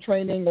ministers in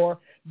training, or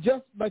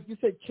just like you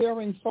said,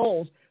 caring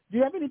souls? Do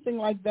you have anything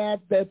like that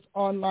that's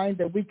online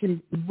that we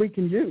can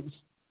use?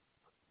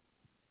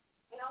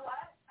 You know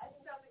what? I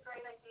think that's a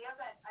great idea,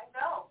 but I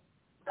don't.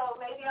 So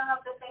maybe I'll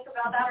have to think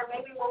about that, or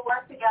maybe we'll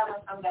work together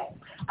someday.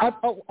 I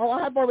have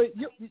already.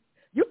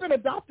 You've been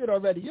adopted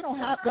already. You don't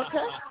have.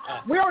 Okay,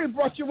 we already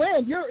brought you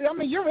in. You're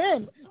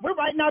in. We're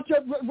writing out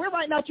your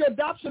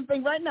adoption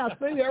thing right now.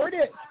 See, there it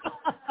is.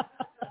 I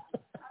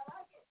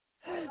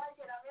like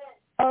it. I'm in.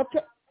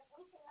 Okay. If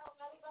we can help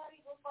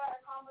anybody just by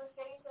our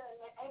conversation,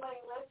 and anybody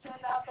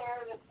listening out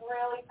there that's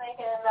really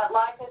thinking that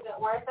life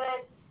isn't worth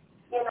it,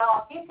 you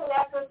know, if you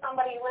connect with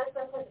somebody,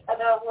 listen to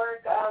the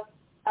work of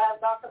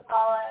Dr.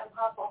 Paula and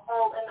Apostle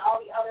Holt and all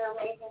the other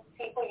amazing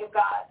people you've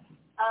got,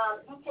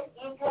 you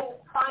can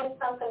find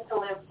something to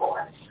live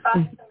for,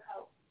 find some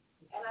hope.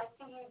 And I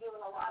see you doing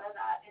a lot of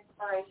that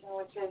inspiration,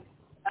 which is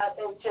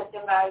just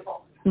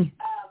invaluable.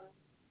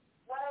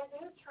 What I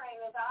do train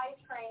is I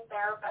train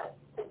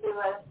therapists to do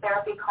a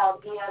therapy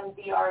called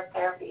EMDR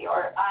therapy,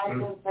 or I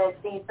use the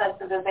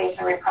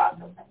desensitization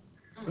reprocessing.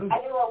 I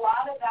do a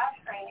lot of that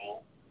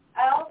training.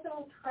 I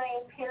also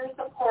train peer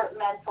support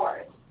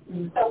mentors.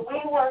 So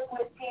we work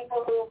with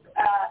people who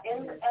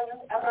in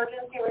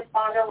emergency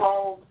responder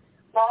roles,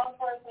 law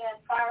enforcement,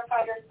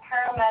 firefighters,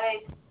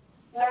 paramedics,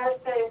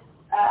 nurses,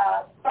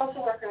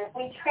 social workers.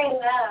 We train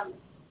them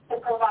to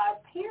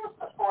provide peer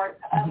support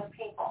to other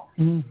people.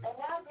 And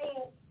that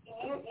means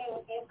you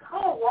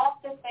kind of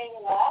walk the same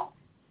walk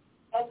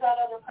as that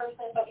other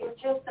person, but you're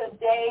just a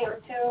day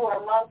or two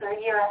or a month or a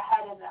year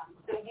ahead of them.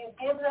 So you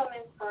give them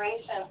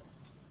inspiration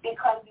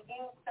because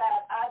you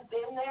said, I've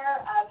been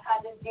there, I've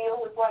had to deal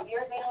with what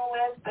you're dealing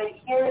with, but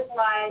here's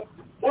my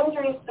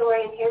injury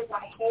story and here's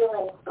my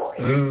healing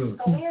story.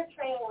 So we are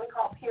training what we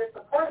call peer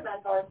support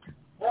mentors.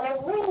 And I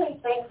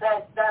really think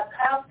that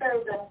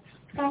pastors and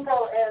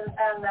people in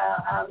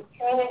the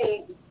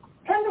community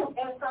tend to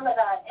do some of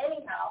that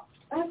anyhow.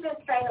 We've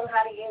just trained them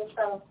how to use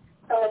some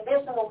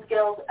additional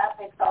skills,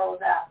 ethics, all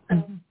of that. So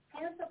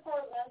peer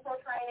support,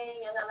 mentor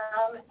training, and then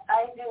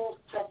I do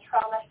the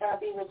trauma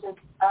therapy, which is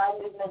eye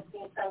movement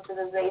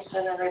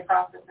desensitization and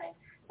reprocessing,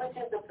 which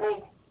is a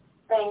big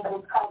thing, but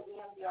it's called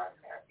EMDR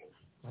therapy.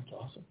 That's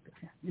awesome.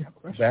 Yeah,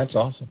 that's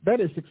awesome.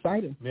 That is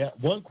exciting. Yeah.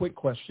 One quick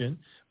question.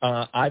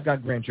 I've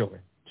got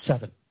grandchildren,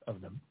 7 of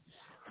them.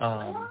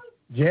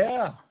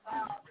 Yeah.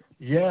 Wow.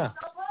 Yeah.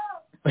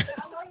 So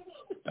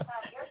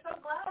you're so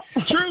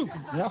glad. True.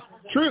 Yeah.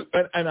 True.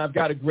 And I've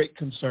got a great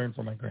concern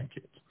for my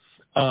grandkids.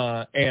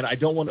 and I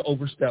don't want to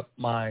overstep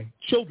my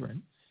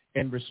children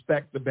and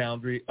respect the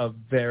boundary of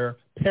their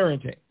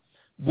parenting.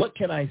 What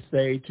can I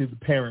say to the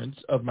parents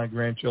of my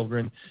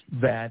grandchildren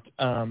that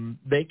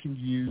they can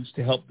use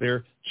to help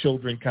their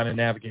children kind of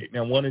navigate?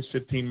 Now, one is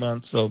 15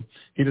 months, so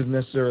he doesn't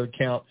necessarily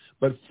count,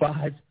 but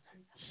 5,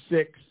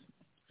 6,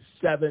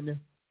 7,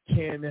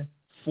 10,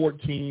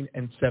 14,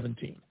 and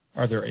 17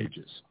 are their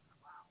ages.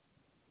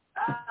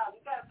 You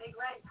got a big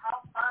range.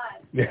 How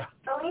fun. Yeah.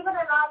 Believe it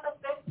or not, the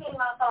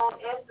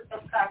 15-month-old is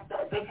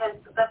affected because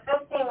the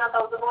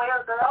 15-month-old, the boy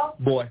or girl?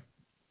 Boy.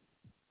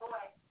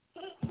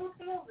 He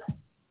feels it.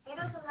 He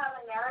doesn't have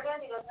a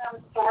narrative. He doesn't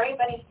have a story,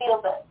 but he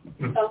feels it.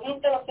 So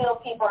he's going to feel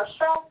if people are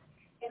stressed.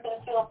 He's going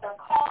to feel if they're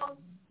calm.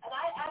 And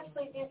I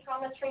actually do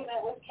trauma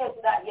treatment with kids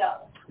that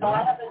young. So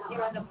I have a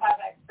 0 to 5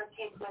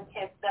 expertise with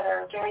kids that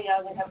are very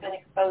young and have been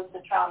exposed to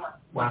trauma.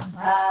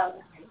 Wow.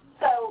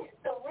 So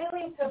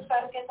really to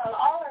focus on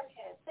all our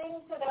kids, sing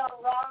to them,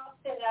 rock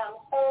to them,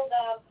 hold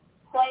them,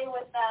 play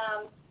with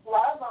them,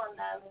 love on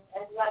them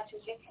as much as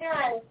you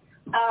can.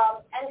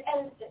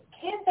 And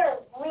kids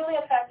are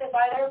really affected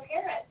by their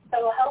parents.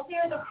 So the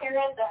healthier the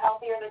parent, the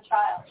healthier the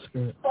child.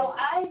 So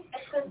I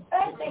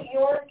suspect that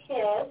your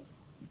kids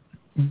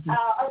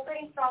are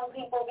pretty strong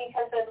people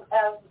because of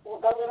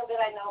the little bit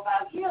I know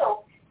about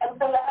you. And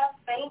so to have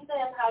faith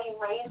in how you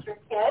raise your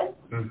kids,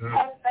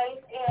 have faith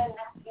in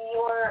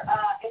your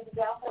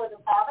example as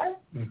a father.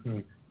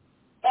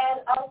 And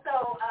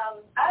also,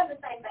 I have the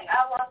same thing.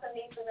 I have lots of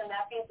nieces and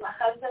nephews. My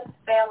husband's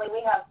family,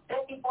 we have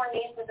 54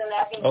 nieces and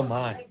nephews. Oh,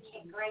 my.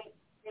 Great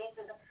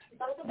nieces.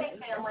 So it's a big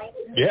family.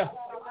 Yeah.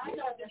 So my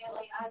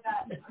family, I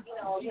got,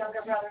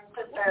 younger brother and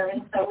sister,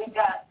 and so we've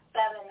got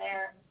 7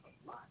 there.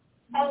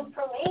 And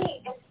for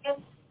me, it's just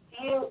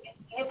you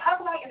talk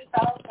about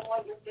yourself and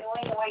what you're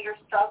doing and what you're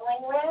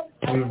struggling with,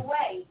 and you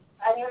wait,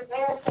 and you're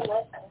there to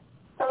listen.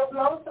 So the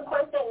most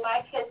important thing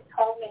my kids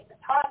taught me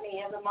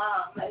as a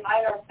mom, and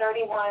mine are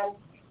 31,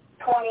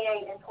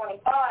 28, and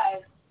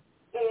 25,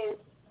 is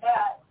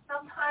that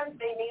sometimes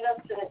they need us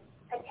to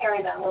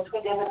carry them, which we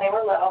did when they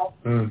were little.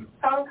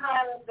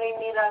 Sometimes they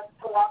need us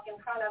to walk in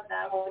front of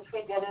them, which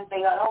we did as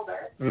they got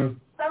older.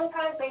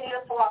 Sometimes they need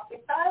us to walk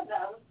beside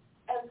them,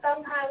 and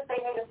sometimes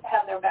they need us to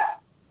have their back.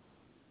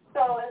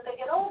 So as they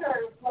get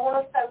older,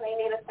 more so they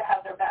need us to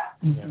have their back.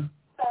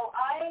 So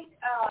I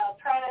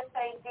try to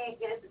say,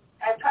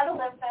 I try to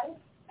listen,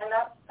 and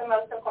that's the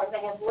most important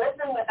thing, is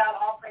listen without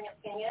offering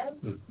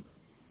opinions,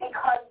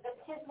 because the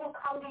kids will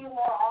come to you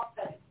more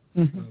often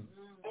if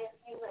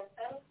you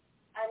listen,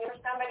 and you're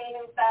somebody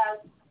who says,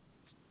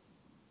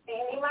 do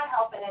you need my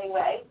help in any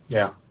way?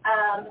 Yeah.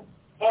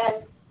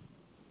 And,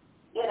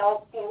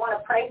 do you want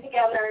to pray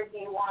together? Do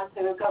you want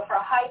to go for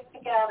a hike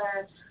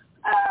together?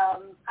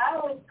 I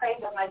always prayed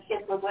that my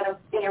kids would want to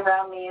be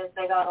around me as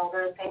they got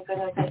older, and thank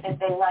goodness I think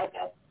they like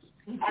it.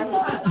 And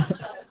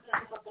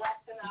we're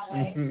blessed in that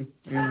way.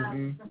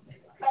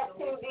 But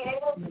to be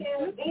able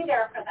to be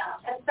there for them.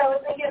 And so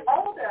as they get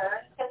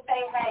older, to say,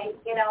 hey,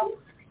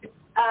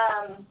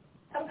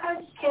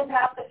 sometimes kids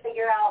have to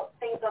figure out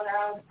things on their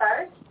own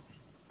first,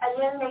 and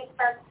then they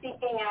start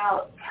seeking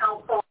out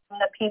counsel from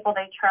the people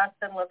they trust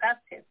and look up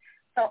to.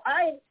 So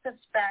I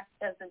suspect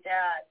as a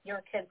dad,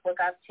 your kids look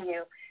up to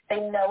you. They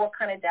know what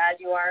kind of dad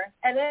you are.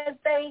 And as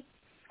they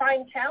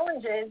find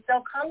challenges,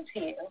 they'll come to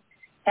you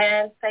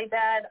and say,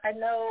 Dad, I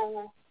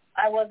know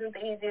I wasn't the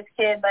easiest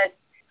kid, but,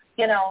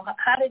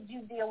 how did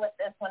you deal with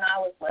this when I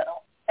was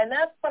little? And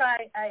that's what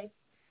I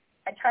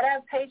try to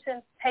have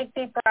patience, take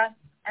deep breaths,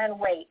 and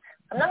wait.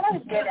 I'm not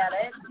always good at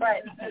it,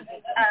 but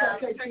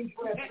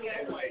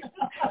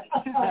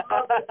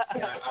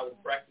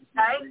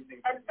right?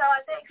 And so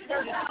I think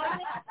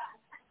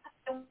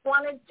you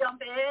want to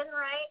jump in,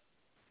 right?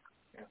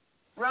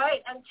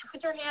 Right, and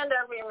put your hand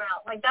over your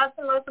mouth. Like, that's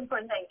the most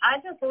important thing. I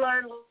just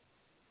learned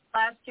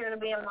last year to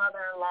be a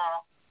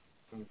mother-in-law.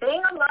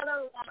 Being a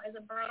mother-in-law is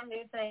a brand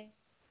new thing.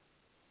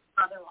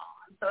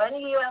 Mother-in-law. So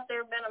any of you out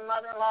there have been a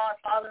mother-in-law or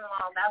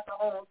father-in-law, that's the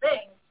whole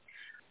thing.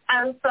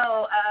 And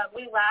so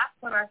we laughed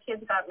when our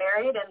kids got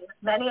married, and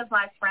many of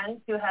my friends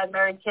who had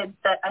married kids,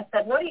 I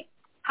said,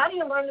 how do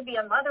you learn to be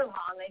a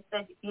mother-in-law? And they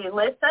said, you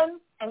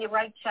listen and you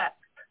write checks.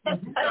 I'm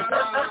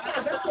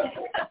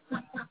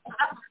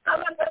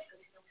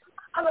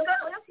a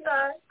good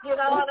listener, and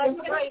I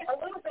can write a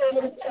little bit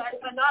of checks,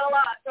 but not a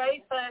lot,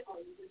 right? But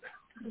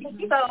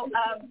so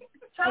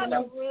trying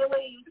to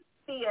really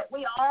see it.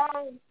 We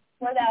all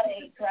were that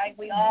age, right?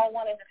 We all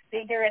wanted to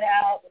figure it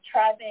out,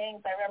 try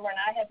things. I remember when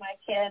I had my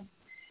kids,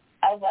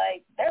 I was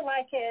like, they're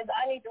my kids.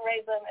 I need to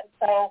raise them. And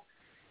so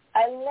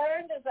I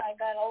learned as I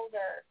got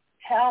older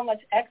how much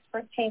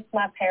expertise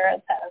my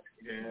parents have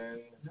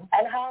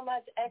and how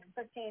much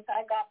expertise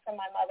I got from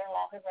my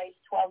mother-in-law who raised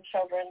 12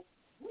 children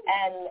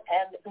and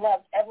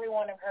loved every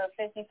one of her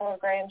 54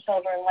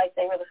 grandchildren like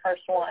they were the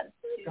first one.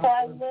 So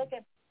I look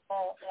at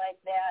people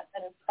like that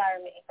inspire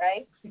me,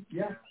 right?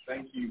 Yeah.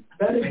 Thank you.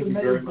 Thank you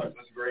very much.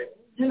 That's great.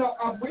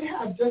 We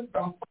have just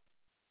about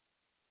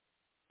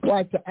I'd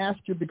like to ask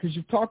you, because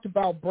you've talked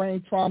about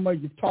brain trauma,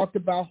 you've talked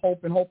about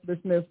hope and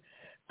hopelessness.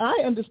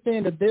 I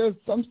understand that there's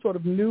some sort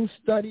of new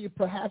study,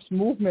 perhaps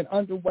movement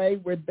underway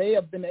where they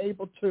have been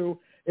able to,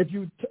 if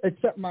you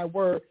accept my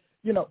word,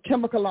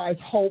 chemicalize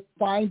hope,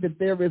 find that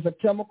there is a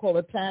chemical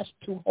attached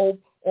to hope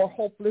or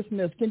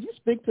hopelessness. Can you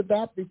speak to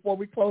that before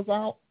we close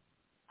out?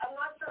 I'm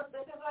not sure if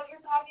this is what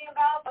you're talking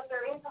about, but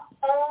there is a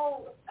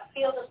whole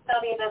field of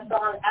study that's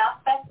on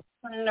aspects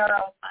of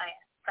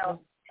neuroscience. So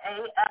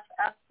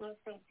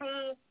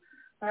AFFCT,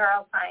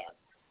 neuroscience,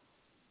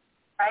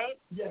 right?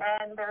 Yes.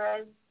 And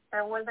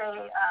there was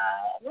a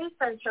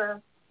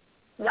researcher,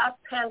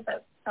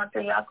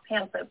 Dr.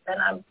 Yakspantis,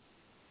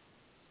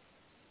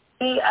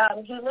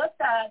 and he looked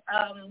at,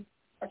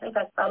 I think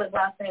I spelled his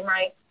last name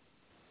right.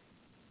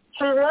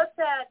 He looked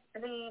at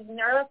the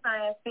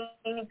neuroscience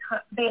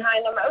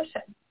behind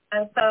emotion,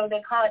 and so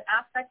they call it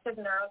affective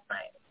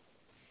neuroscience.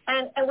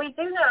 And we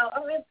do know,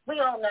 we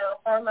all know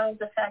hormones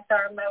affect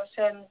our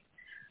emotions,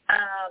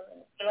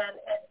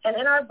 and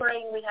in our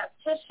brain we have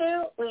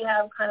tissue, we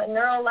have kind of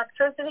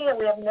neuroelectricity, and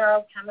we have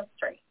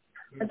neurochemistry.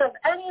 And so if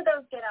any of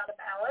those get out of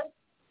balance,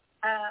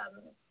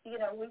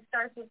 we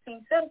start to see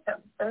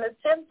symptoms. And the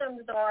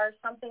symptoms are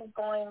something's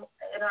going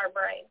in our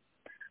brain.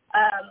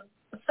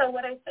 So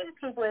what I say to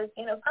people is,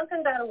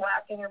 something's out of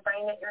whack in your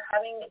brain that you're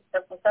having these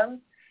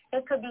symptoms.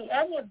 It could be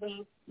any of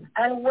these.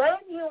 And when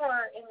you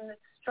are in the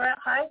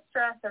high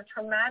stress or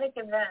traumatic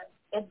event,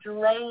 it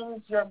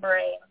drains your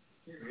brain.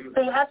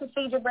 So you have to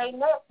feed your brain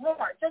more.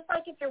 Just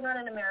like if you're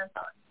running a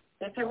marathon.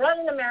 If you're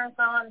running a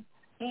marathon,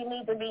 you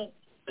need to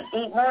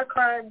eat more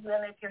carbs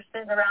than if you're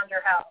sitting around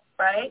your house,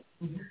 right?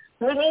 Mm-hmm.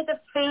 We need to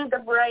feed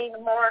the brain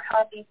more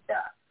healthy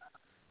stuff.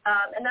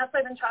 And that's what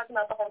I've been talking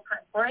about the whole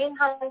time. Brain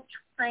health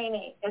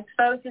training is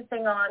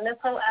focusing on this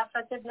whole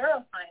affective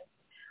neuroscience.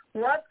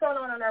 What's going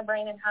on in our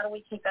brain and how do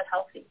we keep it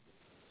healthy?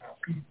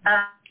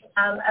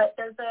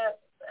 There's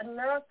a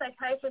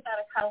neuropsychiatrist out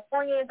of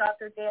California,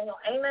 Dr. Daniel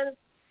Amen,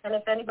 and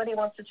if anybody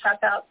wants to check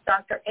out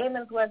Dr.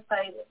 Amen's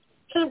website,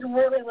 he's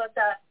really looked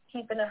at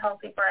keeping a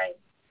healthy brain,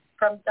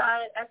 from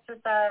diet,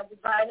 exercise,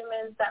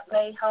 vitamins that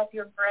may help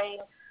your brain,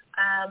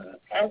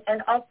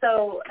 and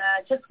also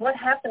just what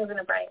happens in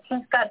the brain.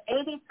 He's got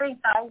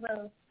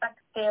 83,000 SPECT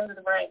scans of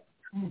the brain.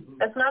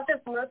 Mm-hmm. It's not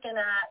just looking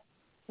at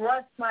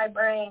what's my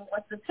brain,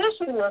 what's the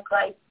tissue look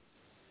like,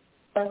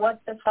 and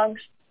what's the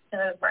function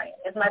of the brain.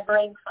 Is my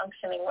brain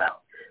functioning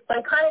well? So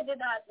I kind of did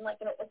that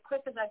as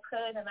quick as I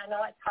could, and I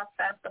know I talk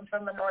fast. I'm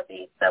from the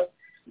Northeast, so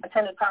I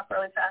tend to talk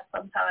really fast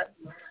sometimes.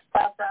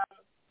 But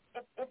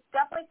it's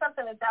definitely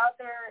something that's out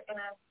there, and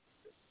I'm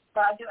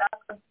glad you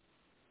asked.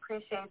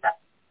 Appreciate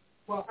that.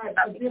 Well, people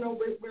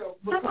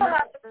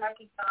have to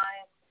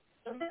recognize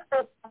this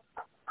is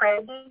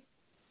crazy.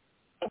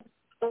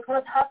 It's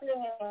what's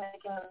happening in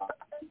making the world.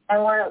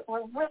 And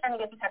we're really trying to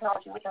get the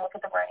technology. We can look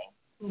at the brain.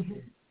 Mm-hmm.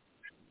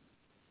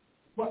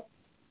 What?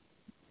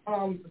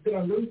 Did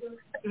I lose her?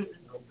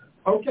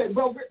 Okay,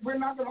 well, we're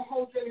not going to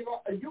hold you any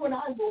longer. You and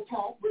I will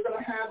talk. We're going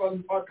to have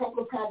a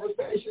couple of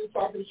conversations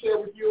so I can share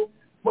with you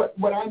what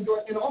I'm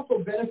doing and also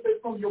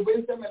benefit from your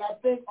wisdom, and I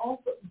think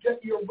also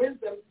get your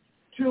wisdom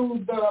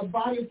to the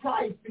body of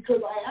Christ,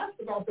 because I asked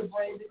about the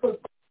brain because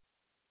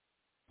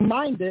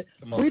minded,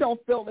 we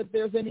don't feel that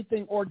there's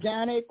anything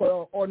organic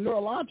or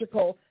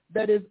neurological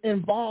that is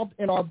involved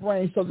in our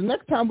brain. So the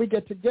next time we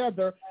get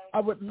together, I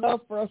would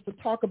love for us to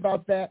talk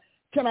about that.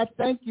 Can I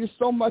thank you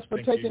so much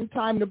for taking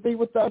time to be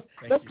with us?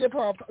 Let's give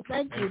her a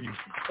thank you.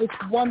 It's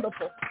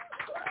wonderful.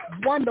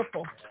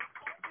 Wonderful.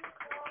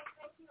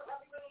 Thank you,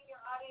 everybody in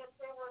your audience.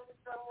 It was a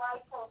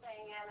delightful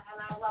thing, and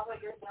I love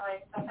what you're doing.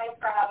 So thanks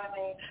for having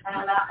me.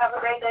 And have a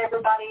great day,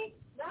 everybody.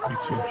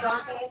 We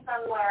don't see you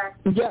somewhere.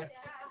 Yes.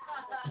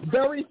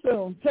 Very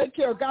soon. Take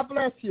care. God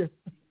bless you.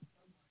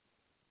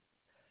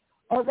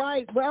 All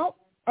right. Well,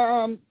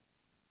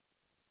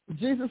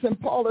 Jesus and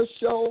Paula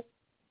Show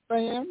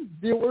fans,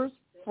 viewers,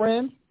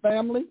 friends,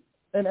 family,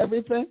 and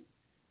everything.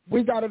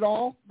 We got it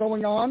all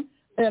going on.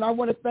 And I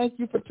want to thank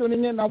you for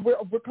tuning in. Now,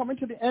 we're coming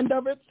to the end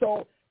of it,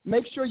 so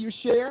make sure you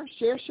share.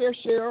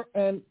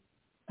 And,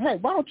 hey,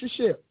 why don't you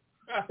share?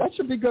 That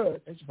should be good.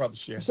 They should probably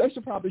share. They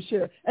should probably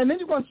share. And then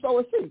you're going to sow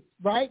a seed,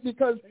 right?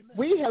 Because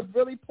we have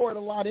really poured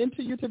a lot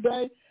into you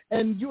today,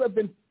 and you have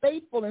been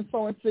faithful in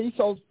sowing seed.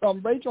 So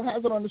Rachel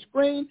has it on the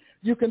screen.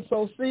 You can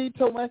sow seed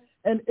to it,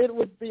 and it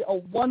would be a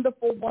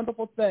wonderful,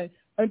 wonderful thing.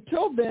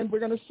 Until then, we're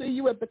going to see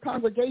you at the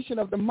Congregation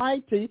of the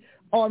Mighty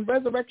on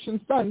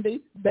Resurrection Sunday.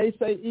 They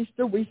say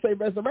Easter, we say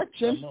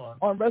Resurrection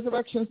on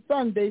Resurrection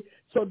Sunday.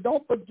 So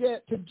don't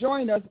forget to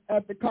join us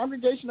at the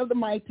Congregation of the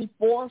Mighty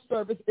for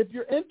service. If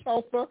you're in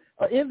Tulsa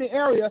or in the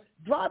area,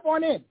 drive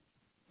on in.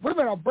 We're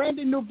in a brand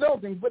new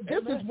building, but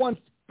this is one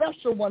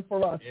special one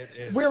for us.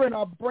 We're in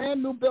a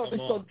brand new building,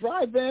 so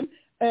drive in.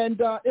 And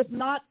if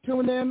not,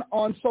 tune in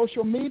on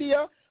social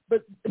media.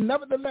 But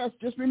nevertheless,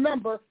 just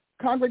remember,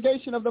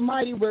 Congregation of the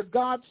Mighty, where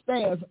God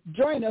stands.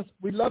 Join us.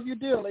 We love you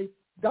dearly.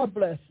 God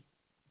bless.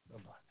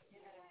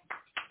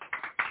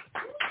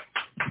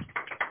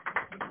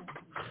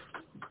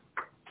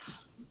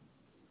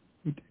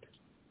 We did it.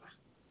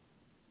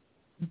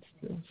 It's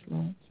still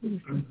slow.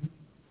 Seriously.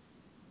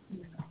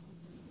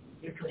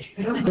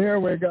 There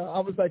we go. I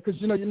was like, because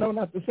you know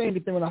not to say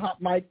anything when the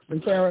hot mics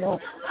and carrying on.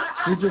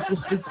 You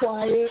just be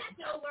quiet.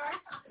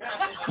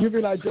 You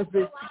be like, just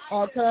be,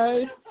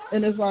 okay.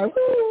 And it's like,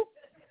 whoo.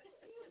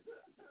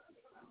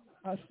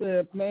 I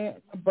said, man,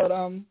 but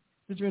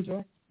did you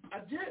enjoy? I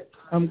did.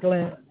 I'm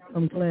glad.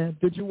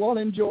 Did you all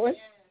enjoy?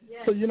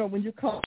 Yes. So, when you come